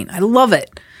budgeting. I love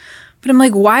it. But I'm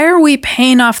like, why are we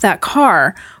paying off that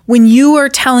car when you are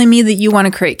telling me that you want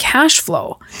to create cash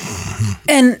flow?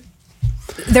 And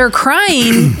they're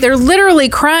crying. They're literally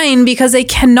crying because they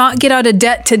cannot get out of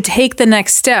debt to take the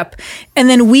next step. And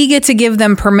then we get to give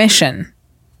them permission.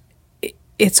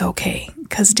 It's okay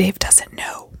because Dave doesn't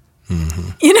know.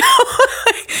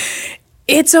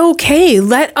 It's okay.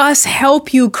 Let us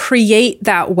help you create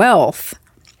that wealth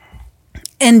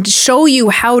and show you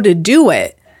how to do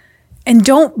it. And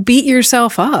don't beat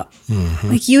yourself up.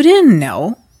 Like you didn't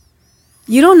know.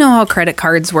 You don't know how credit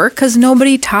cards work because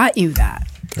nobody taught you that.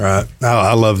 Right.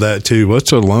 I love that too.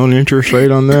 What's a loan interest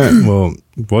rate on that? Well,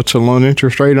 what's a loan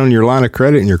interest rate on your line of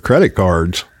credit and your credit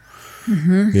cards?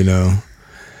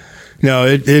 No,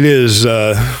 it is,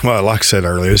 like I said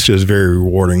earlier, it's just very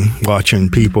rewarding watching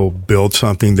people build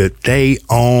something that they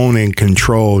own and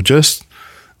control. Just,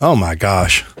 oh my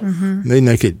gosh. They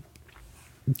make it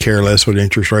careless what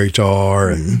interest rates are.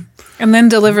 And then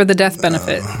deliver the death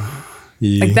benefit.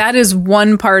 Like that is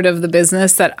one part of the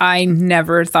business that I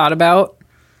never thought about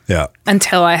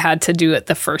until I had to do it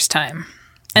the first time.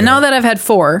 And now that I've had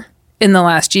 4 in the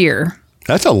last year.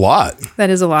 That's a lot. That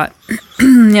is a lot.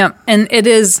 Yeah. And it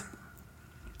is,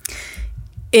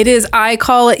 I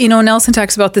call it, Nelson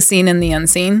talks about the seen and the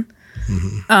unseen.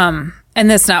 And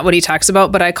that's not what he talks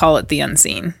about, but I call it the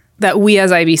unseen that we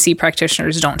as IBC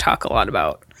practitioners don't talk a lot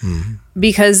about.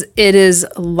 because it is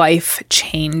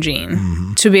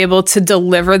life-changing to be able to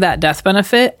deliver that death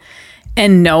benefit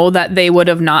and know that they would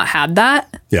have not had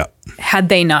that had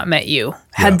they not met you,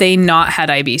 had they not had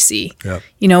IBC.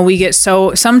 You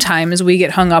know, sometimes we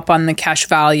get hung up on the cash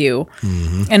value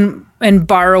and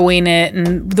borrowing it,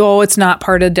 and though it's not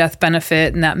part of death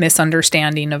benefit and that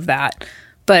misunderstanding of that.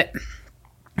 But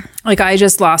like, I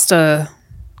just lost a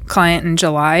client in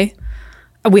July.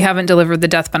 We haven't delivered the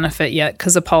death benefit yet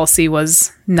because the policy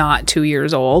was not 2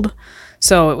 years old.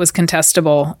 So it was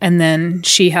contestable. And then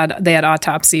they had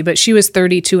autopsy, but she was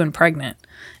 32 and pregnant.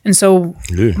 And so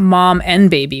mom and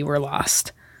baby were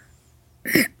lost.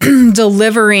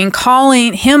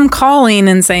 Calling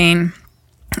and saying,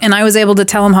 and I was able to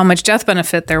tell him how much death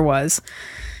benefit there was.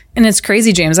 And it's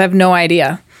crazy, James. I have no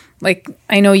idea. Like,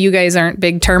 I know you guys aren't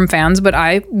big term fans, but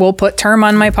I will put term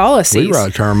on my policies. We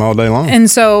ride term all day long. And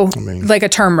so, like a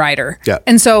term rider. Yeah.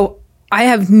 And so I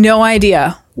have no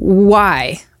idea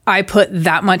why I put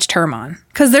that much term on.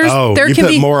 Because there you can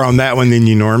put be more on that one than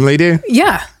you normally do?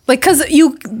 Yeah. Like, because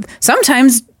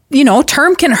sometimes,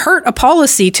 term can hurt a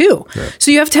policy too. Right. So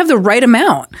you have to have the right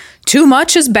amount. Too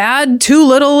much is bad. Too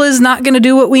little is not going to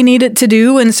do what we need it to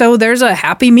do. And so there's a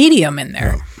happy medium in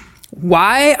there. Yeah.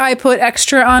 Why I put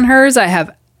extra on hers, I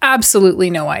have absolutely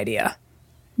no idea.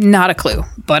 Not a clue,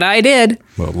 but I did.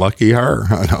 Well, lucky her.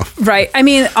 I know. Right. I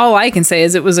mean, all I can say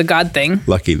is it was a God thing.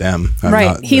 Lucky them.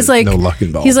 Right. No luck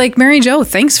involved. He's like, Mary Jo,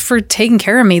 thanks for taking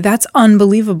care of me. That's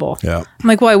unbelievable. Yeah. I'm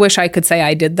like, well, I wish I could say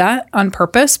I did that on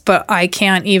purpose, but I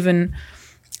can't even.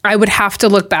 I would have to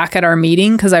look back at our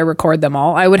meeting because I record them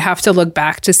all. I would have to look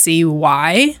back to see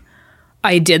why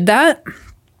I did that.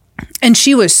 And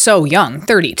she was so young,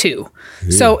 32. Yeah.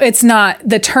 So it's not,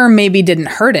 the term maybe didn't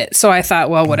hurt it. So I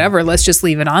thought, well, whatever, let's just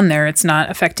leave it on there. It's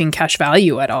not affecting cash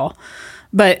value at all.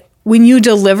 But when you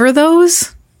deliver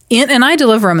those, and I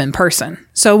deliver them in person.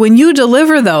 So when you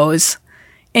deliver those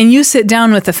and you sit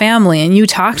down with the family and you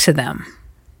talk to them,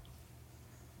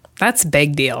 that's a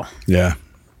big deal. Yeah.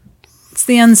 It's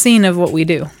the unseen of what we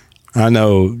do. I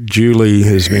know Julie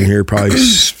has been here probably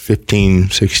 15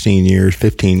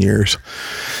 years.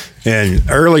 And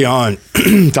early on,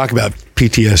 talk about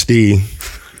PTSD,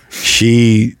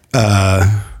 she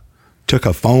took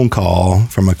a phone call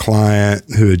from a client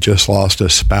who had just lost a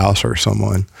spouse or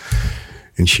someone.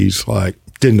 And she's like,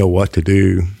 didn't know what to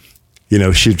do.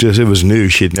 It was new.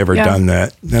 She'd never done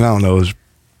that. And I don't know, it was,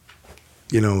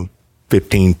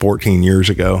 15, 14 years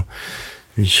ago.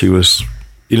 And she was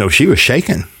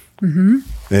shaken. Mm-hmm.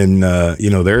 And,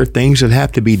 there are things that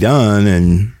have to be done.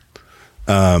 And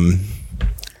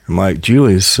I'm like,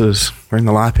 Julie, we're in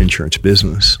the life insurance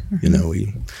business,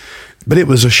 mm-hmm. But it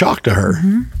was a shock to her,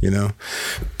 mm-hmm.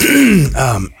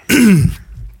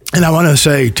 And I want to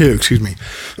say too, excuse me,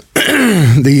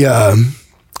 the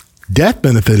death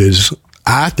benefit is,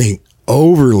 I think,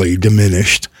 overly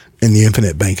diminished in the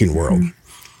infinite banking world.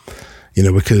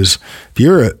 Mm-hmm. Because if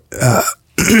you're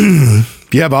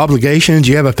if you have obligations,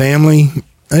 you have a family,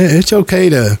 it's okay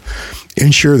to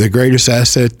insure the greatest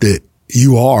asset that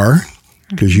you are,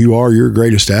 because you are your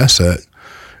greatest asset.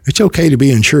 It's okay to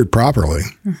be insured properly.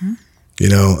 Mm-hmm.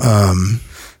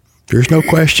 There's no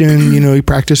question, you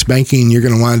practice banking, you're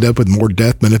going to wind up with more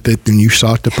death benefit than you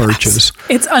sought to purchase.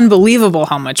 It's unbelievable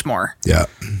how much more. Yeah.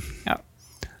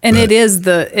 And it is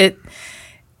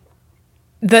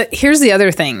here's the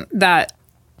other thing that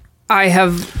I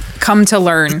have come to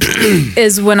learn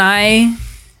is when I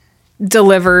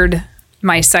delivered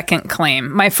my second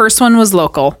claim. My first one was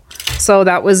local, so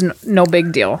that was no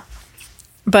big deal.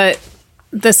 But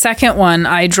the second one,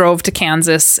 I drove to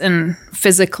Kansas and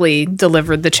physically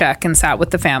delivered the check and sat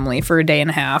with the family for a day and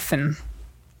a half. And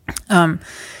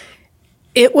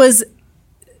it's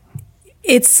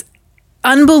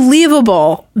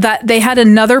unbelievable that they had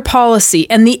another policy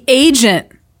and the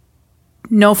agent,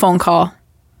 no phone call.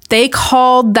 They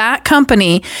called that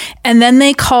company and then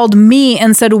they called me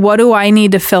and said, what do I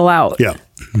need to fill out? Yeah.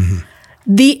 Mm-hmm.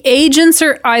 The agents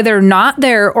are either not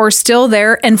there or still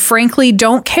there and frankly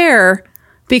don't care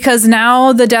because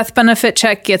now the death benefit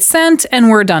check gets sent and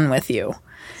we're done with you.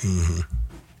 Mm-hmm.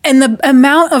 And the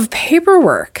amount of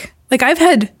paperwork, like I've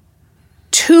had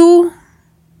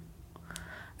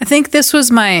I think this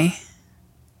was my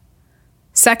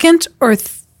second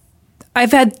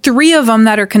I've had 3 of them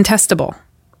that are contestable,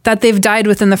 that they've died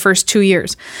within the first 2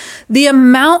 years. The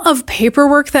amount of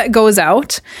paperwork that goes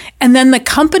out, and then the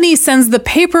company sends the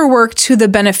paperwork to the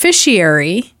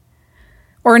beneficiary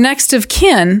or next of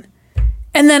kin,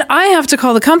 and then I have to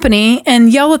call the company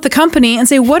and yell at the company and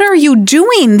say, what are you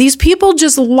doing? These people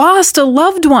just lost a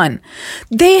loved one.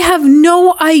 They have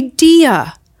no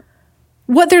idea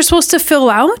what they're supposed to fill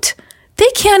out, they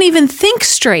can't even think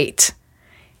straight.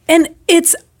 And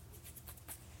it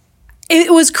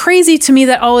was crazy to me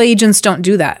that all agents don't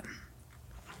do that.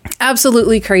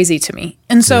 Absolutely crazy to me.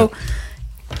 And so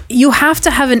you have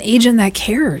to have an agent that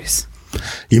cares.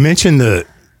 You mentioned the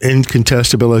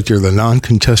incontestability or the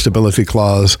non-contestability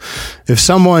clause. If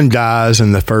someone dies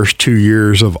in the first 2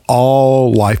 years of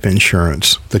all life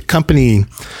insurance, the company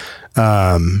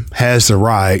has the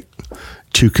right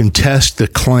to contest the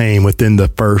claim within the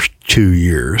first 2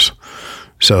 years.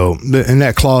 So, and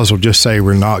that clause will just say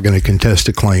we're not going to contest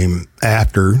a claim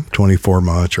after 24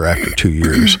 months or after 2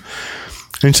 years.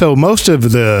 And so most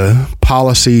of the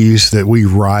policies that we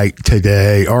write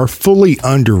today are fully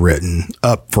underwritten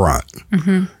up front,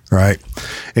 right?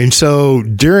 And so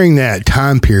during that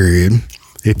time period,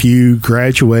 if you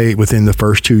graduate within the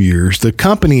first 2 years, the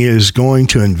company is going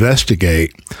to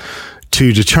investigate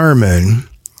to determine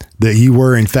that you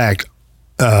were, in fact,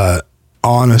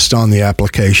 honest on the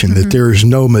application, that there is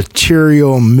no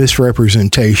material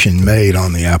misrepresentation made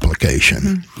on the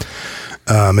application.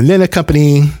 And then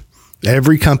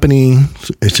every company,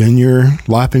 it's in your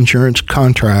life insurance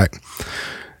contract,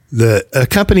 a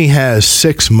company has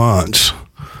 6 months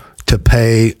to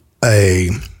pay a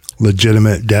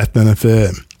legitimate death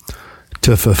benefit,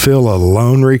 to fulfill a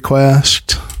loan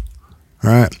request,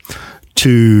 right?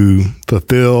 To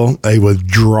fulfill a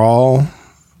withdrawal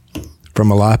from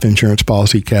a life insurance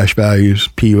policy, cash values,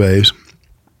 PUAs.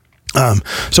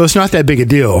 So it's not that big a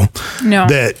deal. No.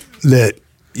 That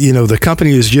the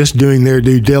company is just doing their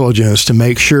due diligence to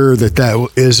make sure that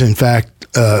is in fact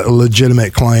a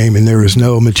legitimate claim and there is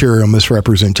no material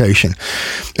misrepresentation.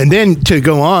 And then to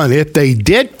go on, if they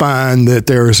did find that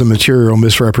there is a material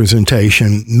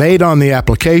misrepresentation made on the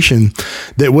application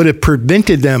that would have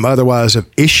prevented them otherwise of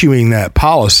issuing that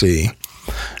policy,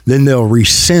 then they'll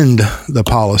rescind the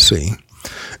policy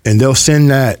and they'll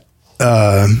send that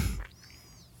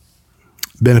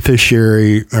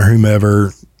beneficiary or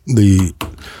whomever the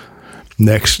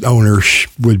next owner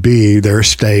would be, their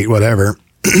estate, whatever.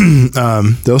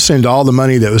 They'll send all the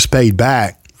money that was paid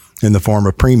back in the form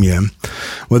of premium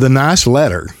with a nice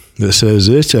letter that says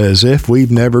it's as if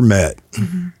we've never met.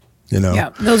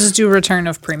 Yeah, they'll just do return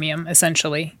of premium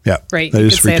essentially. Yeah, right. They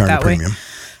just return premium.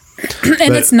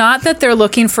 And it's not that they're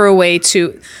looking for a way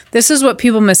to. This is what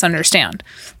people misunderstand.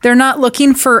 They're not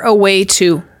looking for a way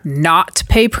to not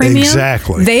pay premium.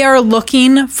 Exactly. They are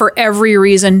looking for every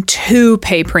reason to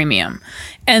pay premium.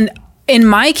 And in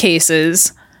my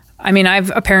cases, I mean,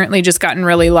 I've apparently just gotten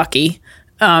really lucky,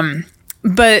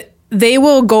 but they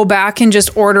will go back and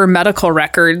just order medical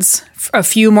records, a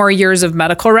few more years of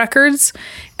medical records,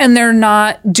 and they're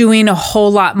not doing a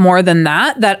whole lot more than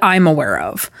that I'm aware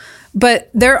of. But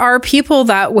there are people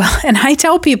that will, and I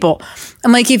tell people,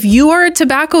 I'm like, if you are a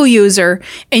tobacco user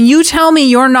and you tell me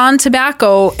you're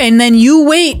non-tobacco and then you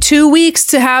wait 2 weeks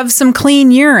to have some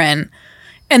clean urine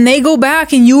and they go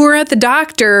back and you were at the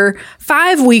doctor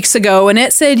 5 weeks ago and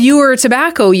it said you were a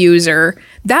tobacco user,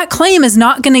 that claim is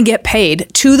not going to get paid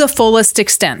to the fullest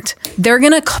extent. They're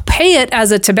going to pay it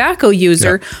as a tobacco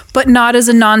user, but not as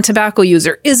a non-tobacco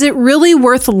user. Is it really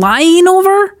worth lying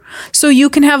over so you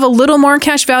can have a little more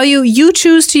cash value? You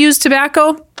choose to use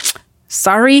tobacco?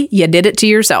 Sorry, you did it to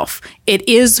yourself. It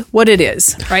is what it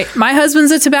is, right? My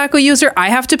husband's a tobacco user. I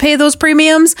have to pay those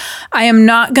premiums. I am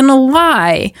not going to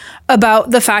lie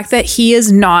about the fact that he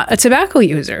is not a tobacco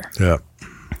user. Yeah.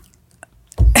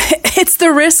 It's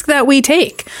the risk that we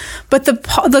take. But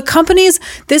the companies,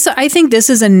 I think this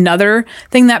is another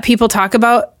thing that people talk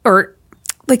about, or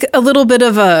like a little bit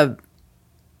of a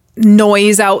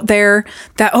noise out there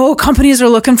that, companies are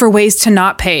looking for ways to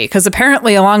not pay because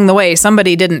apparently along the way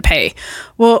somebody didn't pay.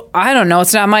 Well, I don't know.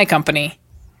 It's not my company.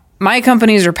 My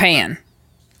companies are paying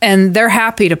and they're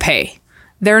happy to pay.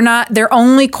 They're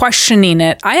only questioning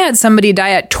it. I had somebody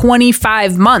die at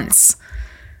 25 months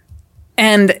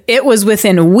and it was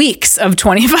within weeks of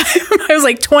 25. I was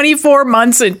like 24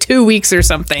 months and 2 weeks or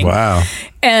something. Wow.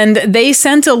 And they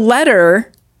sent a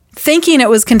letter thinking it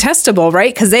was contestable,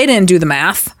 right? Because they didn't do the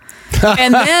math.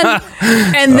 And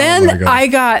then I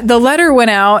got, the letter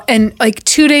went out and like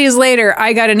 2 days later,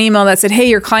 I got an email that said, hey,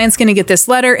 your client's going to get this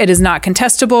letter. It is not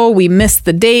contestable. We missed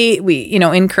the date. We,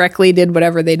 incorrectly did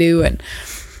whatever they do. And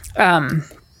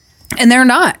they're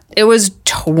not. It was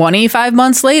 25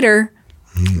 months later.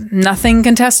 Nothing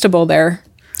contestable there.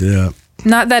 Yeah.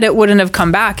 Not that it wouldn't have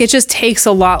come back. It just takes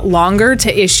a lot longer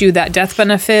to issue that death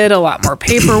benefit, a lot more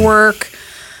paperwork.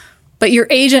 But your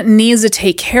agent needs to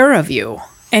take care of you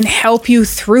and help you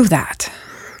through that.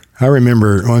 I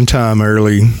remember one time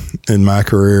early in my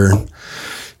career,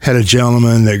 had a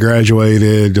gentleman that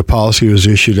graduated. The policy was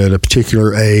issued at a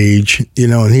particular age,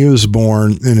 and he was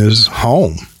born in his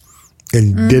home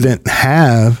and didn't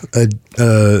have a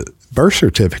birth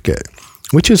certificate,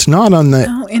 which is not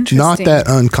that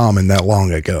uncommon that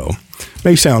long ago.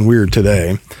 May sound weird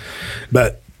today,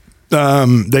 but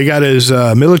they got his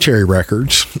military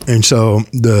records, and so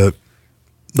the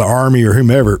Army or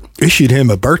whomever issued him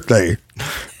a birthday.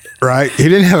 Right. He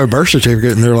didn't have a birth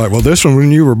certificate, and they're like, well, this one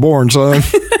when you were born, son.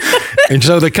 And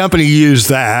so the company used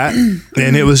that,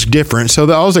 and it was different.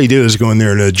 So all they do is go in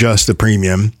there and adjust the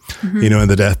premium, and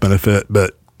the death benefit,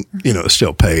 but, it's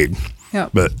still paid.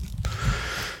 Yep. But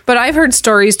I've heard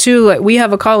stories, too. Like, we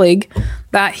have a colleague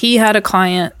that he had a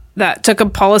client that took a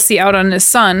policy out on his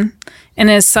son, and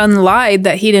his son lied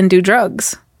that he didn't do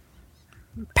drugs.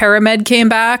 Paramed came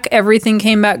back. Everything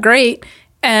came back great.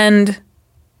 And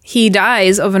he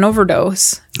dies of an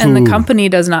overdose, and the company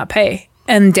does not pay.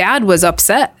 And dad was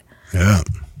upset. Yeah.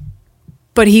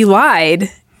 But he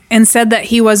lied and said that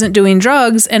he wasn't doing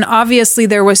drugs. And obviously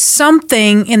there was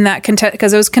something in that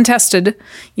because it was contested,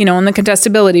 in the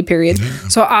contestability period. Yeah.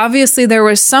 So obviously there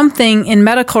was something in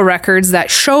medical records that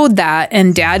showed that,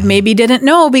 and dad maybe didn't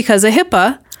know because of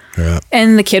HIPAA. Yeah.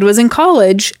 And the kid was in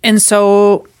college. And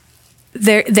so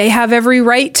they have every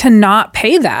right to not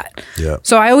pay that. Yeah.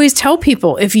 So I always tell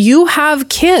people, if you have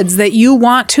kids that you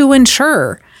want to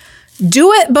insure,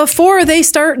 do it before they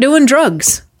start doing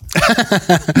drugs.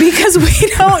 Because we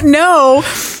don't know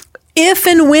if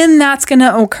and when that's going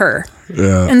to occur.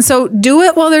 Yeah. And so do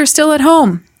it while they're still at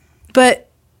home. But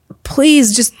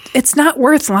please, it's not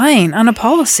worth lying on a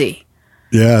policy.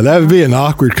 Yeah, that would be an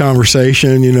awkward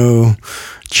conversation,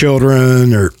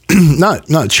 children or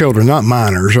not children, not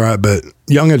minors, right? But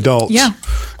young adults. Yeah.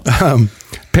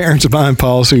 Parents are buying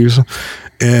policies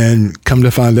and come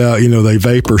to find out, they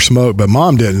vape or smoke, but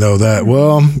mom didn't know that.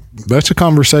 Well, that's a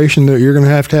conversation that you're going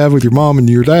to have with your mom and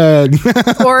your dad.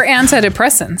 Or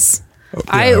antidepressants.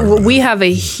 We have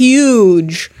a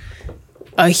huge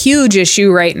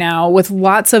issue right now with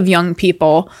lots of young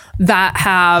people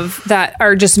that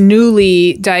are just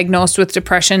newly diagnosed with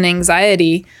depression,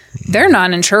 anxiety. They're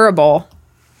non-insurable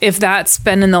if that's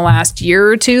been in the last year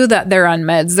or two that they're on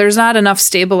meds. There's not enough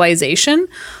stabilization.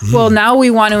 Well, now we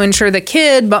want to insure the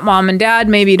kid, but mom and dad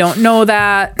maybe don't know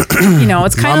that.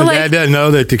 It's kind of like... Mom and dad doesn't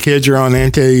know that the kids are on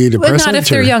antidepressants? Well, not if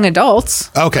they're young adults.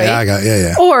 Okay, right? I got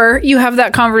yeah. Or you have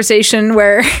that conversation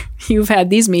where you've had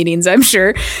these meetings, I'm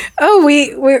sure. Oh,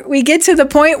 we get to the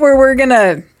point where we're going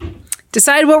to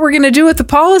decide what we're going to do with the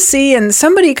policy, and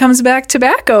somebody comes back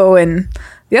tobacco, and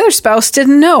the other spouse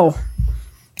didn't know.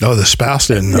 Oh, the spouse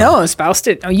didn't know. No, the spouse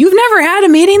didn't know. You've never had a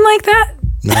meeting like that?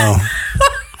 No.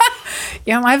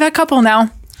 Yeah, I've had a couple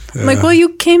now. I'm like, well,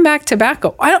 you came back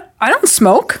tobacco. I don't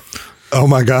smoke. Oh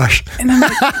my gosh. And I'm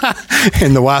like,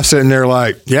 and the wife sitting there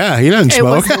like, yeah, he doesn't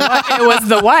smoke. It was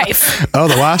the wife. Oh,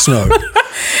 the wife smoked.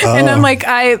 And I'm like,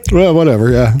 well, whatever,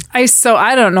 yeah. I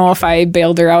don't know if I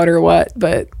bailed her out or what,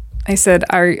 but I said,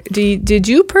 did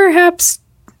you perhaps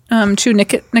chew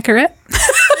Nicorette?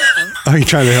 Are you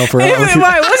trying to help her out? Well,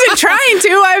 I wasn't trying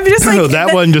to. I'm just like... No,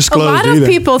 that wasn't disclosed either. A lot of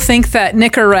people think that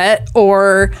Nicorette,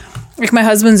 or like my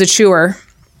husband's a chewer.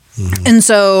 Mm-hmm. And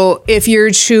so if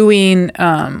you're chewing,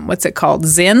 what's it called?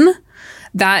 Zyn,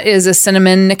 that is a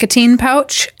cinnamon nicotine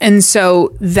pouch. And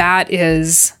so that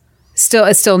is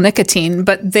it's still nicotine,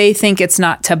 but they think it's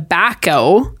not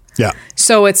tobacco. Yeah.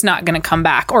 So it's not going to come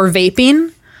back. Or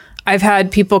vaping. I've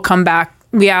had people come back.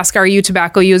 We ask, are you a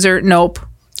tobacco user? Nope.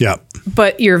 Yeah.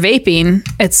 But you're vaping,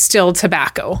 it's still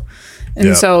tobacco.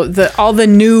 And so all the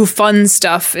new fun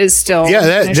stuff is still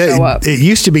show up. It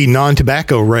used to be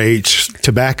non-tobacco rates,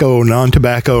 tobacco,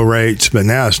 non-tobacco rates, but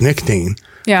now it's nicotine.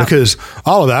 Yeah. Because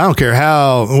all of that, I don't care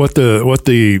what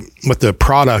the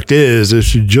product is,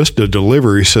 it's just a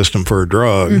delivery system for a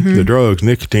drug. Mm-hmm. The drug's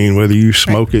nicotine, whether you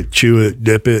smoke it, chew it,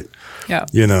 dip it,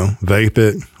 vape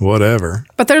it, whatever.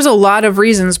 But there's a lot of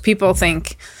reasons people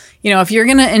think, if you're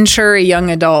going to insure a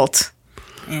young adult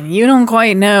and you don't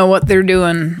quite know what they're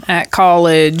doing at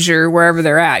college or wherever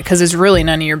they're at, because it's really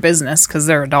none of your business because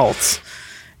they're adults,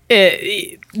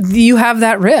 you have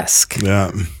that risk.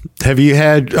 Yeah. Have you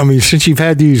had, since you've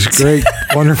had these great,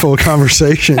 wonderful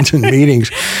conversations and meetings,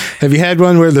 have you had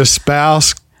one where the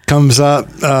spouse comes up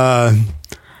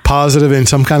positive in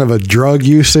some kind of a drug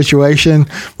use situation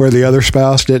where the other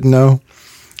spouse didn't know?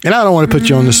 And I don't want to put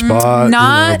you on the spot.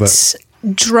 Not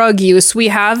drug use. We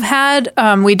have had,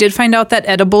 we did find out that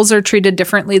edibles are treated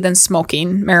differently than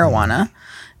smoking marijuana.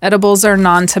 Edibles are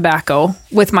non-tobacco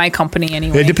with my company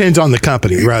anyway. It depends on the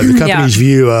company, right? The company's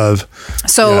view of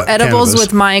edibles cannabis.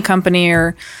 With my company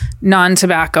are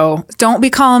non-tobacco. Don't be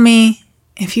calling me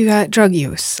if you got drug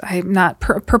use. I'm not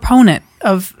proponent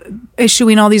of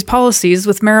issuing all these policies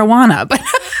with marijuana, but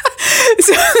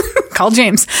call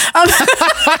James.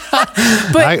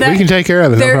 But we can take care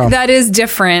of it. No problem. That is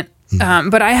different.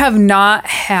 But I have not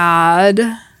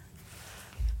had.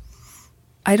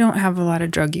 I don't have a lot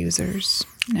of drug users.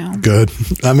 No. Good.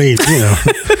 I mean,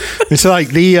 it's like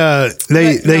they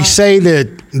say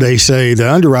the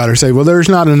underwriters say, well, there's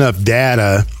not enough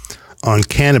data on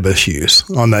cannabis use,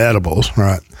 on the edibles,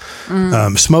 right?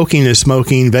 Smoking is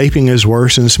smoking. Vaping is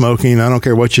worse than smoking. I don't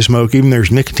care what you smoke. Even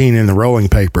there's nicotine in the rolling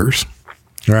papers,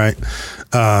 right?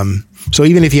 So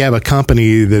even if you have a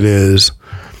company that is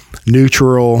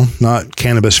neutral, not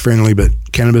cannabis friendly, but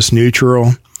cannabis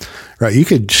neutral, right? You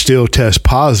could still test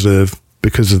positive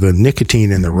because of the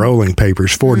nicotine in the rolling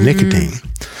papers for nicotine.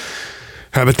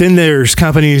 But then there's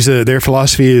companies that their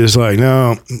philosophy is like,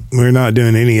 no, we're not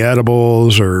doing any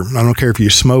edibles, or I don't care if you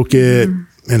smoke it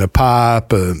in a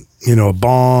pipe, a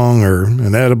bong or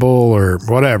an edible or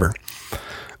whatever.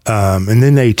 And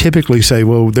then they typically say,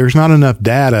 well, there's not enough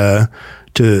data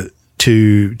to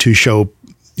show,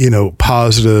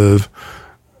 positive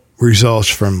results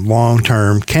from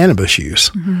long-term cannabis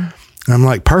use. And I'm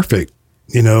like, perfect.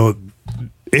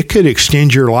 It could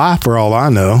extend your life for all I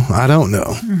know. I don't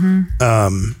know.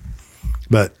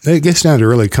 But it gets down to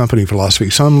really company philosophy.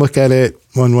 Some look at it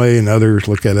one way and others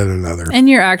look at it another. And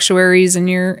your actuaries and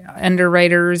your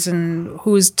underwriters and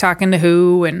who's talking to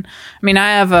who. And I mean,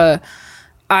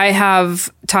 I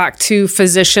have talked to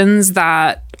physicians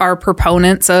that are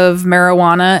proponents of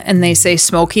marijuana, and they say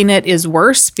smoking it is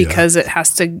worse because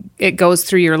it goes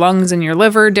through your lungs and your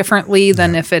liver differently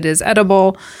than if it is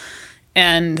edible.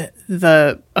 And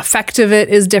the effect of it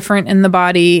is different in the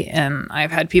body. And I've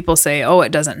had people say, oh,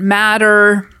 it doesn't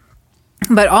matter.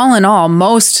 But all in all,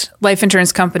 most life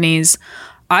insurance companies,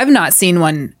 I've not seen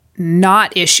one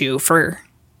not issue for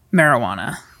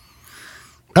marijuana.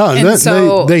 Oh, and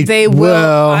so they will.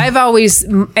 Well, I've always,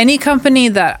 any company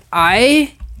that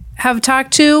I have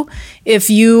talked to, if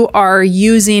you are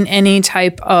using any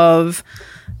type of,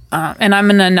 and I'm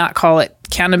going to not call it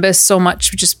cannabis so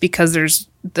much just because there's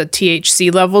the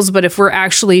THC levels, but if we're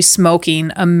actually smoking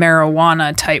a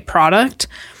marijuana type product,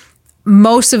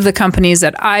 most of the companies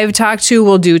that I've talked to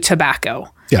will do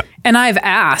tobacco. Yeah. And I've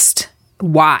asked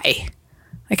why.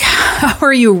 Like, how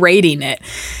are you rating it?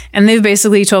 And they've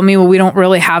basically told me, well, we don't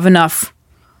really have enough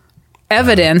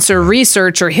evidence or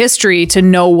research or history to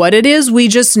know what it is. We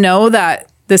just know that,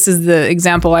 this is the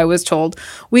example I was told,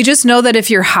 we just know that if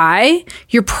you're high,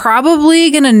 you're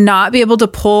probably going to not be able to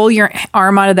pull your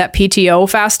arm out of that PTO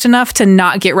fast enough to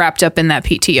not get wrapped up in that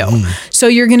PTO. So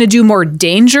you're going to do more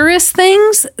dangerous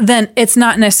things. Then it's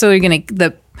not necessarily going to,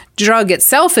 the drug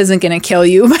itself isn't going to kill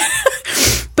you,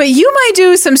 but you might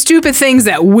do some stupid things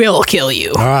that will kill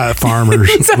you. All right, farmers,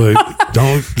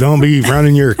 don't be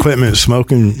running your equipment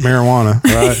smoking marijuana.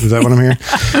 Right? Is that what I'm hearing?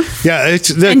 Yeah, it's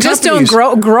and just don't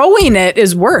growing it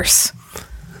is worse,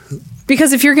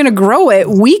 because if you're going to grow it,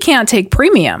 we can't take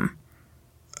premium.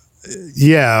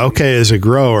 Yeah, okay, as a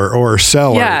grower or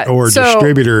seller or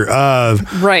distributor of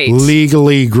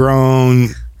legally grown,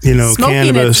 smoking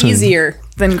cannabis. It's easier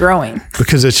than growing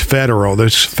because it's federal.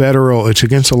 It's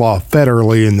against the law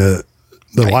federally, and the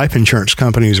life insurance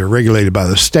companies are regulated by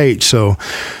the state. So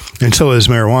is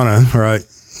marijuana, right?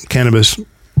 Cannabis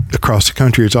across the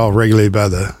country, it's all regulated by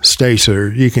the state. So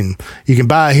you can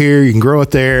buy it here, you can grow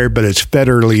it there, but it's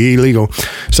federally illegal.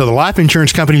 So the life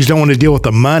insurance companies don't want to deal with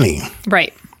the money,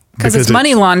 right? Because it's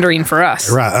money laundering for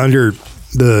us, right? Under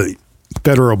the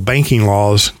federal banking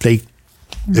laws,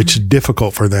 it's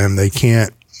difficult for them. They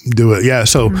can't do it. Yeah.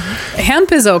 So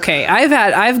hemp is okay.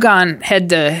 I've gone head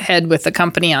to head with the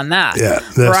company on that. Yeah.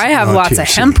 Where I have lots of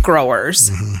hemp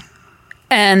growers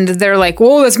and they're like,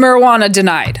 whoa, that's marijuana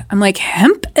denied. I'm like,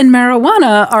 hemp and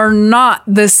marijuana are not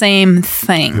the same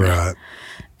thing. Right.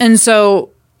 And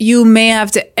so you may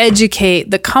have to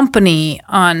educate the company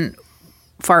on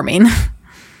farming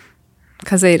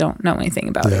because they don't know anything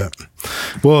about it.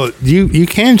 Well, you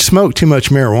can smoke too much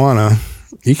marijuana.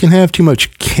 You can have too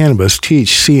much cannabis,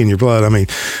 THC in your blood. I mean,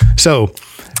 so.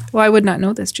 Well, I would not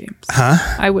know this, James. Huh?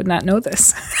 I would not know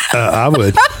this. I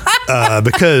would.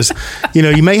 Because,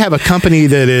 you may have a company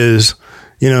that is,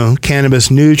 cannabis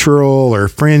neutral or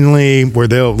friendly, where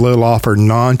they'll offer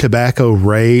non-tobacco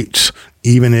rates,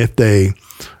 even if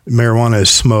marijuana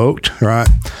is smoked, right?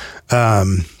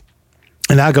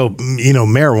 And I go,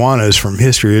 marijuana is from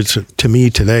history. It's, to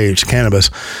me today, it's cannabis.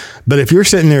 But if you're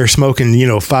sitting there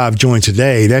smoking, 5 joints a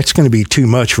day, that's going to be too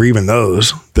much for even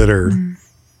those that are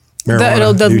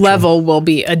marijuana the neutral. level will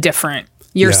be a different.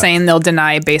 You're saying they'll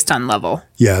deny based on level.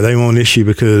 Yeah, they won't issue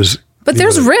because. But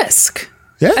there's risk.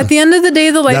 Yeah. At the end of the day,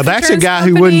 the life Now, that's a insurance guy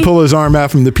company, who wouldn't pull his arm out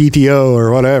from the PTO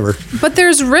or whatever. But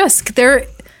there's risk. The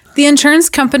insurance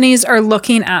companies are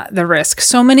looking at the risk.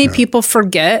 So many people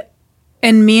forget,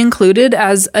 and me included,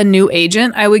 as a new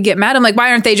agent, I would get mad. I'm like,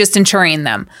 why aren't they just insuring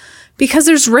them? Because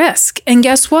there's risk. And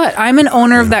guess what? I'm an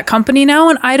owner of that company now,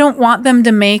 and I don't want them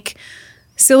to make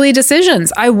silly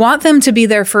decisions. I want them to be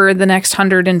there for the next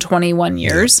 121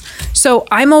 years. So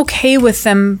I'm okay with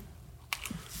them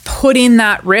putting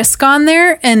that risk on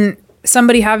there and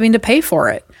somebody having to pay for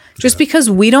it. Just because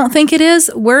we don't think it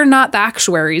is, we're not the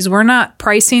actuaries. We're not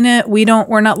pricing it.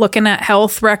 We're not looking at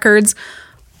health records.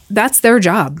 That's their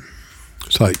job.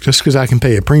 It's like, just because I can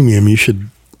pay a premium, you should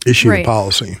issue Right. a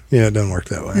policy. Yeah, it doesn't work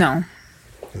that way. No.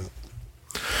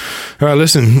 All right,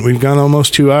 listen, we've gone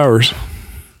almost 2 hours.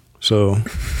 So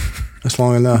that's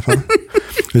long enough, huh?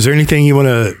 Is there anything you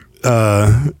want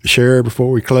to share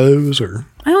before we close? Or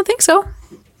I don't think so.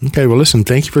 Okay, well, listen,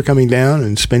 thank you for coming down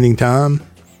and spending time.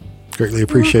 Greatly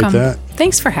appreciate Welcome. that.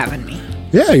 Thanks for having me.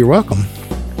 Yeah, you're welcome.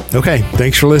 Okay,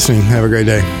 thanks for listening. Have a great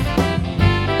day.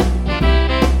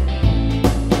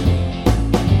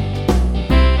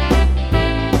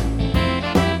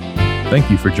 Thank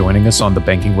you for joining us on the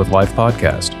Banking with Life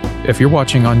podcast. If you're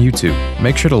watching on YouTube,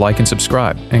 make sure to like and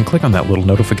subscribe and click on that little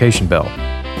notification bell.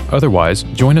 Otherwise,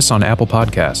 join us on Apple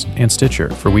Podcasts and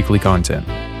Stitcher for weekly content.